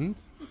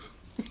happened.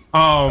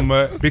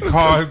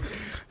 Because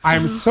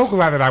I'm so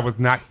glad that I was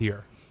not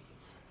here.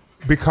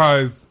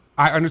 Because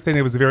I understand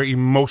it was a very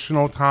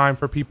emotional time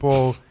for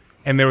people,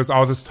 and there was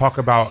all this talk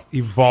about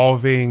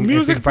evolving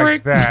Music and things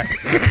like break.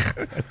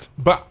 that.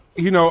 But,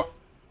 you know,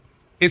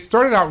 it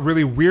started out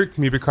really weird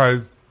to me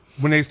because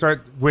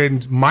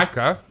when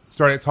Micah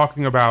started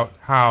talking about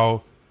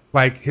how,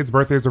 like, his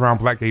birthday is around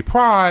Black Gay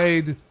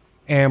Pride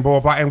and blah,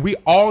 blah, blah. And we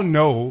all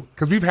know,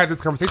 because we've had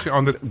this conversation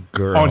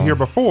on here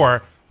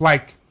before,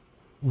 like,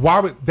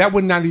 that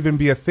would not even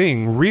be a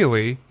thing,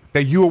 really,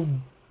 that you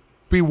would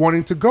be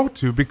wanting to go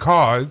to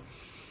because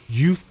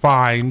you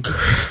find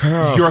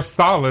your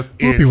solace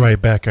We'll in be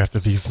right back after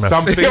these messages.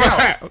 something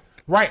else.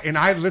 Right. And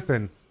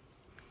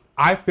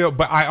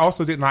but I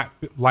also did not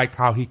like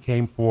how he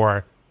came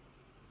for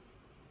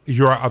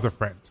your other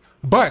friend.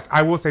 But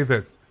I will say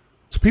this.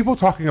 To people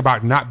talking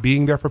about not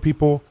being there for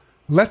people,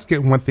 let's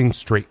get one thing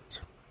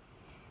straight.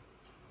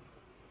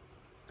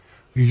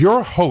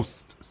 Your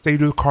host,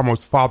 Seydou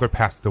Carmo's father,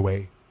 passed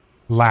away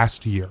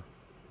last year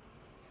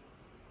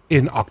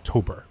in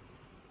October.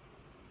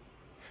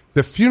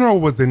 The funeral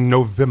was in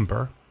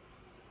November.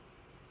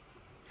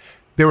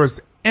 There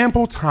was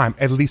ample time,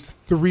 at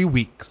least 3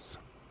 weeks.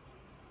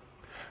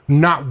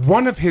 Not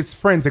one of his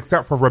friends,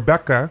 except for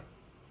Rebecca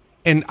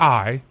and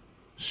I,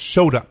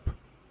 showed up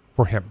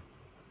for him.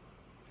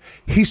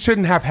 He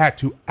shouldn't have had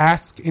to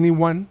ask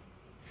anyone.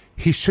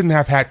 He shouldn't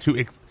have had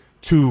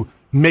to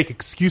make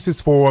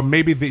excuses for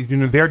maybe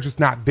they're just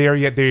not there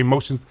yet. Their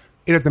emotions.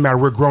 It doesn't matter.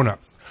 We're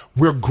grown-ups.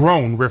 We're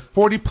grown. We're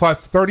 40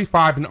 plus,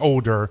 35 and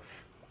older.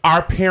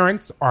 Our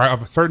parents are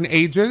of certain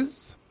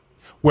ages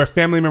where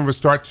family members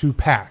start to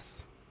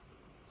pass.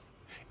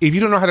 If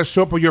you don't know how to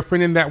show up for your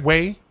friend in that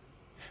way,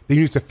 then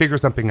you need to figure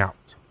something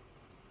out.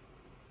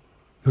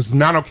 It was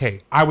not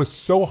okay. I was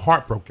so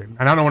heartbroken,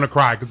 and I don't want to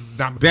cry because it's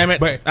not. Damn it!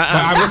 But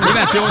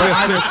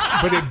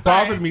it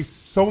bothered me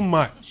so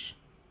much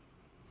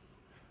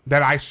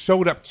that I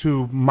showed up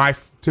to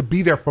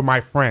be there for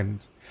my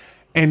friend,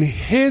 and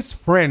his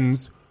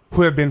friends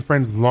who have been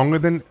friends longer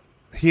than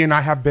he and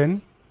I have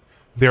been,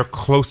 they're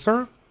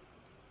closer,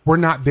 were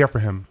not there for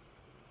him.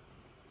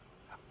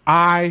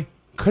 I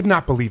could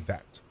not believe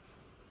that.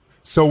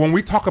 So when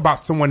we talk about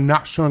someone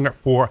not showing up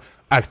for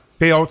a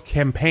failed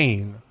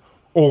campaign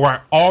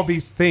or all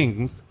these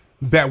things,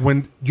 that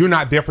when you're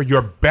not there for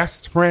your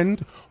best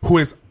friend who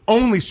is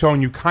only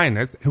showing you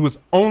kindness, who is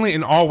only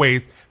and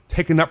always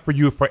taken up for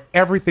you for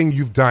everything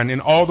you've done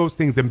and all those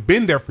things and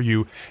been there for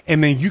you,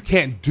 and then you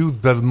can't do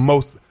the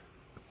most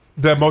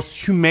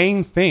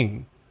humane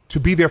thing to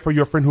be there for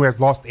your friend who has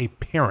lost a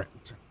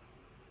parent.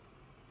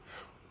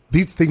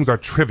 These things are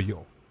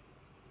trivial.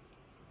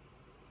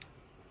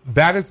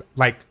 That is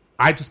like,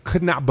 I just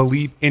could not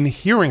believe in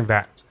hearing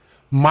that.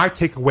 My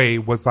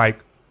takeaway was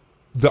like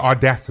the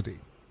audacity.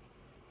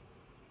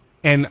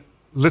 And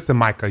listen,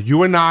 Micah,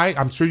 you and I,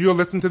 I'm sure you'll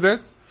listen to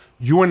this.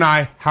 You and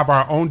I have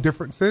our own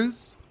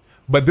differences,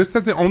 but this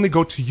doesn't only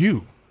go to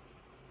you.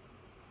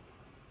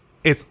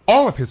 It's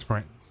all of his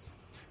friends.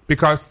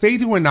 Because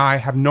Sadhu and I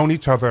have known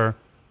each other,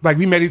 like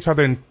we met each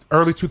other in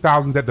early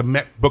 2000s at the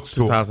Met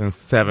Bookstore.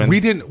 2007.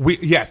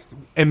 Yes.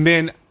 And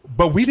then,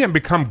 but we didn't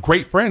become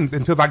great friends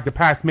until like the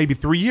past maybe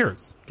 3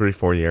 years.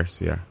 3-4 years,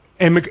 yeah.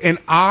 And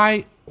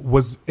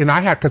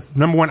because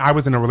number one, I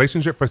was in a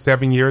relationship for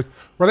 7 years.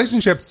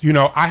 Relationships,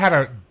 I had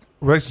a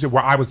relationship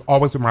where I was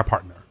always with my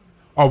partner.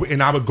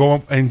 And I would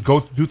go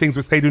do things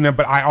with Sadhu and them,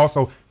 but I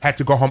also had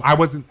to go home. I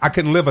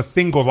couldn't live a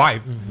single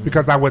life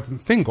because I wasn't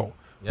single.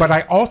 Yeah. But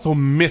I also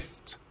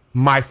missed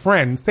my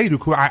friend Sadhu,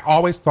 who I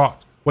always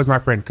thought was my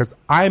friend, because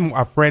I'm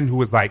a friend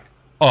who is like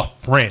a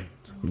friend.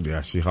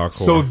 Yeah, she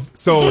hardcore.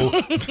 So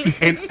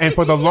and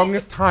for the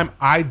longest time,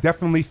 I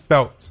definitely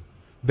felt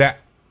that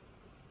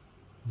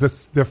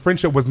the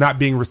friendship was not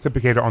being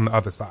reciprocated on the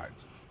other side.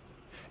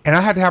 And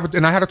I had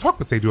to talk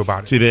with Sadhu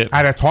about it. She did.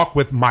 I had to talk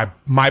with my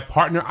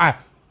partner. I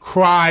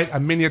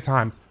cried many a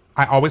times.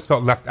 I always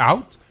felt left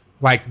out.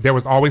 Like there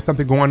was always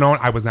something going on.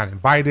 I was not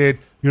invited.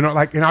 And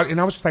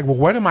I was just like, well,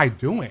 what am I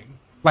doing?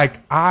 Like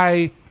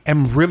I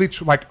am really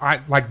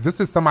this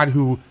is somebody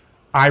who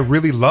I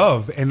really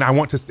love, and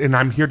and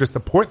I'm here to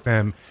support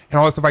them and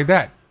all this stuff like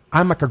that.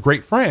 I'm like a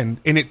great friend,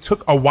 and it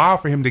took a while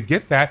for him to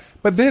get that.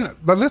 But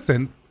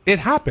listen, it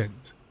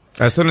happened.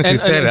 As soon as he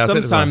said it,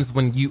 sometimes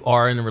when you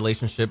are in a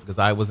relationship, because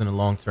I was in a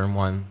long-term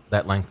one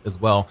that length as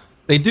well,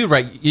 they do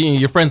write.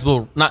 Your friends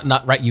will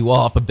not write you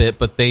off a bit,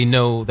 but they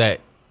know that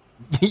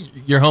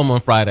you're home on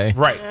Friday,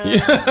 right?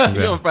 Yeah.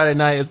 You're on Friday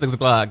night at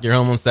 6:00. You're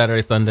home on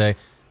Saturday, Sunday.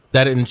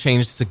 That didn't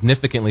change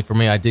significantly for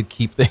me. I did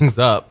keep things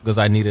up because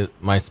I needed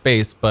my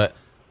space, but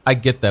I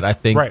get that. I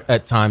think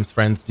at times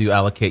friends do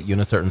allocate you in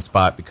a certain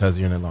spot because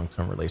you're in a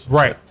long-term relationship.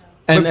 Right.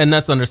 And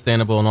that's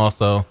understandable and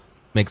also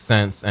makes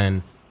sense.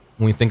 And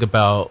when we think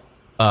about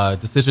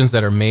decisions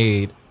that are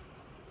made,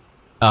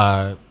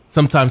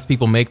 sometimes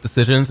people make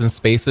decisions in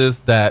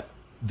spaces that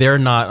they're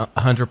not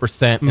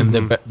 100%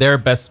 in their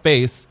best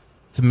space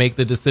to make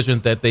the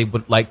decision that they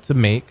would like to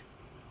make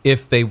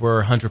if they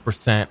were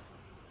 100%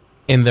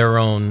 in their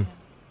own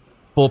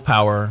full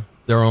power,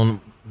 their own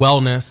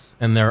wellness,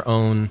 and their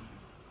own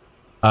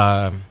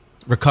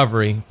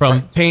recovery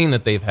from pain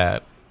that they've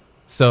had.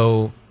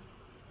 So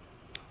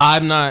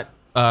I'm not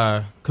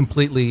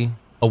completely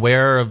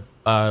aware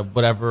of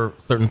whatever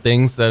certain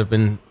things that have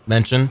been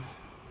mentioned,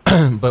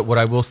 but what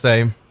I will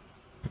say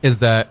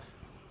is that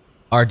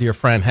our dear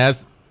friend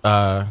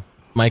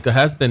Micah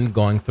has been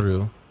going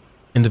through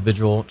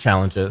individual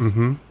challenges,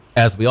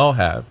 as we all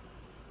have,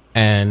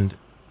 and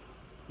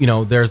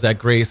there's that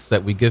grace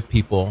that we give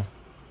people,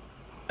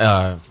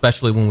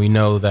 especially when we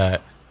know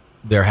that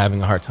they're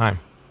having a hard time.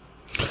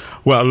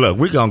 Well, look,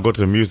 we're going to go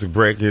to the music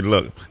break here.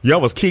 Look, y'all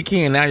was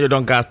kikiing, now you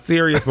done got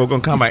serious. We're going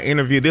to come by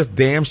interview this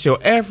damn show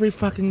every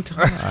fucking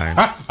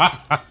time.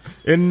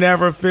 It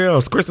never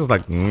fails. Chris is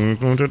like,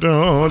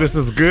 this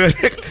is good.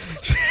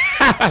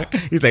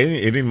 He said,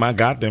 it ain't my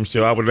goddamn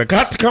show. I would have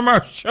got the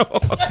commercial.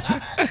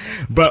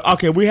 But,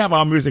 okay, we have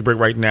our music break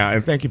right now.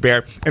 And thank you,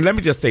 Barry. And let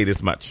me just say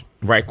this much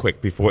right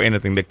quick before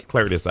anything to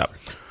clear this up.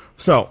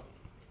 So,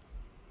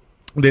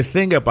 the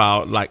thing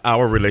about, like,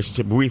 our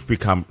relationship, we've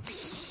become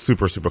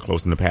super, super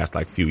close in the past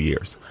like few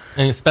years.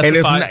 And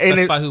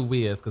specify who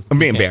we is, because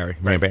me and Barry,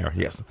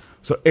 yes.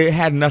 So it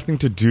had nothing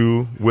to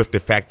do with the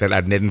fact that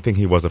I didn't think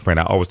he was a friend.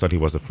 I always thought he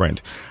was a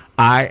friend.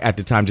 I at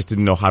the time just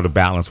didn't know how to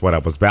balance what I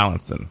was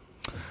balancing,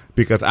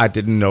 because I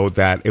didn't know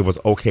that it was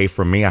okay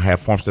for me. I had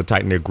formed a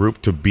tight knit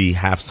group to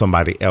have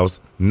somebody else,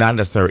 not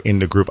necessarily in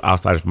the group,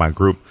 outside of my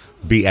group,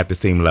 be at the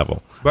same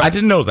level. But I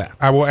didn't know that.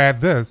 I will add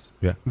this: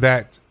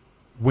 that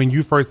when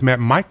you first met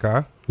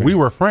Micah, we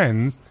were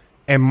friends,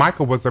 and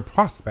Micah was a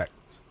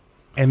prospect.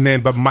 And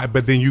then, but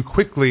then you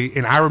quickly,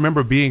 and I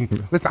remember being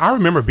there.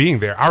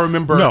 I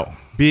remember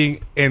being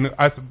in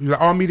us,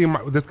 all meeting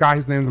this guy.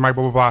 His name is Mike.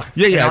 Blah blah blah.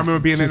 Yeah. And I remember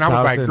being there, and I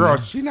was like, "Girl,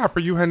 she's not for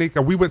you, honey."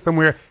 Cause we went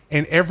somewhere,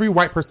 and every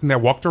white person that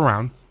walked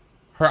around,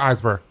 her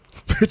eyes were.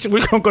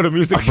 We're gonna go to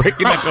music break.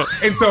 But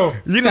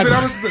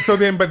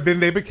then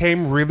they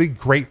became really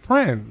great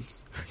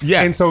friends.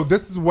 Yeah. And so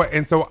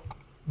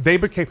they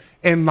became,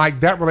 and like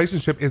that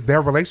relationship is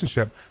their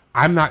relationship.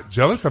 I'm not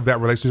jealous of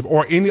that relationship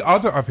or any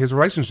other of his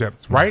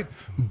relationships, right?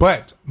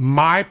 But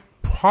my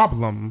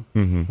problem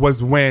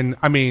was when,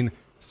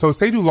 so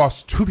Seydou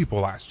lost 2 people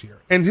last year,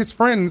 and his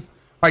friends,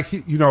 like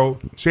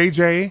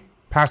JJ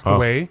passed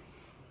away,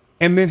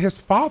 and then his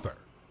father.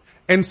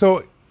 And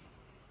so,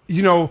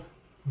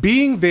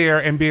 being there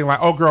and being like,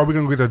 oh girl, we're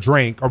going to get a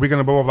drink, or we're going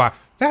to blah, blah, blah.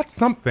 That's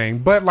something.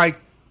 But like,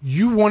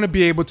 you want to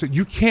be able to,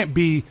 you can't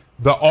be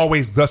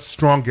always the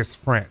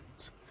strongest friend.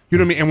 You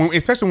know what I mean? And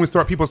especially when we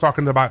start people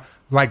talking about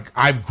like,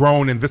 I've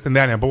grown and this and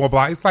that and blah, blah,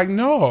 blah. It's like,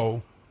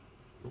 no,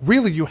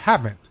 really, you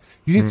haven't.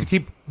 You need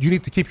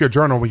to keep your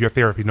journal with your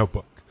therapy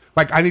notebook.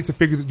 Like you need to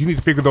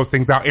figure those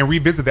things out and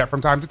revisit that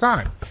from time to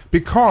time,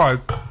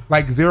 because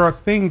like there are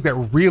things that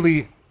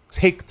really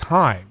take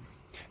time.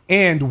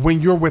 And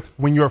when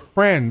you're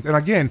friends, and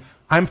again,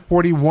 I'm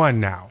 41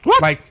 now.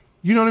 What? Like,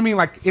 you know what I mean?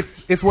 Like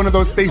it's one of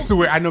those things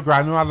where I know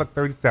I look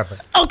 37.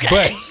 Okay.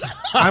 But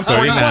I'm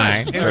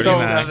 39. And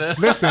 39.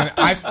 so, listen,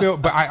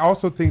 but I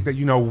also think that,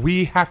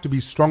 we have to be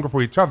stronger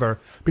for each other,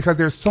 because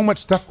there's so much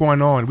stuff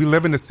going on. We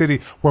live in a city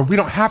where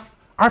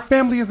our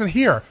family isn't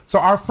here. So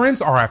our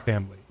friends are our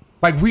family.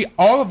 Like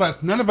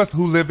none of us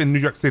who live in New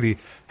York City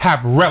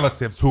have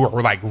relatives who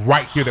are like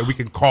right here that we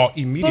can call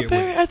immediately. But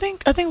Barry, I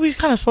think we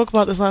kind of spoke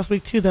about this last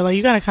week too, that like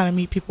you got to kind of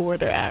meet people where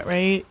they're at,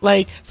 right?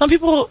 Like some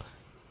people,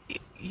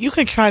 you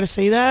can try to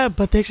say that,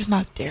 but they're just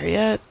not there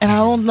yet. And I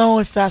don't know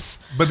if that's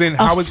But then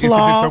how is it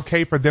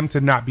okay for them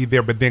to not be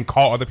there, but then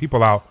call other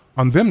people out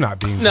on them not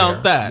being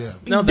there?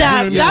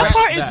 That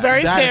part is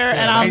very fair,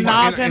 and I'm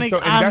not arguing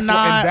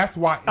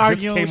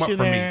this came with up you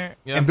for there. me.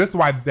 Yeah. And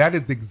that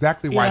is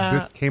exactly why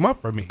this came up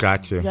for me.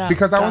 Gotcha. Yeah,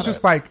 because I was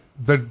just like,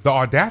 the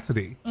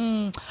audacity.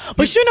 But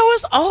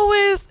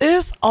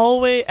it's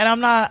always, and I'm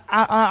not,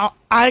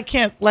 I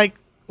can't, like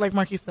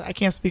Marquis said, I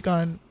can't speak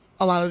on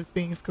a lot of the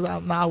things because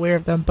I'm not aware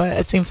of them. But at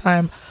the same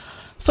time,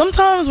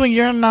 sometimes when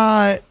you're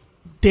not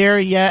there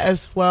yet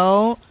as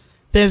well,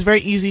 then it's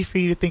very easy for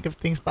you to think of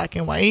things black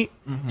and white.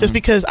 Just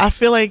because I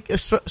feel like,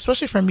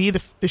 especially for me,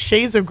 the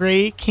shades of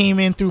gray came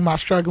in through my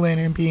struggling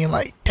and being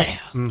like,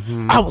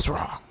 damn, I was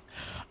wrong.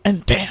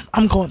 And damn,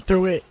 I'm going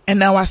through it. And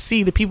now I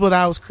see the people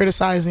that I was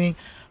criticizing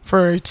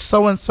for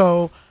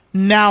so-and-so,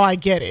 now I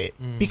get it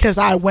because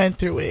I went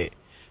through it.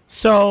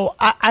 So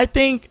I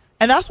think,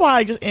 and that's why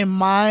I just, in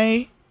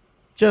my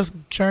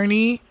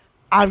journey,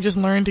 I've just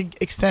learned to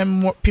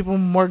extend people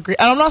more grace.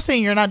 And I'm not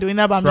saying you're not doing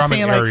that, but I'm just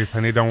saying like, Aries,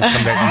 honey, don't come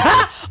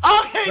that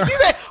okay, she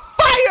said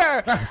fire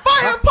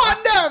upon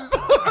them.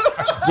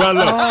 Well,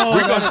 look,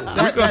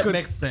 that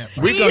makes sense.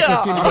 We're going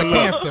to continue.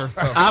 Cancer.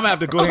 I'm going to have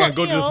to go ahead and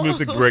go to this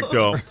music break,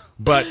 though.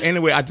 But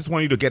anyway, I just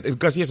want you to get,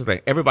 because here's the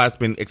thing. Everybody's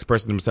been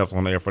expressing themselves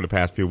on the air for the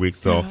past few weeks.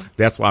 So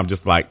that's why I'm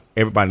just like,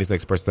 everybody needs to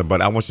express them.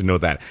 But I want you to know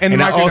that.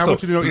 And I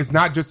want you to know, it's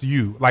not just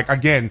you. Like,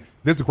 again,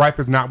 this gripe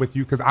is not with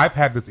you, because I've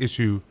had this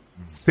issue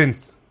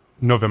since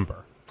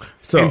November.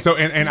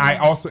 And I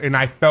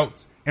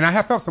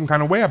have felt some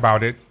kind of way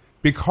about it,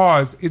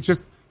 because it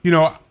just,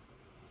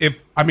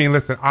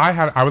 listen,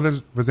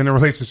 I was in a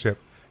relationship,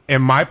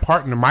 and my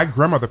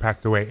grandmother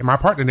passed away, and my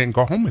partner didn't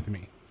go home with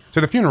me to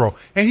the funeral.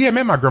 And he had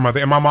met my grandmother,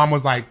 and my mom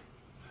was like,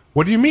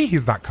 what do you mean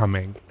he's not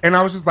coming? And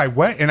I was just like,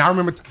 what? And I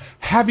remember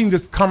having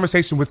this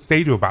conversation with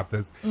Seydou about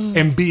this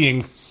and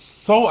being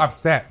so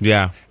upset.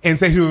 Yeah. And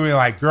Seydou would be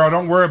like, girl,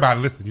 don't worry about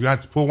it. Listen, you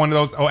have to pull one of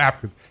those old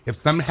Africans. If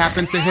something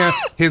happened to him,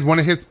 one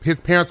of his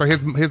parents or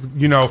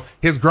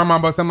his grandma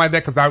or something like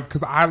that, because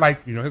I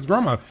like, his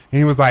grandma. And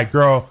he was like,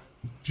 girl,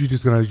 you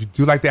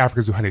do like the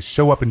Africans do, honey.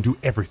 Show up and do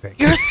everything.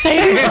 Your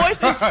Seydou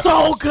voice is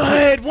so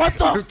good. What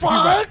the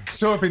fuck? Like,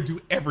 show up and do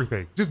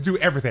everything. Just do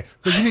everything.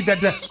 Because you need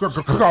that. Girl,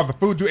 cook all the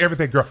food, do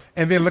everything, girl.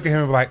 And then look at him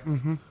and be like,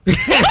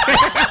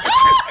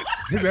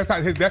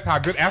 That's how a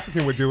good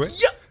African would do it.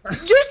 Your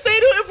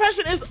Seydou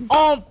impression is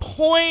on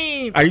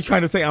point. Are you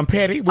trying to say I'm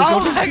petty? Oh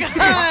my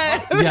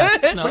god!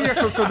 Yes. No.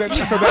 So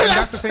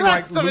that's the thing.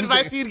 Like,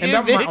 losing, and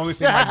that was my only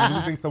thing. Like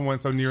losing someone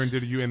so near and dear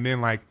to you, and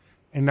then like,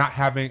 and not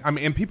having.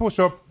 And people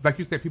show up, like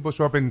you said, people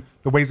show up in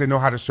the ways they know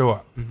how to show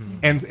up,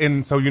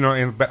 and so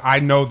but I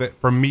know that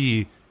for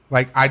me,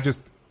 like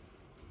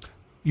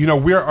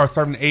we're at a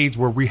certain age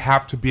where we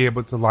have to be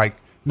able to like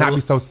not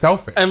be so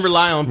selfish and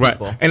rely on Right.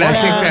 people. And I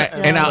think that,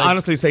 and I'll Like,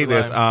 honestly say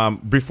this,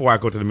 before I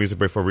go to the music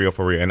break for real,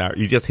 and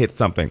you just hit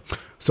something.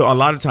 So a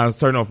lot of times,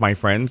 certain of my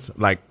friends,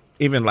 like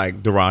even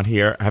like Duran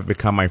here, have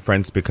become my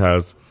friends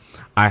because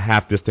I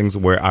have these things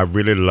where I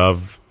really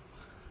love.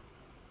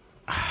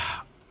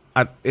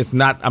 I'm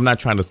not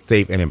trying to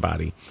save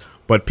anybody,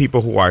 but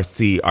people who are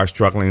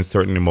struggling with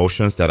certain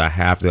emotions that I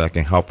have that I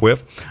can help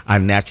with, I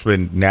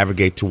naturally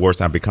navigate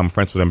towards and I become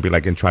friends with them, be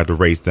like, and try to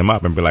raise them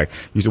up and be like,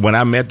 you see, when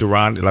I met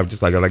Duran, I'm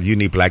just like, you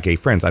need black gay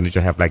friends. I need you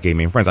to have black gay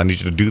men friends. I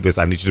need you to do this.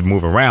 I need you to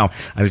move around.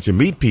 I need you to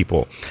meet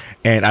people.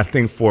 And I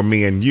think for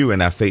me and you,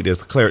 and I say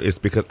this clear, it's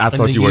because I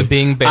thought you were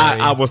being Barry.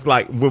 I was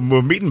like, when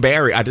we're meeting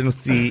Barry, I didn't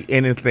see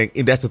anything.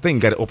 And that's the thing.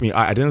 You got to open your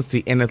eye. I didn't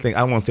see anything. I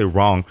don't want to say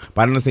wrong,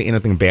 but I didn't see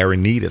anything Barry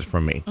needed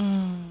from me.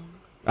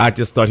 I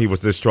just thought he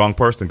was this strong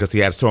person because he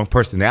had a strong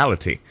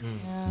personality.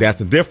 Yeah. That's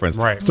the difference.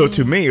 Right. So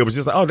to me, it was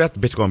just like, oh, that's the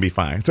bitch going to be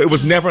fine. So it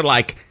was never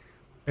like,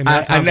 And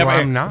that's how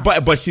I'm not.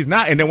 But she's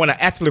not. And then when I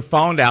actually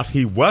found out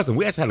he wasn't,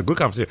 we actually had a good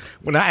conversation.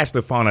 When I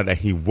actually found out that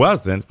he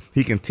wasn't,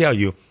 he can tell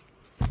you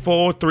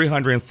full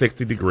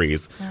 360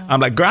 degrees.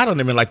 I'm like, girl, I don't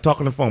even like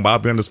talking on the phone, but I'll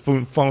be on this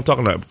phone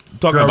talking Girl,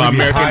 about we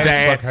be American high as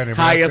Dad, fuck, honey,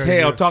 high as but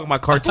hell, yeah. talking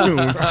about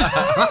cartoons.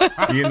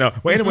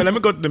 Well, anyway, let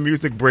me go to the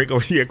music break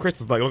over here. Chris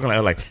is like looking at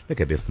her like,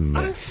 look at this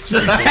mess.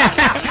 Look at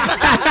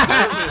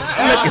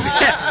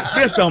that.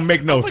 This don't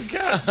make no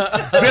sense.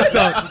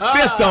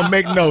 This don't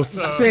make no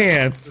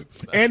sense.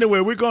 Anyway,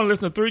 we're going to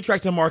listen to 3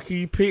 tracks that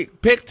Marquis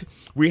picked.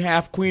 We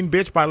have Queen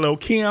Bitch by Lil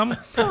Kim,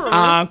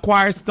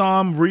 Quiet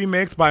Storm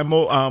remix by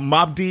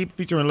Mobb Deep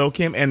featuring Lil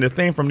Kim, and The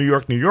Thing from New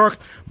York, New York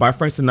by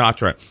Frank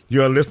Sinatra.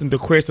 You're listening to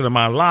Queer State of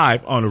Mind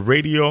live on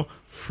Radio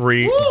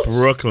Free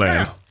Brooklyn.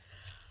 Yeah.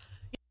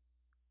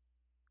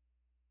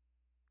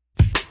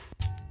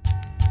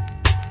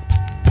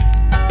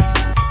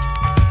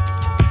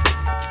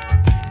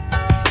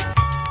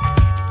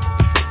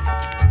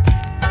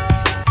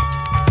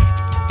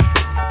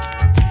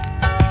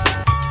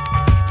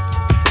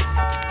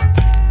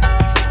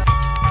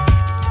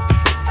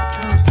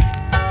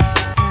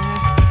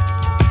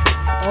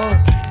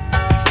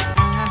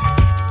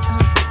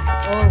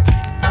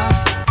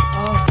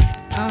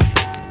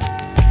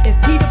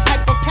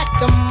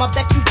 I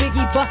bet you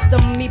Biggie bust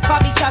him. He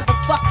probably tried to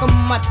fuck him.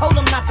 I told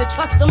him not to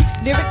trust him.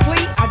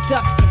 Lyrically, I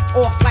dust him.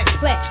 Off like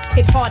pledge,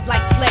 hit hard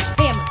like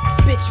sledgehammers.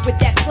 Bitch with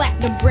that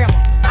platinum grammar.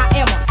 I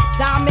am a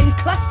diamond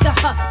cluster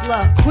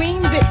hustler.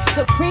 Queen bitch,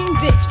 supreme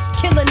bitch.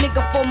 Kill a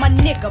nigga for my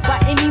nigga by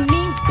any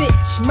means,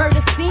 bitch.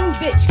 Murder scene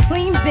bitch,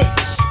 clean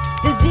bitch.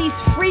 Disease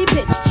free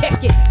bitch,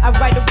 check it. I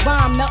write a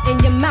rhyme, melt in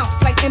your mouth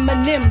like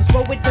M&M's.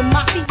 Roll with the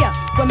mafia.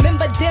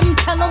 Remember them?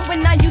 Tell them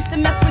when I used to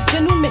mess with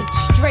gentlemen.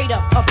 Straight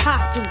up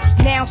apostles.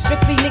 Now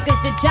strictly niggas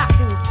that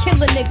jostle.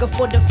 Kill a nigga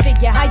for the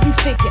figure. How you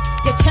figure?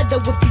 Your cheddar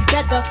would be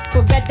better.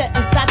 Beretta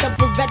inside the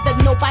Beretta.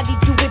 Nobody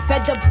do it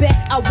better. Bet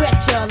I wet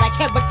ya like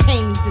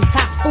hurricanes and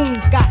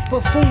typhoons. Got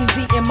buffoons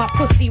eating my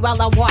pussy while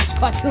I watch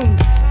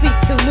cartoons. Sleep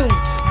till noon.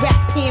 Rap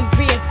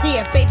Beers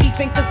here. Baby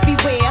drinkers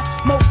beware.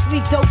 Mostly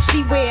dope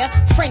she wear.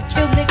 Frank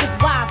kill niggas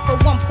wives for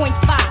 1.5.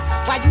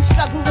 While you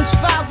struggle and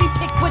strive, we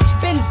pick which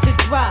bins to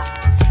drive.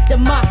 The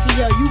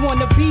mafia, you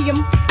wanna be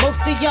him?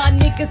 Most of y'all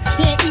niggas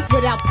can't eat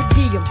without per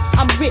diem.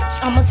 I'm rich,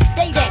 I'ma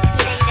stay that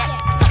bitch.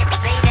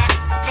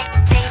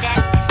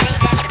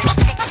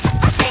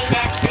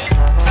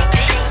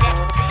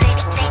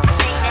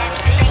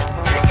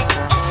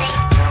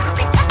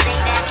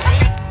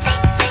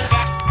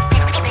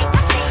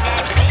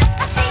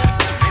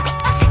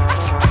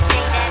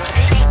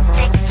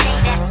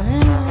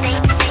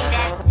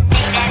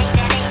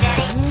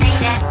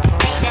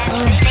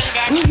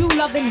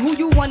 Who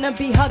you wanna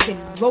be hugging?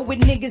 Roll with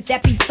niggas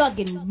that be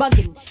thuggin',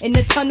 buggin'. In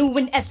the tunnel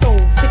in SO,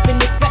 sippin'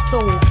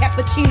 espresso.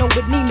 Cappuccino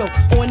with Nino,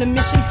 on a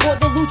mission for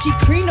the Lucci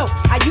Crino.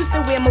 I used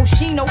to wear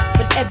Moschino,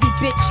 but every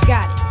bitch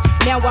got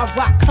it. Now I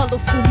rock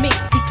colorful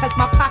minks because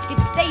my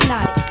pockets stay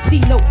knotted.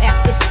 C-note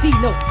after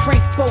C-note,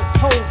 Frank Boat,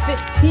 Hole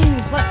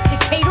 15 plus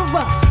Decatur.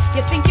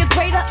 You think you're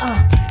greater?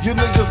 You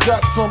niggas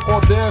got some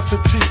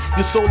audacity.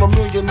 You sold $1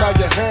 million, now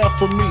you have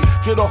for me.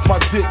 Get off my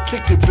dick,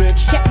 kick it,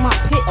 bitch. Check my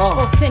pitch,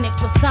 authentic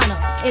persona.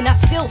 And I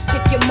still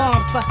stick your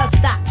moms for her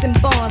stocks and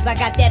bonds. I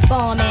got that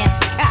bomb ass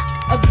cock,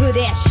 a good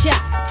ass shot.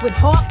 With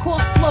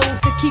hardcore flows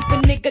to keep a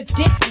nigga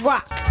dick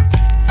rock.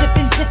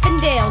 Sippin'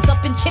 Zippendales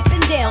up in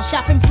Chippendale.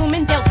 Shopping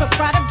Bloomingdale's for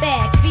Prada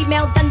bags.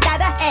 Female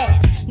Dundada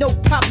has no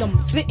problem.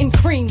 Splitting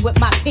cream with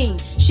my team.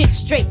 Shit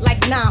straight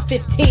like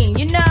 915.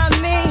 You know what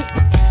I mean?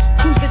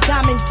 Cruise the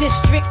Diamond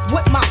District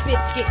with my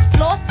biscuit.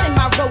 Floss in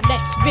my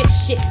Rolex rich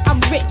shit. I'm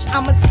rich,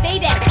 I'ma stay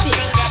that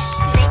bitch.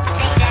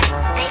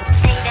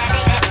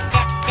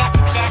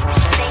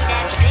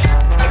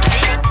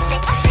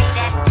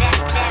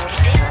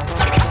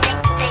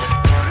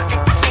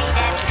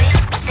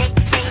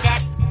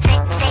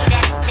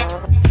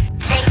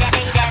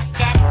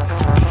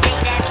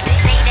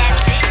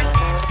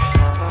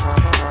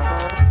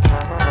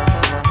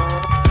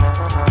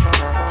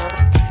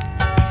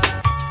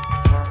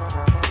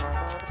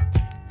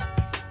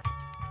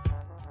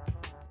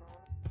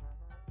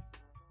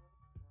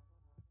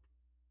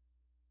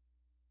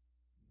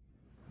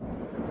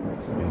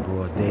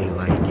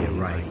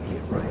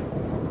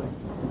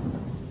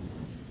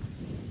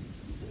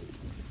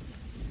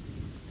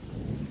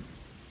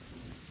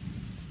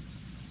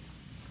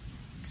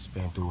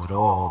 been through it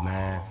all,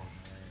 man.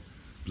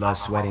 Blood,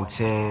 sweat, and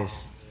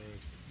tears.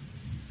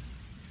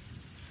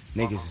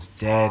 Niggas is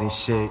dead and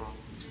shit.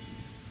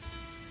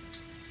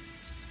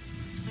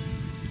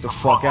 The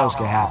fuck else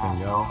could happen,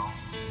 yo?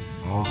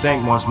 I don't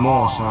think much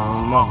more,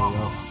 son. Remember,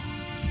 yo.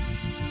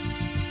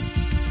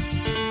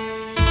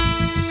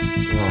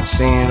 Yeah,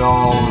 seen it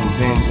all and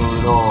been through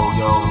it all,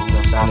 yo.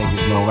 That's how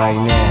niggas know right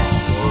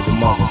now. Word the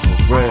mother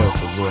for real,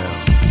 for real.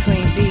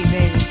 Queen B,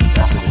 baby.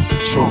 That's it, the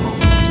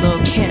truth.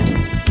 Lil' Kim.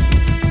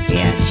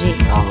 B.I.G.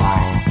 I'm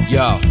lying.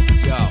 Yo.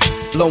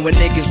 Blowing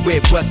niggas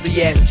with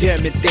rusty ass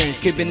German things.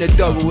 Keeping the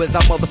double as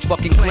I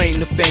motherfucking claim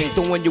the fame.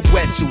 Throwing your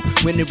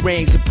wetsuit when it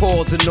rains and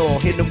pours and all.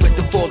 Hit them with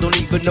the fall, don't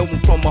even know them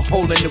from a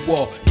hole in the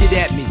wall. Get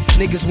at me,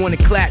 niggas wanna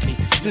clap me.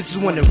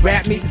 Snitches wanna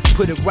rap me,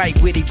 put it right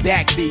where they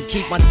back be.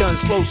 Keep my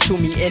guns close to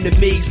me,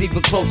 enemies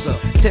even closer.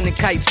 Sending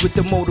kites with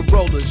the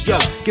Motorola's, yo.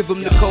 Give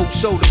them the cold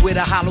shoulder with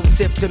a hollow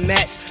tip to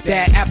match.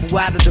 Bad apple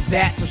out of the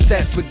bats,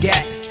 obsessed with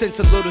gas. Since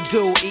a little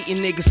dude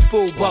eating niggas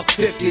full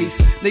 $1.50s.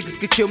 Niggas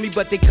could kill me,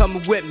 but they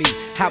coming with me.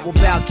 How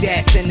about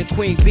that? Send the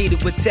Queen Bee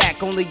to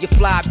attack. Only a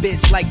fly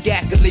bitch like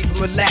that could leave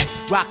them relax.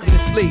 Rock them to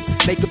sleep,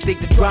 make them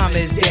think the drama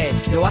is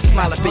dead. Yo, I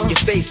smile up in your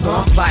face, though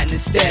I'm plotting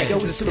instead. Yo,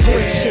 it's the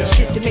real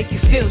shit to make you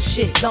feel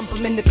shit. Lump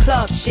them in the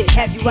club, shit.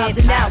 Have you out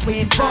and out when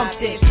you bump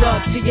this.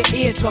 Drugs to your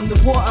eardrum,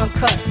 the war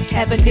uncut.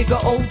 Have a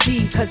nigga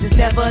OD, cause it's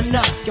never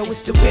enough. Yo,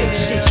 it's the real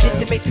shit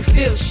to make you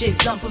feel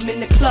shit. Lump them in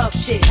the club,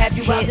 shit. Have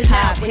you out and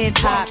out when you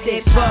bump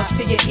this. Drugs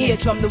to your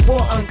eardrum, the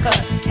war uncut.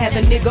 Have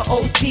a nigga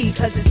OD,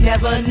 cause it's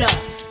never enough.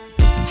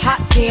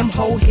 Hot damn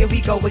hole, here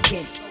we go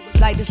again.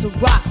 Light as a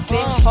rock,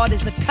 bitch, hard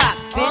as a cock,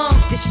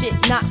 bitch. This shit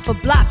not for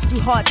blocks,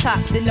 through hard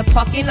tops in the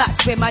parking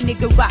lots where my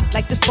nigga rock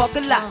like the spark a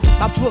lot.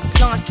 My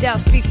Brooklyn style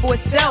speak for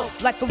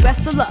itself, like a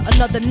wrestler.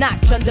 Another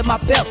notch under my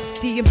belt.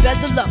 The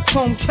embezzler,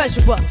 chrome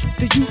treasurer,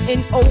 the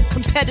UNO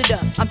competitor.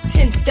 I'm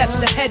 10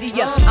 steps ahead of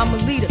ya. I'm a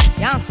leader,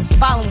 y'all on some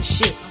following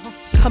shit.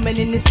 Coming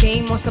in this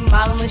game on some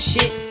modeling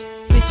shit.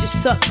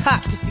 Bitches suck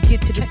cock just to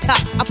get to the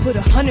top. I put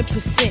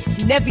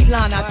 100% in every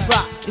line I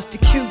drop. It's the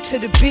Q to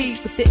the B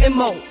with the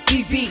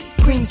M-O-B-B.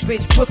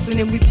 Queensbridge, Brooklyn,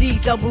 and we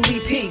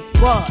D-double-E-P.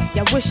 What?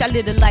 Y'all wish I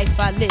lived a life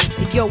I live.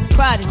 And yo,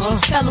 Prodigy,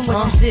 tell them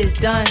what this is,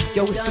 done.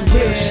 Yo, it's the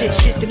real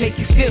shit to make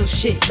you feel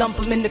shit. Lump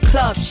them in the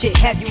club, shit.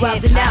 Have you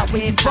out and out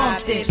when you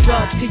bump this.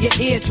 Drugs to your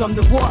eardrum,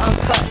 the war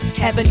uncut.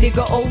 Have a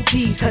nigga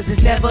OD, cause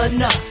it's never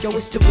enough. Yo,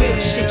 it's the real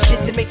shit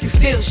to make you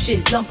feel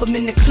shit. Lump them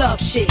in the club,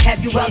 shit.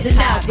 Have you out and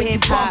out when you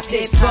bump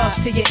this.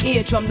 Drugs to your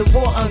eardrum, the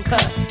war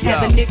uncut.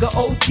 Have a nigga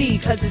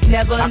OD, cause it's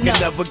never enough. I can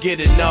never get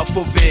enough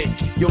of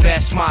it. Yo,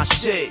 that's my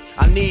shit.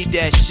 I need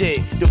that shit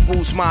to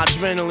boost my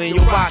adrenaline.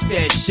 You rock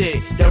that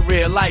shit, that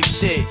real life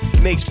shit.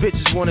 Makes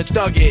bitches wanna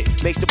thug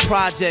it, makes the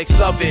projects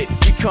love it.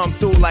 We come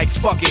through like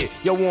fuck it.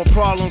 Yo, want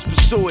problems,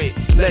 pursue it.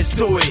 Let's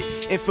do it.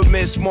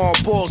 Infamous small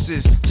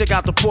bosses. Check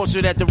out the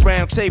portrait at the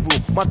round table.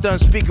 My done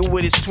speaker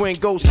with his twin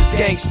ghosts is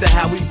gangster.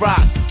 How we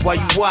rock while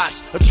you watch.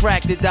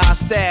 Attracted to our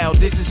style.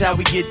 This is how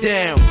we get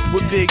down.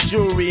 With big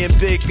jewelry and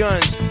big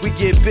guns. We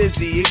get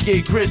busy, it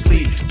get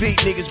grisly. Beat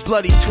niggas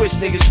bloody, twist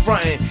niggas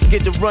frontin'.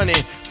 Get the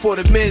running. For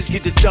the men's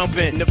get the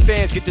dumping. The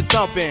fans get the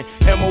thumping.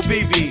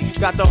 M.O.B.B.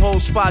 got the whole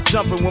spot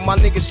jumping. When my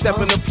niggas step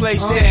in the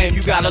place, damn,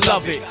 you gotta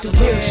love it. The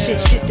real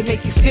shit to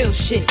make you feel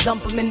shit.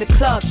 Lump them in the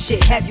club,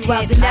 shit. Have you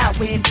out and out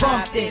when you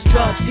bump this.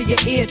 Drugs to your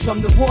eardrum,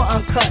 the war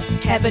uncut.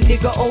 Have a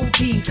nigga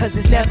OD, cause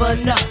it's never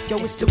enough. Yo,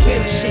 it's the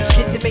real shit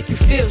to make you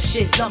feel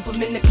shit. Lump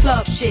them in the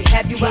club, shit.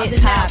 Have you out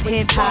and out when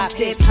you bump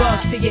this.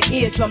 Drugs to your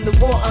eardrum, the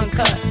war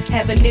uncut.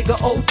 Have a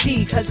nigga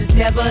OD, cause it's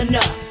never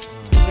enough. It's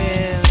the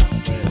real.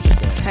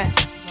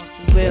 It's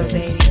the real,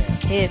 baby.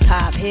 Hip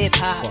hop, hip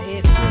hop,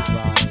 hip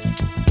hop.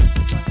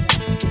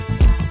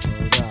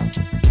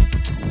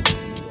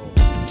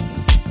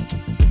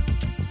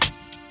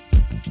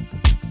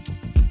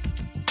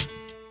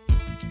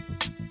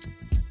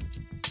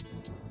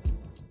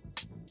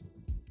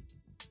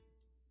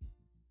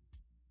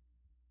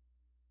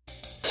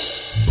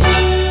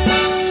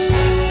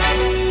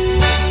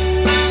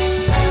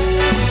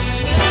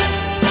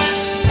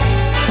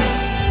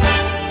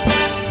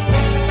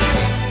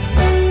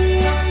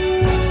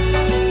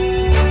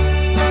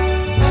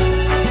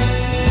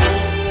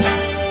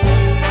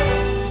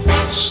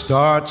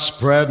 Start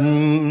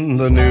spreading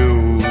the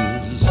news.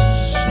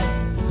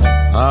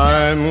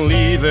 I'm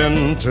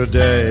leaving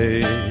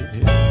today.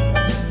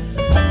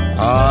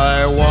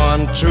 I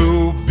want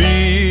to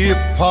be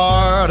a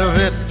part of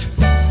it.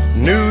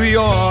 New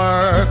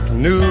York,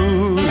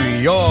 New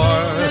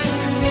York.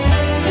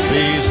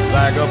 These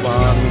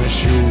vagabond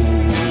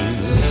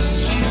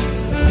shoes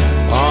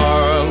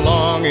are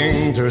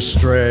longing to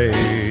stray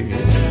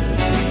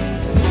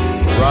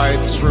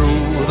right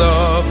through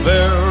the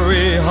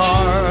very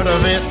heart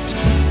of it.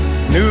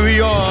 New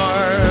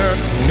York,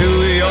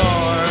 New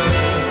York.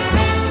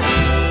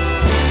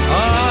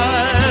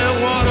 I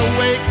want to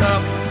wake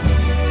up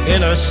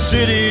in a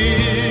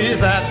city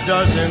that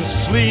doesn't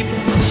sleep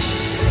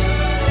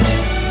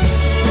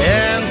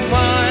and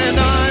find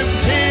I'm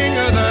king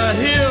of the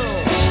hill,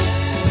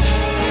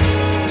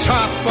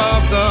 top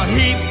of the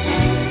heap.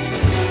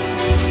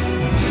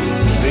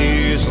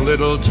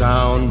 little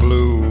town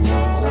blues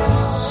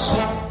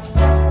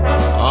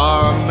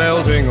are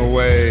melting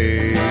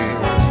away.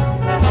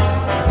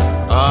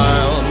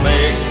 I'll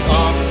make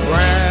a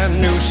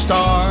brand new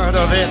start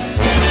of it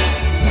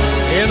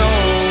in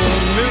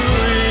old New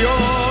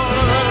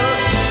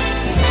York.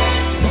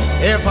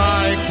 If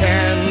I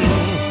can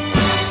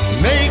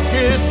make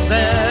it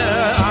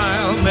there,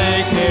 I'll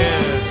make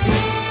it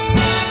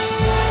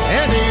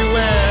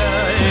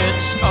anywhere.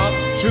 It's up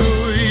to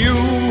you,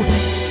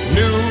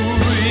 New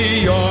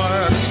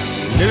York,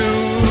 New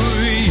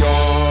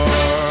York.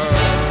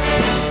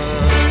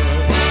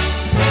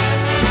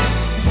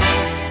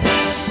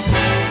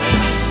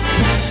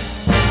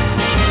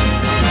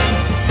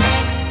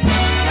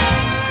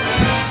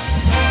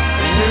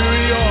 New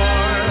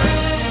York,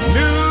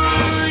 New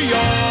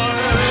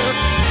York.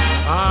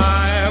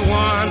 I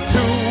want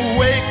to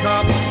wake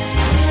up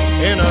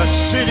in a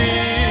city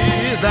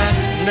that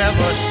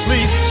never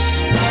sleeps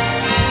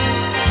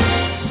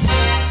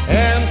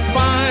and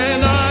find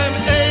I'm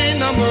a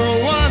number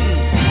one,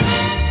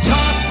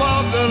 top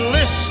of the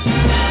list,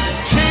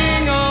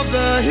 king of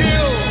the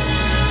hill,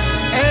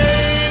 a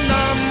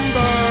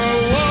number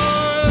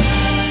one.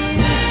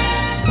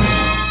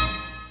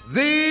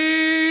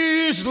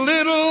 These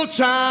little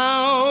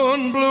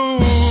town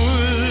blues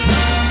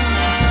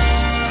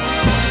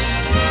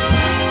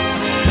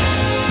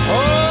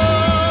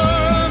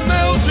are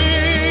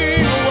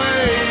melting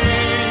away.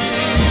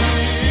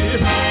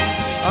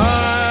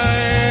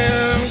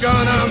 I'm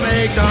gonna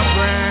make a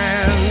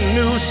brand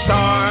new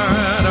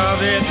start of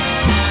it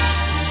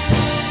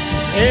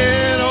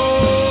in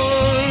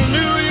old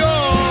New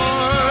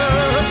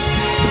York.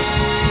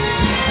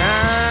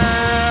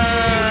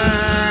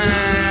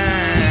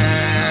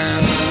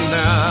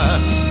 And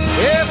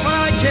if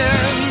I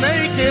can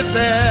make it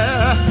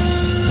there,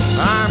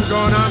 I'm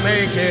gonna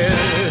make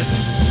it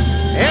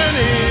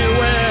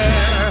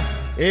anywhere.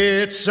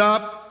 It's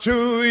up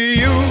to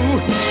you,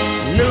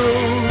 New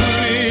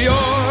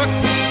York,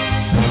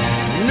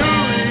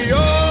 New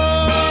York,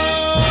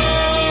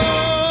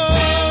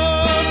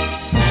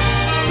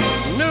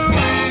 New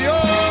York.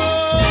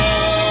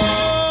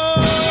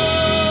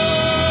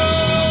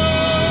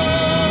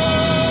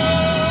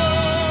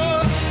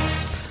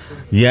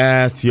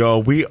 Yes, yo,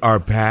 we are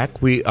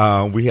back. We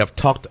have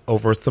talked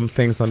over some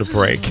things on the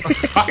break.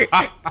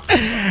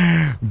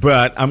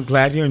 But I'm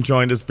glad you're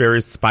enjoying this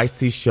very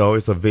spicy show.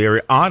 It's a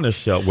very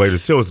honest show. Well, the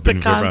show has been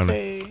very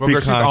honest. Well, girl,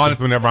 she's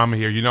honest whenever I'm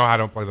here. You know I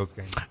don't play those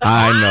games.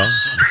 I know.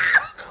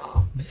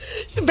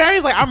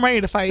 Barry's like, I'm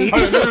ready to fight. No.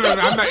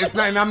 I'm not. It's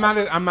not. And I'm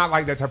not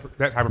like that type of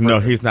person. No,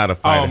 he's not a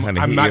fighter, honey.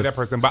 I'm He not is- that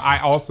person. But I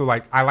also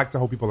I like to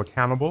hold people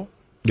accountable.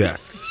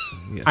 Yes.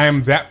 I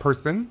am that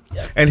person.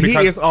 And he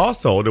Because- is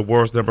also the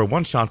world's number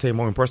one Shantae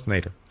Moore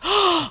impersonator.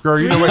 Girl,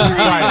 you know what? She's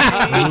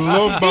like,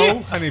 Lil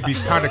Mo, honey, be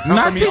trying to come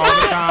for me all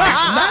the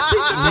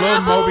time.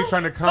 Lil Mo be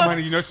trying to come,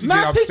 honey. You know she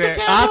get upset.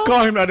 I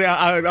call him.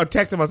 I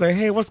text him. I say,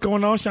 "Hey, what's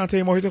going on,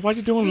 Shantae Moore?" He said, "What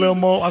you doing, Lil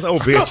Mo?" I said, "Oh,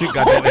 bitch, you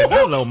got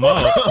that Lil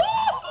Mo."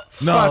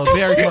 No,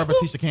 Barry's more of a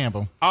Tisha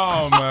Campbell.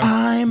 No,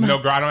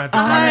 girl, I don't have to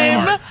try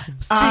that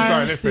hard.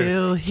 Sorry, listen,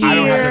 I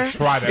don't have to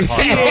try that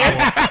hard. Girl. I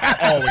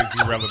will always be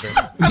relevant.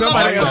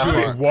 Nobody else do do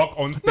is it. walk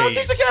on stage.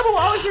 Tisha Campbell will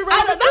always be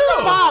relevant. That's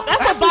a Bob.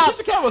 That's a Bob.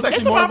 Tisha Campbell was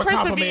actually It's more of about a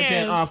compliment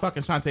than perseverance.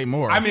 fucking Shantae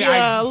Moore. I mean,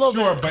 Yeah, a little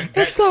sure, bit. but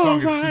that It's all song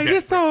is too right. desperate.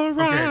 It's all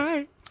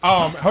right.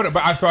 Okay. Hold on,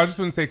 but so I just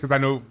want to say, because I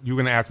know you're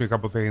going to ask me a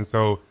couple of things.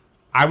 So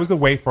I was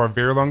away for a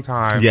very long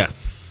time.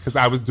 Yes. Because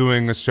I was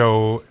doing a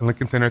show in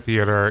Lincoln Center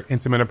Theater,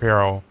 Intimate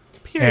Apparel.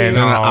 And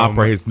an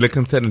opera, his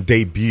Lincoln Center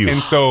debut.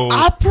 And so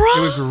Opera?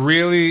 it was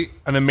really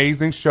an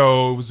amazing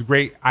show. It was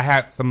great. I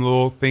had some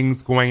little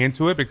things going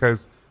into it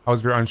because I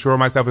was very unsure of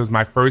myself. It was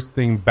my first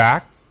thing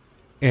back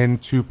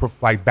into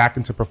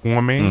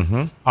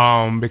performing.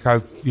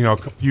 Because, you know, a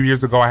few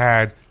years ago I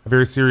had a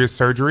very serious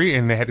surgery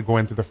and they had to go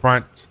in through the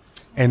front.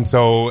 And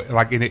so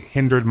and it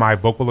hindered my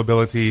vocal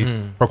ability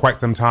for quite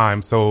some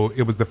time. So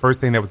it was the first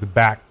thing that was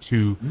back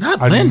to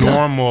Not a Linda.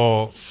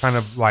 normal kind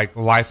of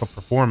life of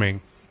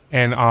performing.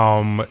 And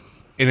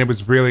it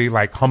was really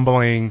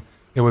humbling.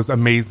 It was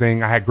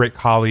amazing. I had great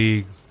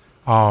colleagues.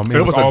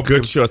 It was a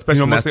good show,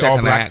 especially in that mostly all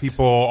second black act.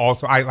 people.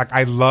 Also,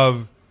 I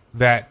love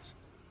that.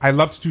 I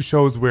love to do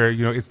shows where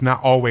it's not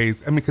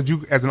always. I mean, because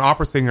you as an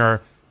opera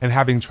singer and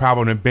having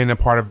traveled and been a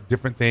part of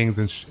different things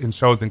in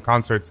shows and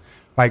concerts,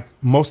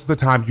 most of the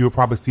time you'll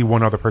probably see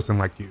one other person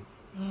like you.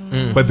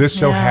 But this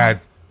show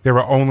there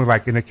were only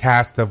in a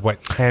cast of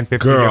 10, 15.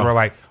 Girl. There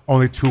were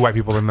only 2 white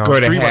people in the Girl,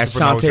 they 3 had white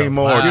people in the Shantae show.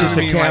 Moore, You know what I Tisha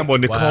mean? Campbell,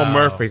 Nicole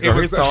Murphy. Girl,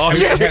 It was all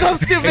You're so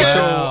stupid.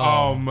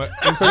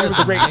 And so it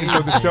was great. And so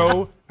the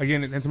show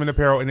again, Intimate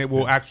Apparel, and it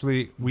will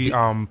actually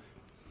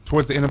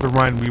towards the end of the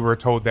run, we were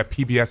told that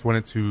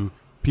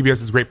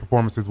PBS's great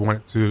performances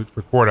wanted to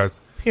record us.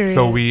 Period.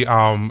 So we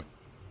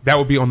that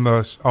will be on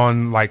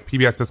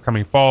PBS this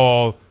coming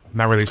fall. I'm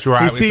not really sure.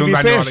 Who's As soon as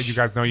I TV know, I'll Fish? let you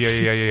guys know.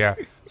 Yeah.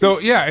 So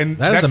yeah, and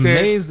That is that's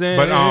amazing. it.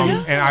 But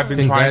and I've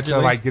been trying to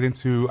Congratulations. get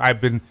into.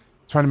 I've been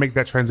trying to make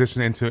that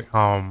transition into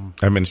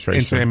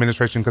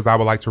administration because I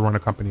would like to run a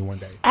company one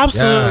day.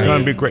 Absolutely. It's going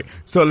to be great.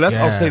 So let's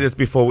also say this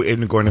before we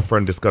even go any further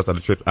and discuss on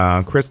the trip.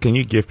 Chris, can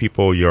you give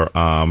people your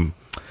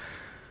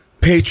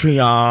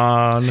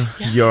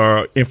Patreon,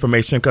 your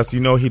information? Because,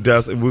 he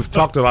does, we've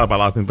talked a lot about a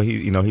lot of things, but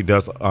he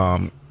does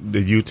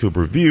the YouTube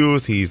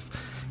reviews. He's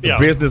a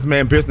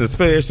businessman, business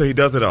fish, so he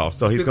does it all.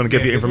 So he's going to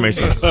give you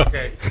information.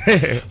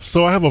 Okay.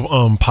 So I have a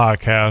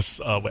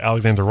podcast with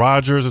Alexander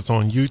Rogers. It's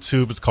on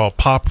YouTube. It's called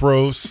Pop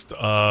Roast.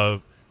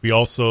 We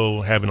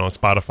also have it on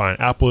Spotify and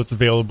Apple. It's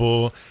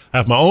available. I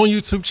have my own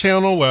YouTube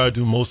channel where I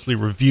do mostly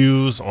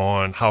reviews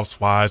on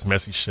housewives,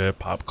 messy shit,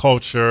 pop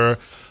culture.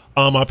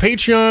 My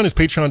Patreon is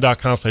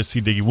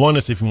patreon.com/cdiggy1.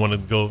 That's if you want to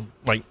go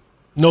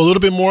know a little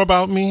bit more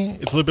about me.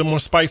 It's a little bit more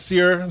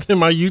spicier than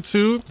my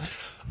YouTube.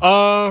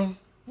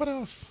 What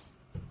else?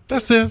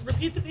 That's it.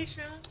 Repeat the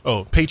Patreon.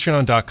 Oh,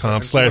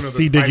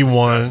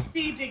 patreon.com/cdiggy1.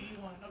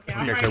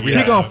 cdiggy1.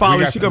 She gonna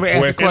follow. She gonna be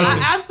asking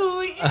questions.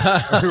 Absolutely.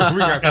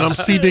 And I'm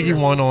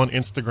cdiggy1 on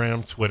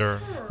Instagram,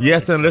 Twitter.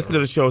 Yes, and listen to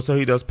the show. So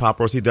he does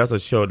Pop Roast. He does a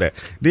show that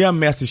they are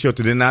messy show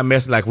too. They're not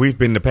messy like we've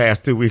been the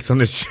past 2 weeks on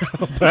the show,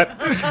 but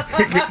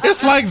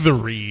it's like The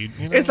Read.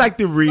 It's like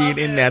The Read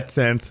in that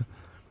sense.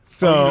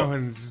 So,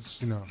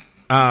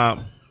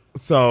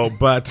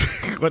 but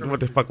what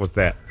the fuck was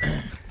that?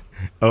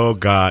 Oh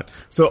God!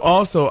 So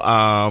also,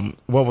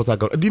 what was I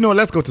going?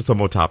 Let's go to some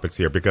more topics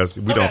here because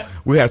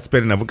we have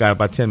spent enough. We got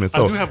about 10 minutes.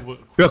 So I do have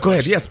go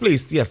ahead. Yes,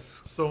 please.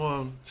 Yes.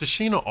 So,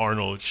 Tashina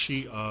Arnold,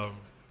 she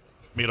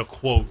made a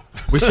quote.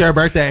 Wish her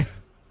birthday.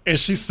 And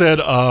she said,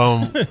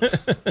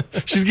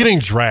 she's getting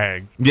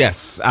dragged.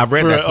 Yes, I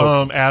read that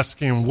quote.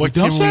 Asking, what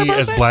can we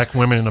as black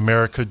women in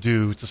America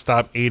do to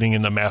stop aiding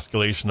in the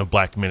emasculation of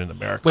black men in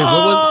America? Wait,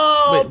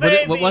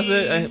 what was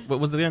it? What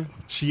was it again?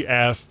 She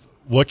asked,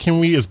 what can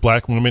we as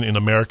black women in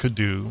America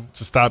do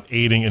to stop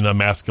aiding in the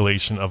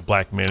emasculation of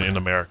black men in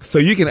America? So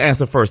you can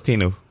answer first,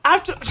 Tinu. I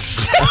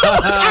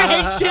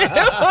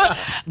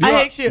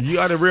hate you. You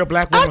are the real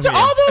black woman. After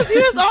all those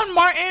years on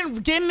Martin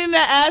getting in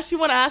that ass, you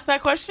want to ask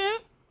that question?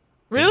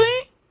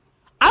 Really?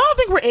 I don't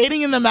think we're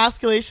aiding in the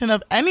emasculation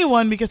of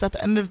anyone because at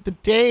the end of the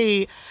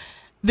day,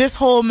 this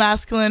whole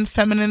masculine,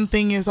 feminine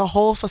thing is a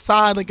whole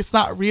facade. Like, it's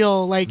not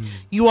real. Like,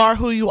 you are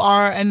who you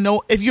are, and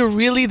if you're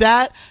really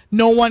that,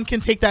 no one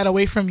can take that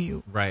away from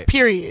you. Right.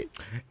 Period.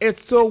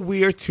 It's so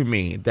weird to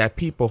me that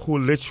people who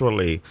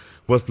literally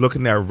was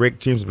looking at Rick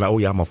James and like, oh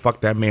yeah, I'm gonna fuck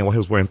that man while he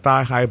was wearing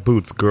thigh-high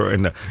boots, girl,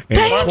 and all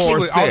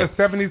the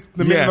 70s,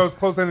 the men those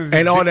clothes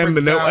and all them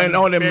men. You know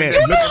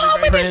how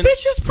many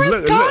bitches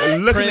Prince got?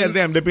 Looking at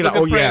them, they'd be like,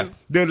 oh yeah,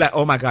 they're like,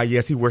 oh my God,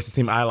 yes, he wears the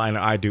same eyeliner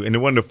I do, and they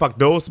wonder fuck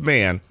those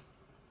men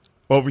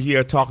over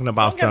here talking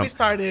about something. Don't get me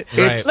started.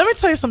 Right. Let me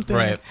tell you something.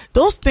 Right.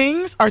 Those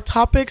things are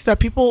topics that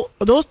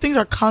those things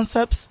are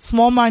concepts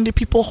small-minded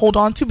people hold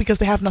on to because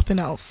they have nothing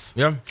else.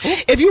 Yeah.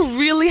 If you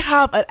really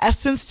have an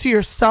essence to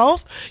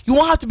yourself, you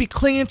won't have to be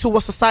clinging to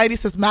what society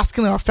says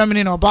masculine or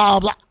feminine or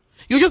blah, blah.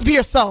 You just be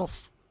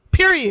yourself.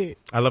 Period.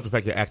 I love the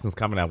fact your accent's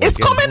coming out. It's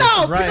coming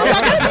out because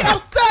I gotta be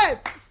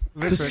upset.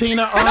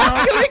 Tashina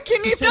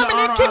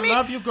Arnold, I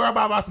love you, girl. I'm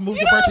about to move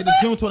your birthday to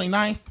June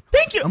 29th.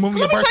 Thank you. I'm moving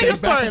your Let birthday me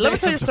tell you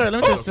a story.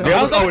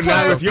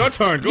 Now it's your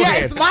turn. Go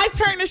ahead. It's my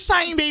turn to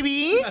shine,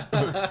 baby.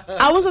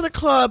 I was at the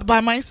club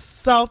by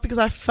myself because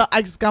I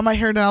just got my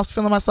hair done. I was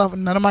feeling myself,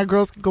 and none of my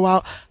girls could go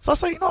out. So I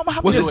was like, I'm gonna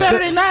have a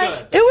Saturday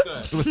night.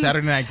 It was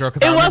Saturday night, girl.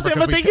 It wasn't,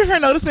 but thank you for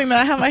noticing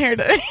that I have my hair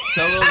done.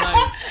 Solo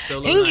night.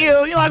 Thank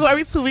you. I go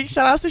every 2 weeks.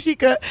 Shout out to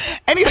Sheikah.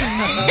 Anyway,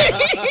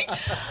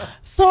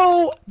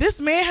 so this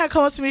man had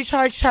come up to me,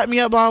 tried to chat me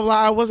up, blah, blah.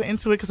 I wasn't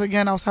into it because,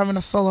 again, I was having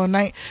a solo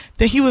night.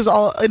 Then he was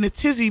all in a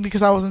tizzy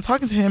because I wasn't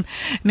talking to him.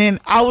 And then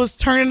I was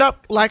turning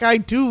up like I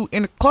do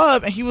in the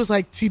club. And he was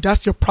like, see,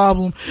 that's your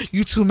problem.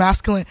 You too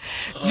masculine.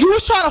 You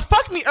was trying to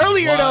fuck me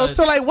earlier, though.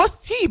 So, like, what's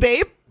tea,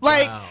 babe?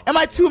 Like, am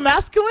I too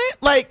masculine?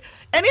 Like,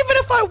 and even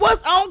if I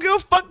was, I don't give a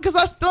fuck because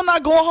I'm still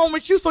not going home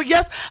with you. So,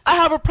 yes, I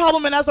have a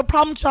problem. And as a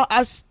problem child,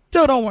 I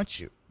still don't want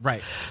you.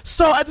 Right.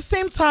 So, at the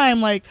same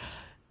time, like,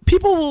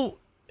 people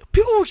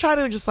will try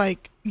to just,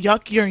 like,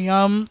 yuck your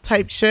yum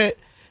type shit.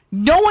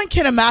 No one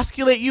can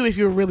emasculate you if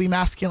you're really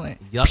masculine.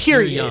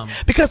 Period.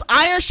 Because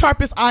iron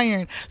sharpens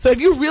iron. So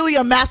if you're really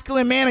a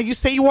masculine man and you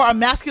say you are a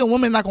masculine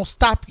woman, it's not gonna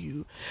stop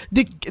you.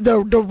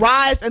 The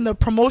rise and the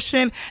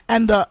promotion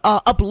and the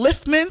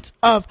upliftment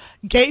of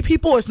gay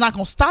people is not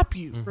gonna stop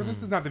you. But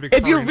this is not the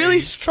Victorian if you're really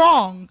age.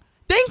 strong.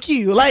 Thank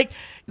you. Like,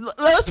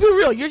 let's be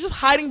real. You're just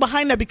hiding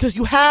behind that because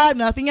you have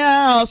nothing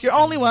else. You're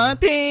only one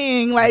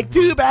thing. Like,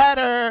 do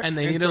better. And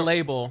they need a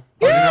label.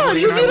 Yeah,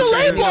 you need a label.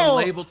 They need a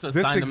label to This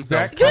assign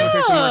exact themselves.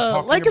 conversation we're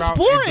talking like, it's about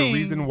boring. is the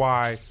reason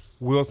why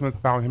Will Smith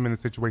found him in the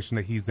situation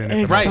that he's in.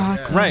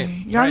 Exactly. Right.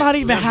 You're not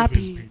even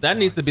happy. That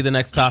needs to be the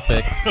next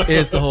topic.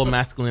 Is the whole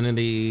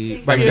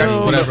masculinity, Like,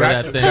 whatever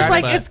that thing. Because,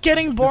 like, but- it's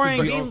getting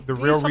boring. The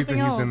real reason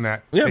he's in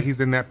that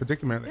he's in that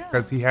predicament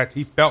because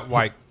he felt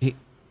like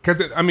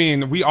because I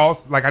mean we all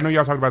like I know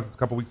y'all talked about this a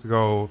couple weeks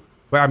ago,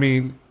 but I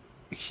mean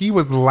he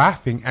was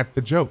laughing at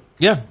the joke.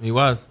 Yeah, he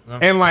was. Yeah.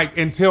 And like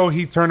until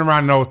he turned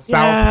around and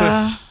sour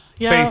puss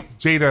face,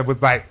 Jada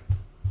was like,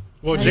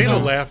 well,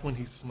 Jada laughed when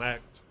he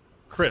smacked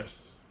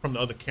Chris from the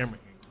other camera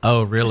angle.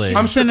 Oh, really?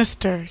 She's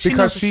sinister.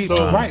 Because she,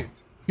 right.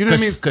 You know what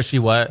I mean? Because she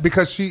what?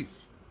 Because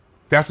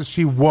that's what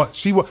she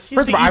wants.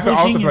 First of all, I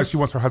also feel like she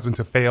wants her husband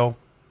to fail.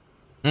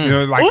 You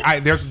know,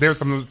 like there's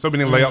so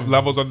many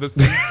levels of this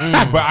thing.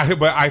 But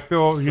I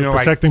feel, you know,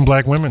 protecting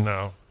black women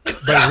now.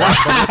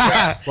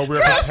 But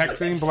we're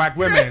protecting black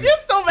women. You're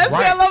so messy.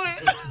 I love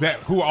it. That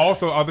who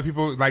also other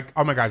people like.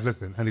 Oh my gosh!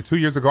 Listen, honey. 2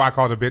 years ago, I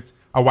called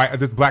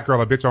this black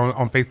girl a bitch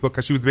on Facebook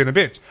because she was being a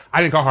bitch.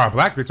 I didn't call her a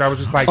black bitch. I was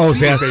just like,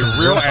 she is a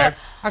real ass.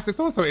 I said,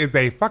 so and so is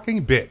a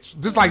fucking bitch,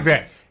 just like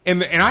that.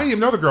 And I didn't even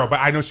know the girl, but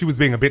I know she was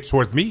being a bitch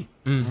towards me.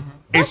 Mm-hmm.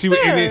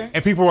 And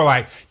and people were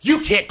like, "You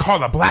can't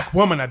call a black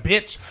woman a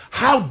bitch.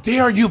 How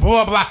dare you?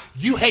 Blah blah.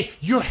 You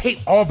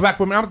hate all black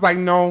women." I was like,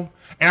 no.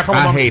 And I called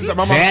my mom. Listen,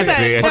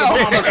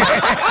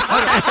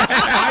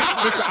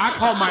 I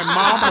called my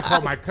mom. I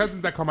called my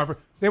cousins. I called my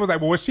friends. They was like,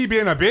 "Well, was she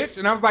being a bitch?"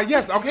 And I was like,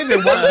 "Yes." Okay,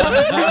 then what?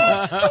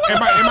 And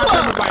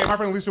my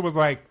friend Alicia was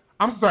like,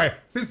 I'm sorry.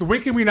 Since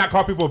when can we not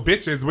call people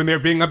bitches when they're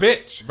being a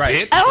bitch?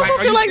 Right. I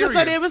also feel like the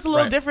dynamic was a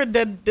little different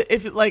than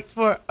if, like,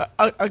 for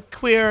a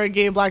queer or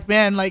gay black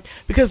man, like,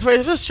 because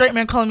if a straight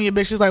man calling me a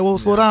bitch, it's like, well,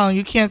 slow down.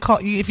 You can't call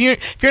if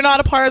you're not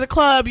a part of the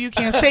club, you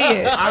can't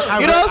say it. You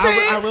know what I'm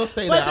saying? I will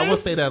say that. I will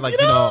say that. Like,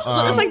 you know,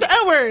 it's like the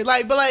N word.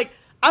 Like, but like,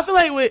 I feel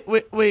like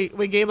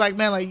with gay black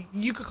men, like,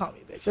 you could call me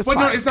a bitch. That's fine.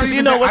 No, it's not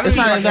even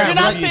that. You're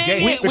not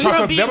saying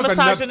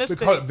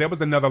because there was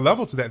another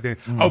level to that. Then,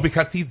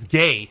 because he's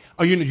gay.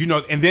 Oh, you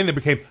know, and then it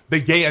became the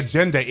gay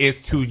agenda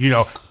is to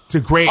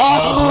degrade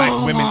all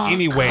black women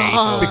anyway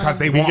because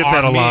they want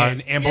our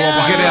men and blah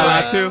blah. Get that a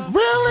lot too.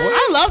 Really?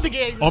 I love the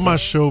gay. On my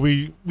show,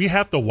 we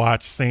have to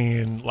watch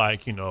saying,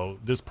 like, you know,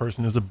 this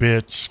person is a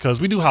bitch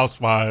because we do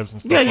Housewives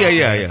and stuff.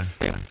 Yeah.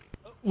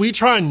 We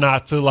try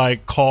not to,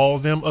 like, call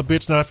them a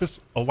bitch. Now, if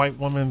it's a white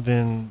woman,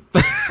 then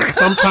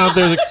sometimes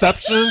there's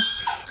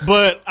exceptions.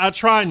 But I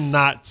try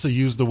not to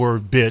use the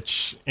word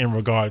bitch in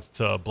regards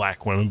to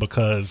black women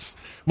because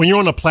when you're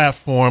on a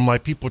platform,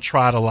 like, people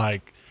try to,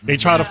 like, they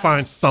try to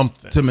find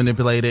something to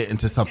manipulate it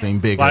into something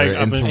bigger, like,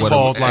 into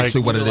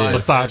what it is.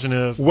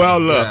 Misogynist. Well,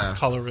 look,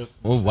 colorist.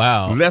 Oh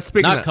wow, let's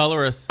speak. Not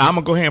colorist. I'm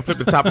gonna go ahead and flip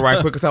the topic right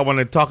quick because I want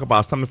to talk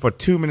about something for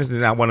 2 minutes, and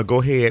then I want to go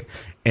ahead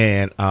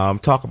and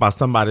talk about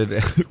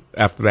somebody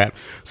after that.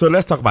 So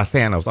let's talk about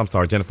Thanos. I'm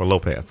sorry, Jennifer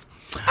Lopez.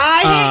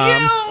 I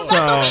hate you.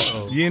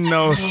 So you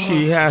know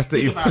she has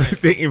the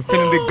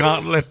Infinity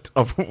Gauntlet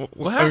of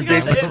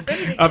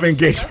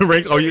engagement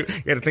rings. Oh, you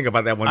had to think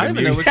about that one. I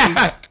didn't know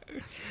what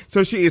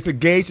So she is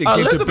engaged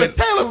again. Elizabeth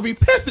Taylor would be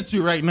pissed at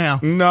you right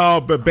now.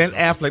 No, but Ben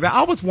Affleck. I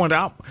always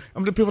wonder.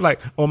 The people like,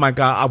 oh my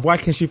God, why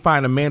can't she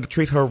find a man to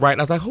treat her right?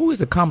 And I was like, who is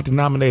the common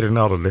denominator in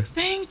all of this?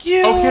 Thank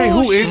you. Okay,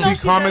 who is the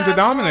common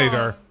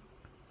denominator?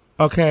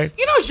 Okay,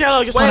 you know,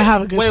 Jello just want to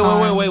have a good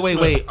time.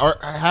 Wait. Or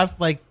have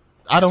like.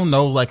 I don't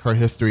know, like, her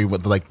history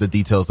with, like, the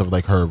details of,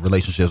 like, her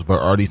relationships, but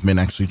are these men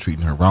actually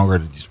treating her wrong, or are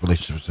these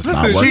relationships just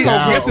not working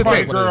out? Here's the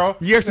thing, girl.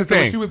 Here's the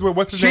thing. She was with,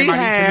 what's his name? I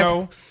need to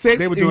know. 6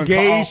 they were doing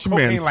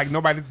engagements like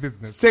nobody's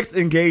business. 6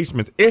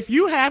 engagements. If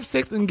you have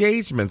 6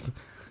 engagements,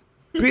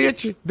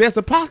 bitch, there's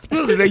a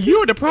possibility that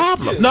you're the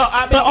problem. No,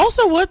 but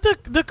also, what the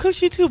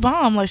Coochie 2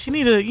 bomb? Like, she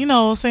need to, you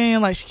know,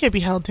 saying, like, she can't be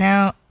held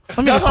down. That's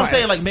what I'm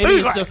saying. Like, maybe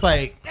it's just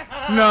like,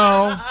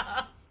 no.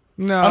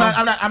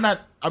 I'm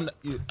not.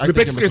 The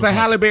bitch is like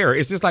Halle Berry.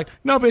 It's just like,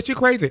 no, bitch, you're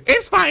crazy.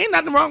 It's fine. Ain't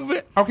nothing wrong with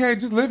it. Okay,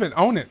 just live it.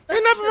 Own it.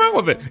 Ain't nothing wrong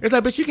with it. It's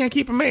like, bitch, you can't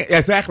keep a man.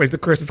 Exactly. It's the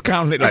Chris is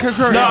counting it. Like, I'm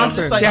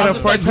just like, she had her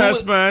first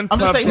husband, I'm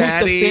just Puff saying,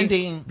 Daddy, who's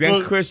defending?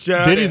 Then Chris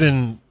Judd. Diddy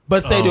then.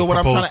 But say, what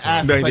I'm trying to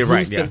ask is, like,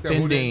 who's yeah.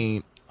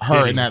 defending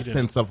her in that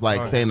sense of,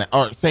 like, saying that,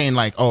 or saying,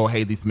 like, oh,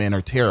 hey, these men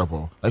are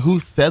terrible. Like, who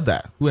said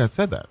that? Who has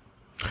said that?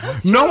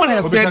 No one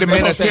has said the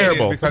men are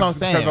terrible.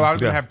 Because a lot of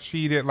them have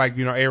cheated, like,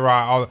 you know,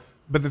 A-Rod, all.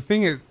 But the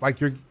thing is,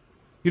 like,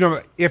 you know,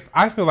 if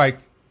I feel like,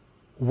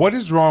 what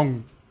is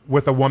wrong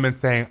with a woman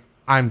saying,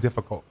 I'm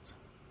difficult?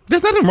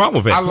 There's nothing wrong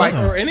with it.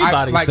 Or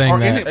anybody saying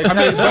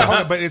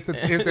that. But it's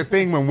a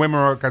thing when women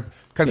are, because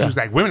she's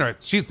like,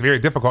 she's very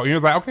difficult. And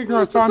you're like, okay,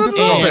 girl, so I'm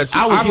difficult.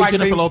 I would give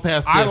Jennifer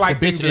Lopez I like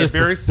things in a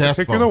very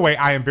particular way.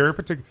 I am very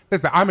particular.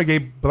 Listen, I'm a gay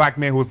black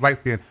man who's light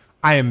skinned.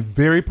 I am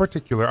very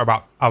particular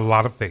about a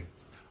lot of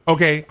things.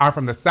 Okay, I'm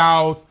from the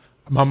South.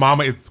 My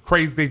mama is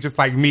crazy, just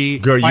like me.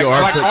 Girl, you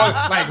are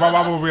like my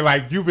mama would be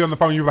like, you be on the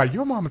phone, you be like,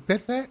 your mama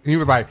said that? And he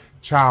was like,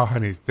 child,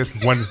 honey,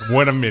 just one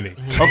a minute.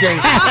 Okay,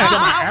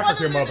 my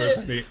African mothers,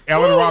 honey.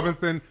 Ellen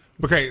Robinson.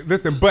 Okay,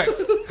 listen, but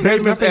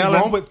there's nothing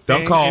wrong with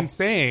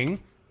saying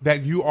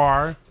that you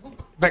are,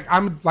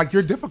 like,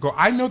 you're difficult.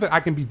 I know that I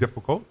can be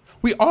difficult.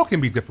 We all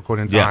can be difficult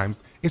in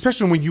times,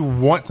 especially when you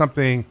want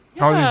something.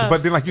 Yes.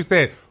 But then, like you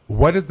said,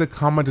 what is the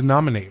common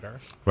denominator?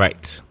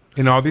 Right.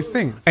 In all these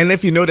things. And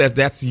if you know that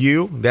that's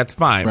you, that's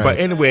fine. Right. But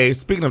anyway,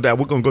 speaking of that,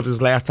 we're going to go to this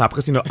last topic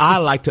because, you know, I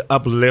like to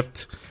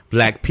uplift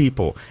black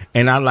people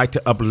and I like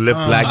to uplift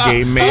black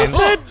gay men.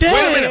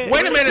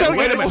 Wait a minute.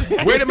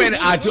 Wait a minute.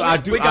 I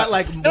do. We got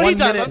like No, 1 he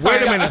doesn't. minute. I'm sorry.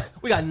 Wait a minute.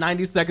 We got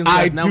 90 seconds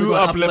I left. Now do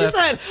we're gonna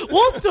uplift.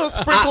 We'll do a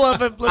sprinkle of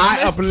upliftment.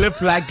 I uplift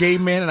black gay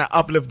men and I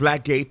uplift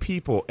black gay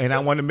people, and I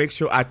want to make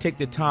sure I take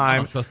the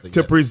time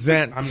to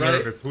present I'm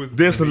nervous. Who's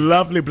this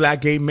lovely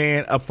black gay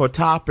man up for a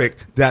topic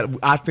that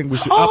I think we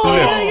should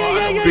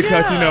uplift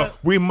because you know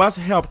we must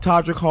help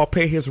Todrick Hall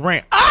pay his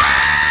rent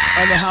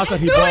on the house that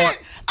he bought.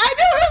 I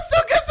knew it was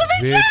too good to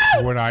be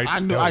true. What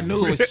I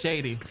knew it was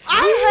shady.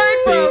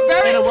 I heard for a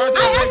very. In the words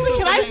of Actually,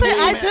 can I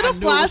say I man, did I a knew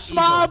it flash was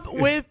mob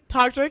with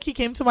Todrick. He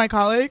came to my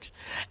college,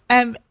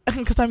 and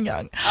because I'm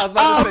young. I was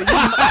about to say.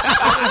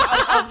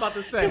 I was about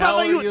to say. How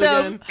old are you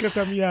again? Because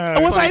I'm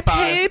young. Was I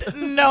paid?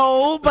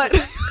 No, but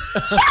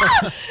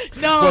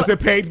no. Was it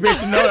paid,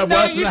 bitch? No, it No,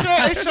 wasn't.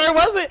 it sure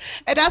wasn't.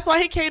 And that's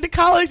why he came to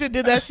college and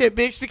did that shit,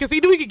 bitch, because he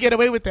knew he could get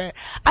away with that.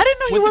 I didn't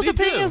know he What wasn't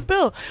did he paying do? his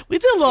bill. We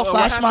did a little What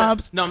flash happened?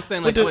 mobs. No, I'm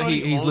saying like We what,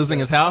 did- he's losing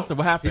his house or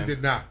what happened? He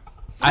did not.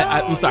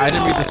 I'm sorry, I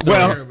didn't read the story.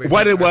 Well,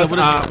 what it was, So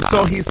what is it?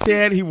 so he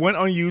said he went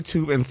on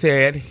YouTube and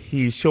said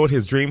he showed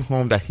his dream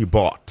home that he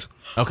bought.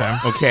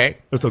 Okay.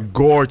 It's a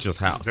gorgeous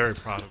house. Very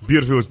proud of it.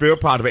 Beautiful. He was very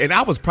proud of it. And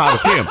I was proud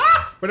of him.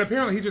 But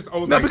apparently he just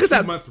owes No, like because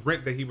 2 months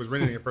rent that he was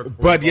renting it for.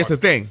 But here's the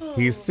thing.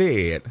 He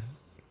said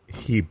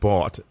he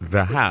bought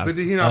the house. But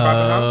did he not buy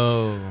the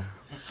house?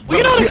 Well,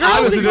 you know, He the girls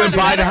obviously he didn't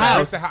buy the got-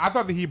 house. I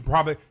thought that he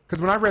probably,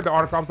 because when I read the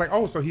article, I was like,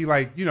 oh, so he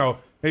like, you know,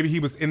 maybe he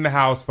was in the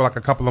house for like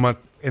a couple of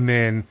months and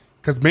then,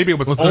 because maybe it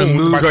was gonna owned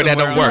move. by Girl, that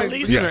someone don't work.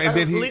 else. You know, and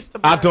then he.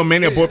 I've done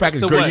many a board package.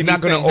 So Girl, what, you're not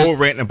he's going to saying owe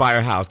rent and buy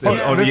a house. Yeah,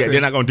 Listen, they're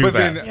not going to do but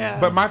that.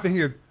 then- But my thing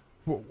is,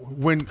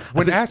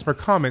 when asked for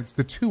comments,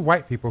 the 2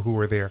 white people who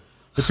were there,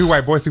 the 2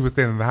 white boys who were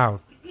staying in the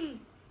house,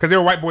 because there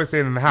were white boys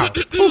staying in the house.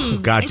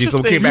 God,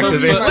 Jesus, we came back to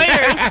this.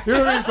 You know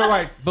what I mean? So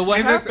like, But what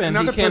and this- happened? He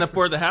another can't person-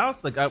 afford the house.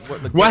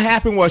 What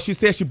happened was she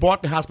said she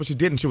bought the house, but she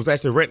didn't. She was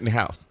actually renting the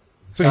house.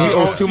 So she she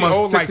owes owed 2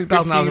 months, like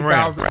 $60,000 in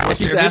rent. $15,000. And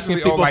she's She asking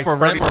initially owed people for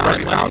rent,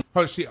 $30,000.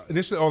 Oh, she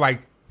initially owed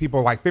like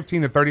people like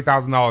 $15,000 to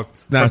 $30,000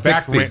 Now for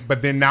back 60. rent,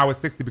 but then now it's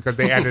 $60 because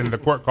they added in the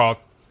court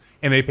costs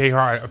and they pay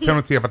her a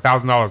penalty of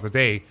 $1,000 a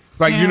day.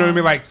 Like you know what I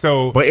mean? Like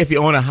so. But if you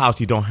own a house,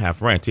 you don't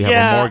have rent. You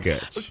have a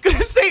mortgage.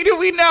 Say, do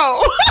we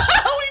know?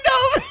 We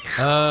know.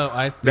 Oh,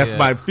 I see. That's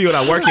my field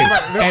I work in.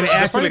 And the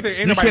actually, funny thing, ain't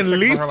you nobody can checking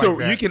lease for her to like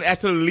that. you can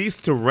actually lease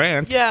to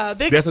rent. Yeah,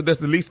 there's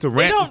the lease to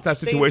rent don't- type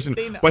they- situation.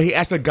 they know. But he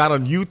actually got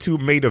on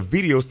YouTube, made a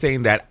video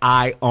saying that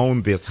I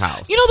own this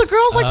house. You know, the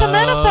girls like to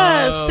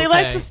manifest. They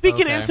like okay, to speak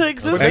it okay. into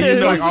existence. And you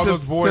know, like all Since-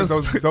 those boys,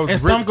 those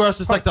And rich, some girls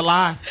just like to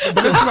lie.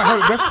 But this is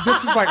like,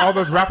 this is like all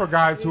those rapper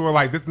guys who are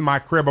like, "This is my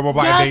crib," blah blah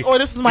blah. Yes, and or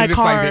this is my and it's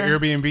like car. their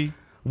Airbnb.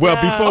 Well,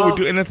 Yeah. before we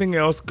do anything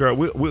else, girl,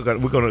 we're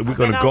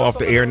gonna go off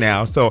the air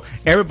now. So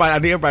everybody, I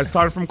need everybody,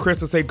 starting from Chris,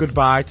 to say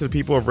goodbye to the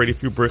people of Radio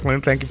Free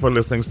Brooklyn. Thank you for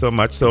listening so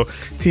much. So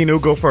Tinu,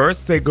 go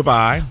first. Say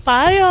goodbye.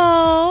 Bye,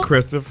 y'all.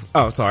 Christopher.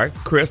 Oh, sorry,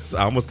 Chris.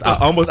 I almost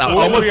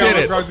Oh, yeah,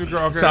 did it. I was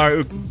girl, okay.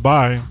 Sorry.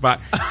 Bye. Bye.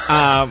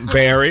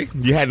 Barry,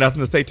 you had nothing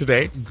to say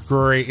today.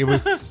 Great. It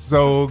was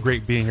so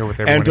great being here with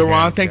everyone. And Duran,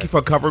 again. thank you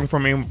for covering for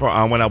me for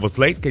when I was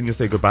late. Can you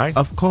say goodbye?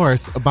 Of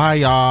course. Bye,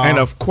 y'all. And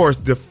of course,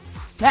 the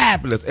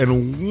fabulous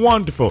and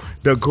wonderful,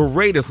 the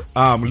greatest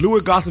Louis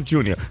Gossip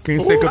Jr. Can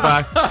you say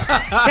goodbye?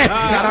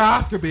 got an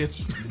Oscar, bitch.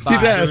 She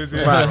does.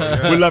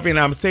 Bye. We love you, and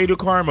I'm Sadhu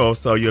Carmo.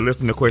 So you're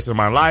listening to Question of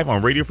My Life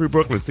on Radio Free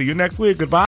Brooklyn. See you next week. Goodbye.